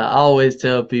always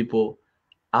tell people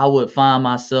I would find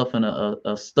myself in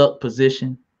a stuck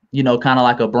position, you know, kind of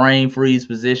like a brain freeze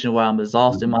position where I'm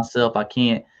exhausting myself. I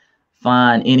can't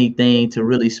find anything to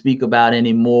really speak about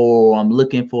anymore, or I'm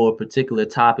looking for a particular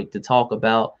topic to talk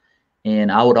about.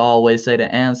 And I would always say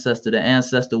the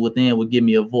ancestor within would give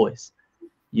me a voice.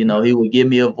 You know, he would give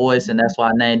me a voice, and that's why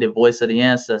I named it Voice of the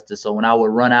Ancestor. So when I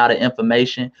would run out of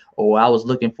information, or I was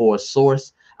looking for a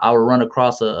source, I would run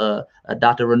across a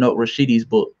Dr. Renaud Rashidi's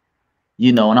book,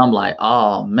 you know, and I'm like,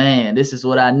 oh man, this is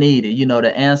what I needed. You know,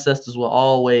 the ancestors will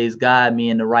always guide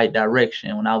me in the right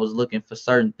direction when I was looking for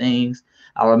certain things.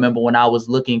 I remember when I was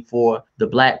looking for the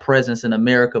Black presence in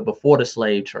America before the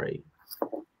slave trade,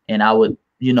 and I would,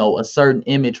 you know, a certain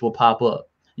image will pop up.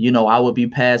 You know, I would be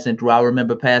passing through, I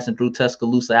remember passing through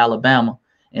Tuscaloosa, Alabama,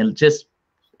 and just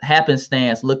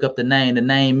happenstance, look up the name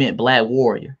meant Black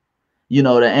warrior. You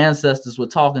know, the ancestors were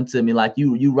talking to me like,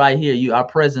 you right here, our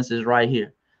presence is right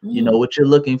here. You know, what you're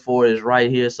looking for is right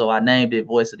here. So I named it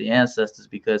Voice of the Ancestors,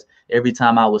 because every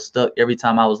time I was stuck, every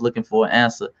time I was looking for an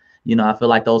answer, you know, I feel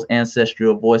like those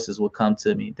ancestral voices would come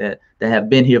to me that have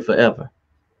been here forever,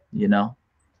 you know.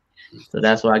 So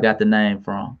that's where I got the name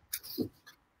from.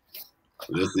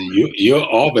 Listen, you're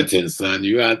orbiting, son.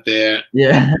 You out there,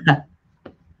 yeah,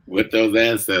 with those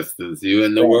ancestors. You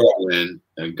in the whirlwind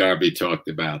that Garvey talked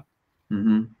about.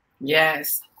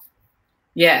 Yes,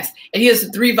 yes, and he has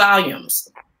 3 volumes.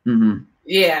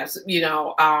 Yes, you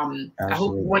know. I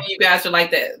hope one of you guys are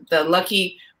like the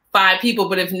lucky 5 people,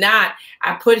 but if not,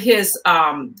 I put his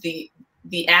the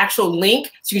the actual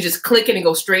link, so you just click it and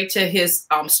go straight to his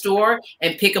store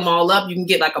and pick them all up. You can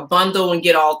get like a bundle and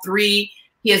get all 3.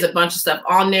 He has a bunch of stuff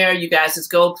on there. You guys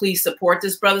just go, please support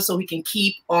this brother so he can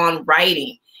keep on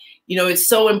writing. You know, it's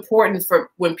so important for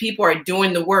when people are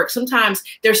doing the work. Sometimes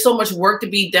there's so much work to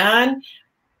be done,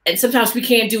 and sometimes we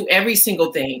can't do every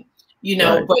single thing, you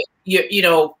know, right. But you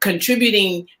know,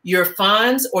 contributing your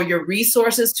funds or your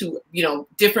resources to, you know,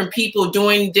 different people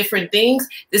doing different things.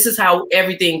 This is how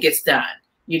everything gets done.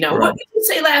 You know, right. What did you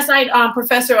say last night,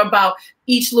 Professor, about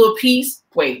each little piece?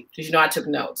 Wait, because you know I took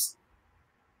notes.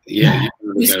 Yeah,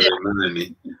 you gotta remind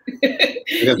me.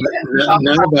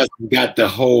 None of us got the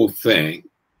whole thing,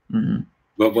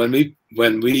 but when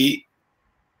we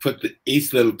put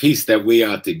each little piece that we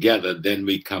are together, then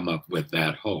we come up with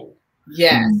that whole.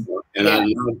 Yes. And I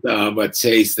loved what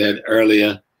Chase said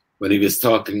earlier when he was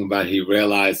talking about he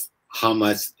realized how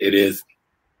much it is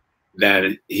that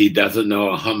he doesn't know,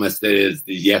 or how much there is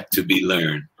yet to be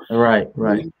learned. Right,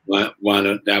 right.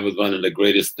 That was one of the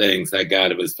greatest things I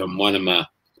got. It was from one of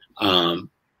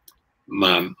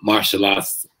my martial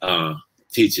arts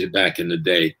teacher back in the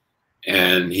day,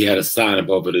 and he had a sign up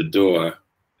over the door.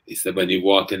 He said, when you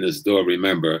walk in this door,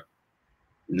 remember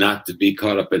not to be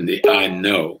caught up in the I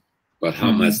know, but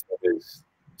how much there is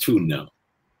to know.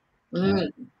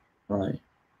 Right,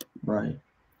 right.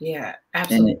 Yeah,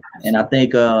 absolutely. And I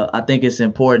think it's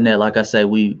important that, like I say,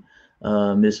 we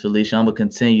Miss Felicia, I'm gonna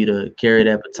continue to carry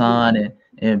that baton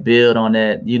and build on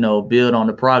that, you know, build on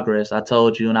the progress. I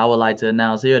told you, and I would like to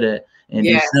announce here that in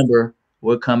December,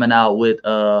 we're coming out with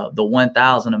the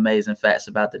 1,000 Amazing Facts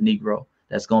About the Negro.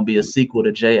 That's going to be a sequel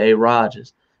to J.A.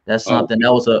 Rogers. That's something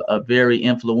that was a very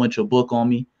influential book on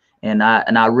me. And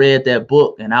I read that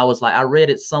book, and I was like, I read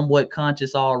it somewhat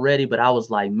conscious already, but I was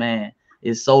like, man,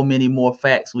 it's so many more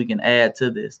facts we can add to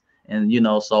this. And, you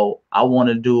know, so I want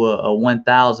to do a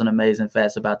 1,000 Amazing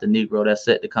Facts About the Negro that's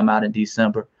set to come out in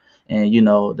December. And, you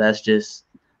know, that's just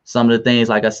some of the things,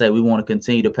 like I said, we want to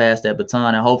continue to pass that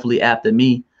baton. And hopefully after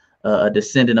me, a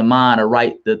descendant of mine to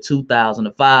write the 2,000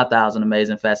 to 5,000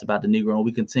 Amazing Facts About the Negro. And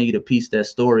we continue to piece that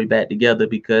story back together,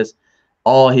 because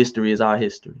all history is our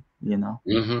history, you know?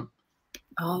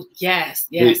 Oh, yes,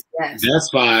 yes, yes.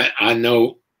 That's why I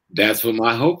know that's where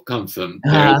my hope comes from.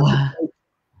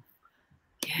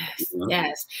 Yes,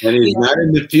 yes. And he's not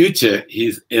in the future,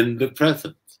 he's in the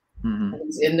present.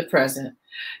 He's in the present.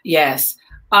 Yes.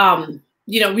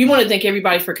 You know, we want to thank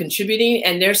everybody for contributing.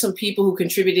 And there's some people who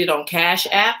contributed on Cash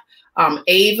App.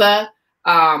 Ava,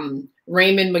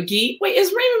 Raymond McGhee. Wait,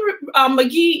 is Raymond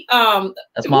McGhee?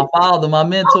 That's my father, my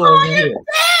mentor is in here.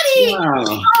 Daddy! Wow.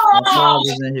 My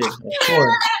father's in here.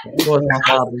 Of course my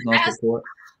father's going to support.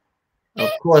 Of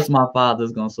course my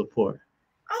father's going to support.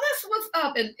 Oh, that's what's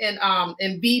up.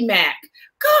 And B Mac.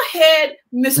 Go ahead,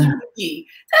 Mr. McGhee.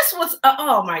 That's what's up.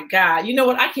 Oh my God. You know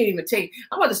what? I can't even take.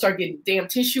 I'm about to start getting damn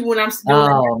tissue when I'm doing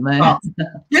Oh man.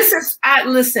 This is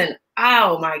listen.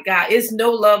 Oh my God. It's no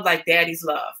love like daddy's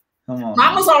love. Come on.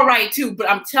 Mama's all right too, but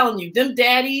I'm telling you, them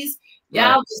daddies,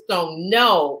 y'all just don't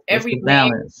know. Every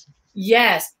man.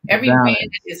 Yes, every man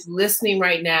that is listening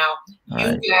right now,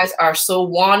 you guys are so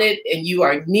wanted and you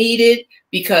are needed,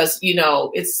 because you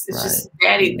know it's just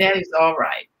daddy's all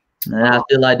right. And I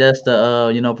feel like that's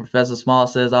the you know, Professor Small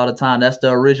says all the time, that's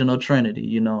the original Trinity,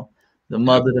 you know, the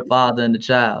mother, the father, and the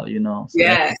child, you know.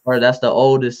 So that's the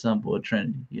oldest symbol of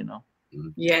Trinity, you know.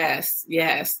 Yes,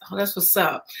 yes. Oh, that's what's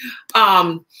up.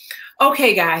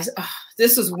 Okay, guys,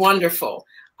 this is wonderful.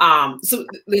 So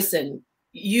listen,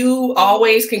 you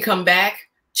always can come back,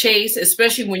 Chase,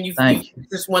 especially when you've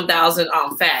just 1,000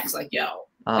 facts. Like, yo,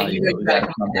 like, you know, you gotta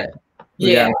come back.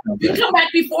 Yeah, you come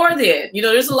back before then. You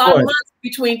know, there's a lot of months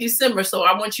between December, so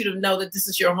I want you to know that this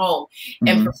is your home.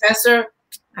 And Professor,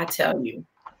 I tell you,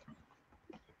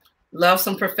 love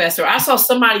some Professor. I saw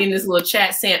somebody in this little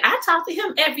chat saying, I talk to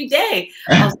him every day.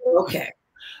 I was like, okay.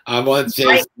 I want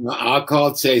Chase. I'll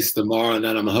call Chase tomorrow, and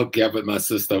then I'm gonna hook you up with my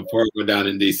sister Portland down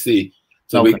in DC,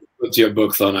 so we can put your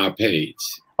books on our page.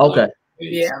 Okay.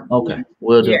 Yeah. Okay.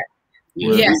 We'll do.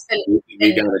 Yes,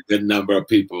 we got a good number of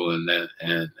people, and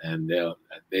they'll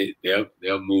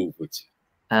move with you.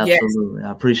 Absolutely,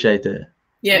 I appreciate that.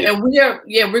 Yeah, and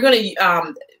we're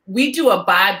gonna we do a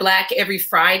Buy Black every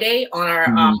Friday on our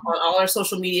on all our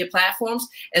social media platforms,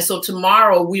 and so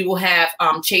tomorrow we will have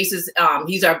Chase's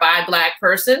he's our Buy Black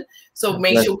person. So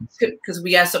make sure, because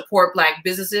we got to support Black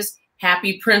businesses.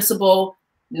 Happy principle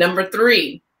number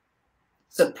 3.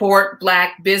 Support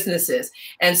Black businesses.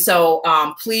 And so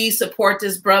please support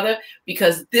this brother,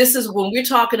 because this is when we're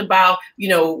talking about, you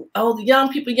know, oh, the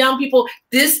young people,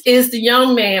 this is the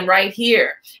young man right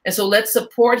here. And so let's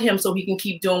support him so he can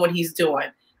keep doing what he's doing.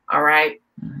 All right.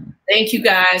 Thank you,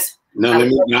 guys. Now, let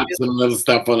me drop some little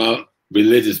stuff on our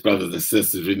religious brothers and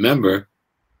sisters. Remember,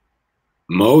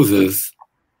 Moses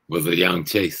was a young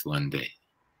chase one day.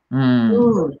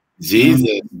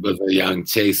 Jesus was a young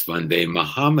chase one day.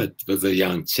 Muhammad was a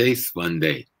young chase one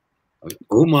day.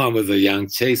 Umar was a young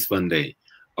chase one day.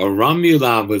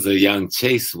 Aramullah was a young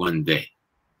chase one day.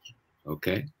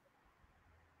 Okay?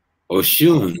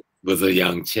 Oshun was a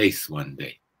young chase one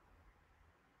day.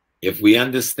 If we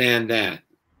understand that,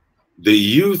 the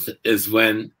youth is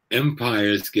when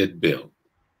empires get built,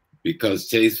 because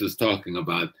Chase was talking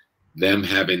about them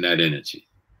having that energy.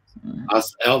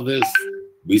 Us elders,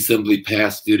 we simply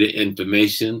pass you the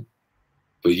information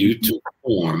for you to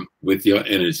form with your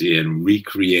energy and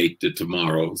recreate the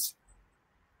tomorrows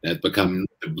that become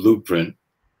the blueprint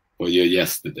for your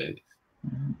yesterday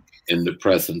in the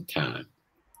present time.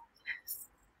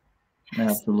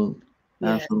 Absolutely.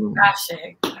 Absolutely.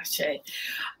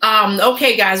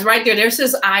 Okay, guys, right there. There's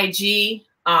his IG,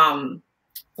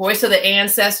 Voice of the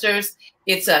Ancestors.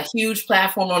 It's a huge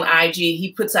platform on IG.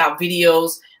 He puts out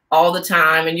videos all the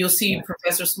time, and you'll see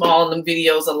Professor Small in the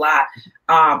videos a lot.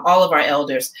 All of our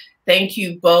elders. Thank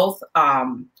you both.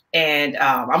 I'm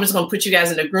just going to put you guys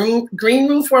in the green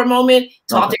room for a moment,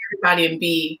 talk to everybody, and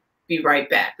be right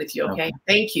back with you. Okay.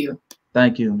 Thank you.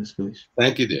 Thank you, Ms. Felicia.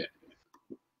 Thank you, dear.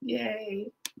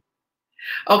 Yay.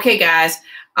 Okay, guys.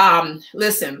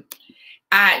 Listen,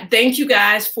 I thank you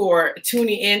guys for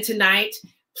tuning in tonight.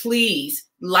 Please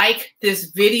like this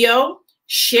video,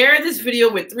 share this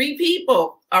video with 3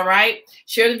 people. All right.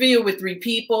 Share the video with 3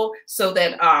 people so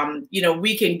that,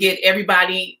 we can get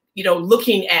everybody,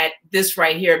 looking at this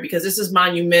right here, because this is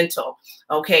monumental.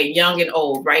 Okay. Young and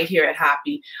old right here at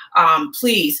HAPI.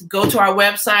 Please go to our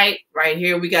website right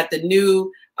here. We got the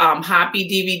new HAPI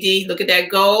DVD. Look at that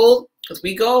gold, because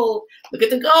we gold. Look at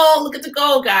the gold. Look at the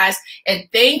gold, guys. And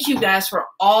thank you guys for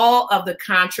all of the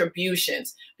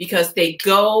contributions, because they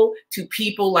go to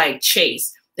people like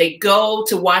Chase. They go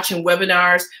to watching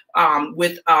webinars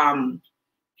with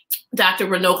Dr.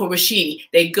 Runoko Rashidi.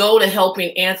 They go to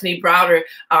helping Anthony Browder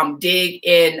dig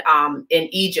in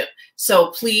Egypt.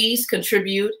 So please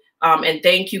contribute, and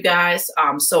thank you guys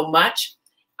so much.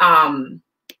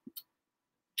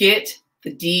 Get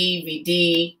the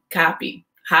DVD copy.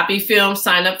 hapifilm,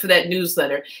 sign up for that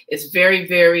newsletter. It's very,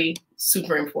 very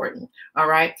super important. All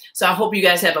right. So I hope you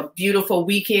guys have a beautiful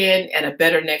weekend and a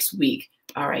better next week.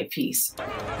 All right. Peace.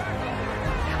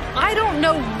 I don't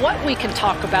know what we can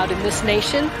talk about in this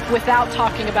nation without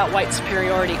talking about white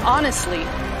superiority, honestly.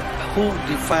 Who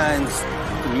defines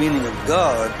the meaning of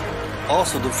God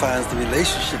also defines the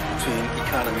relationship between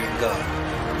economy and God.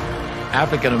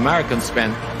 African Americans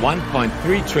spent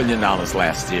 $1.3 trillion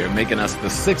last year, making us the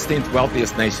 16th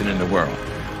wealthiest nation in the world.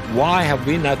 Why have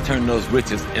we not turned those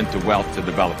riches into wealth to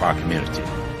develop our community?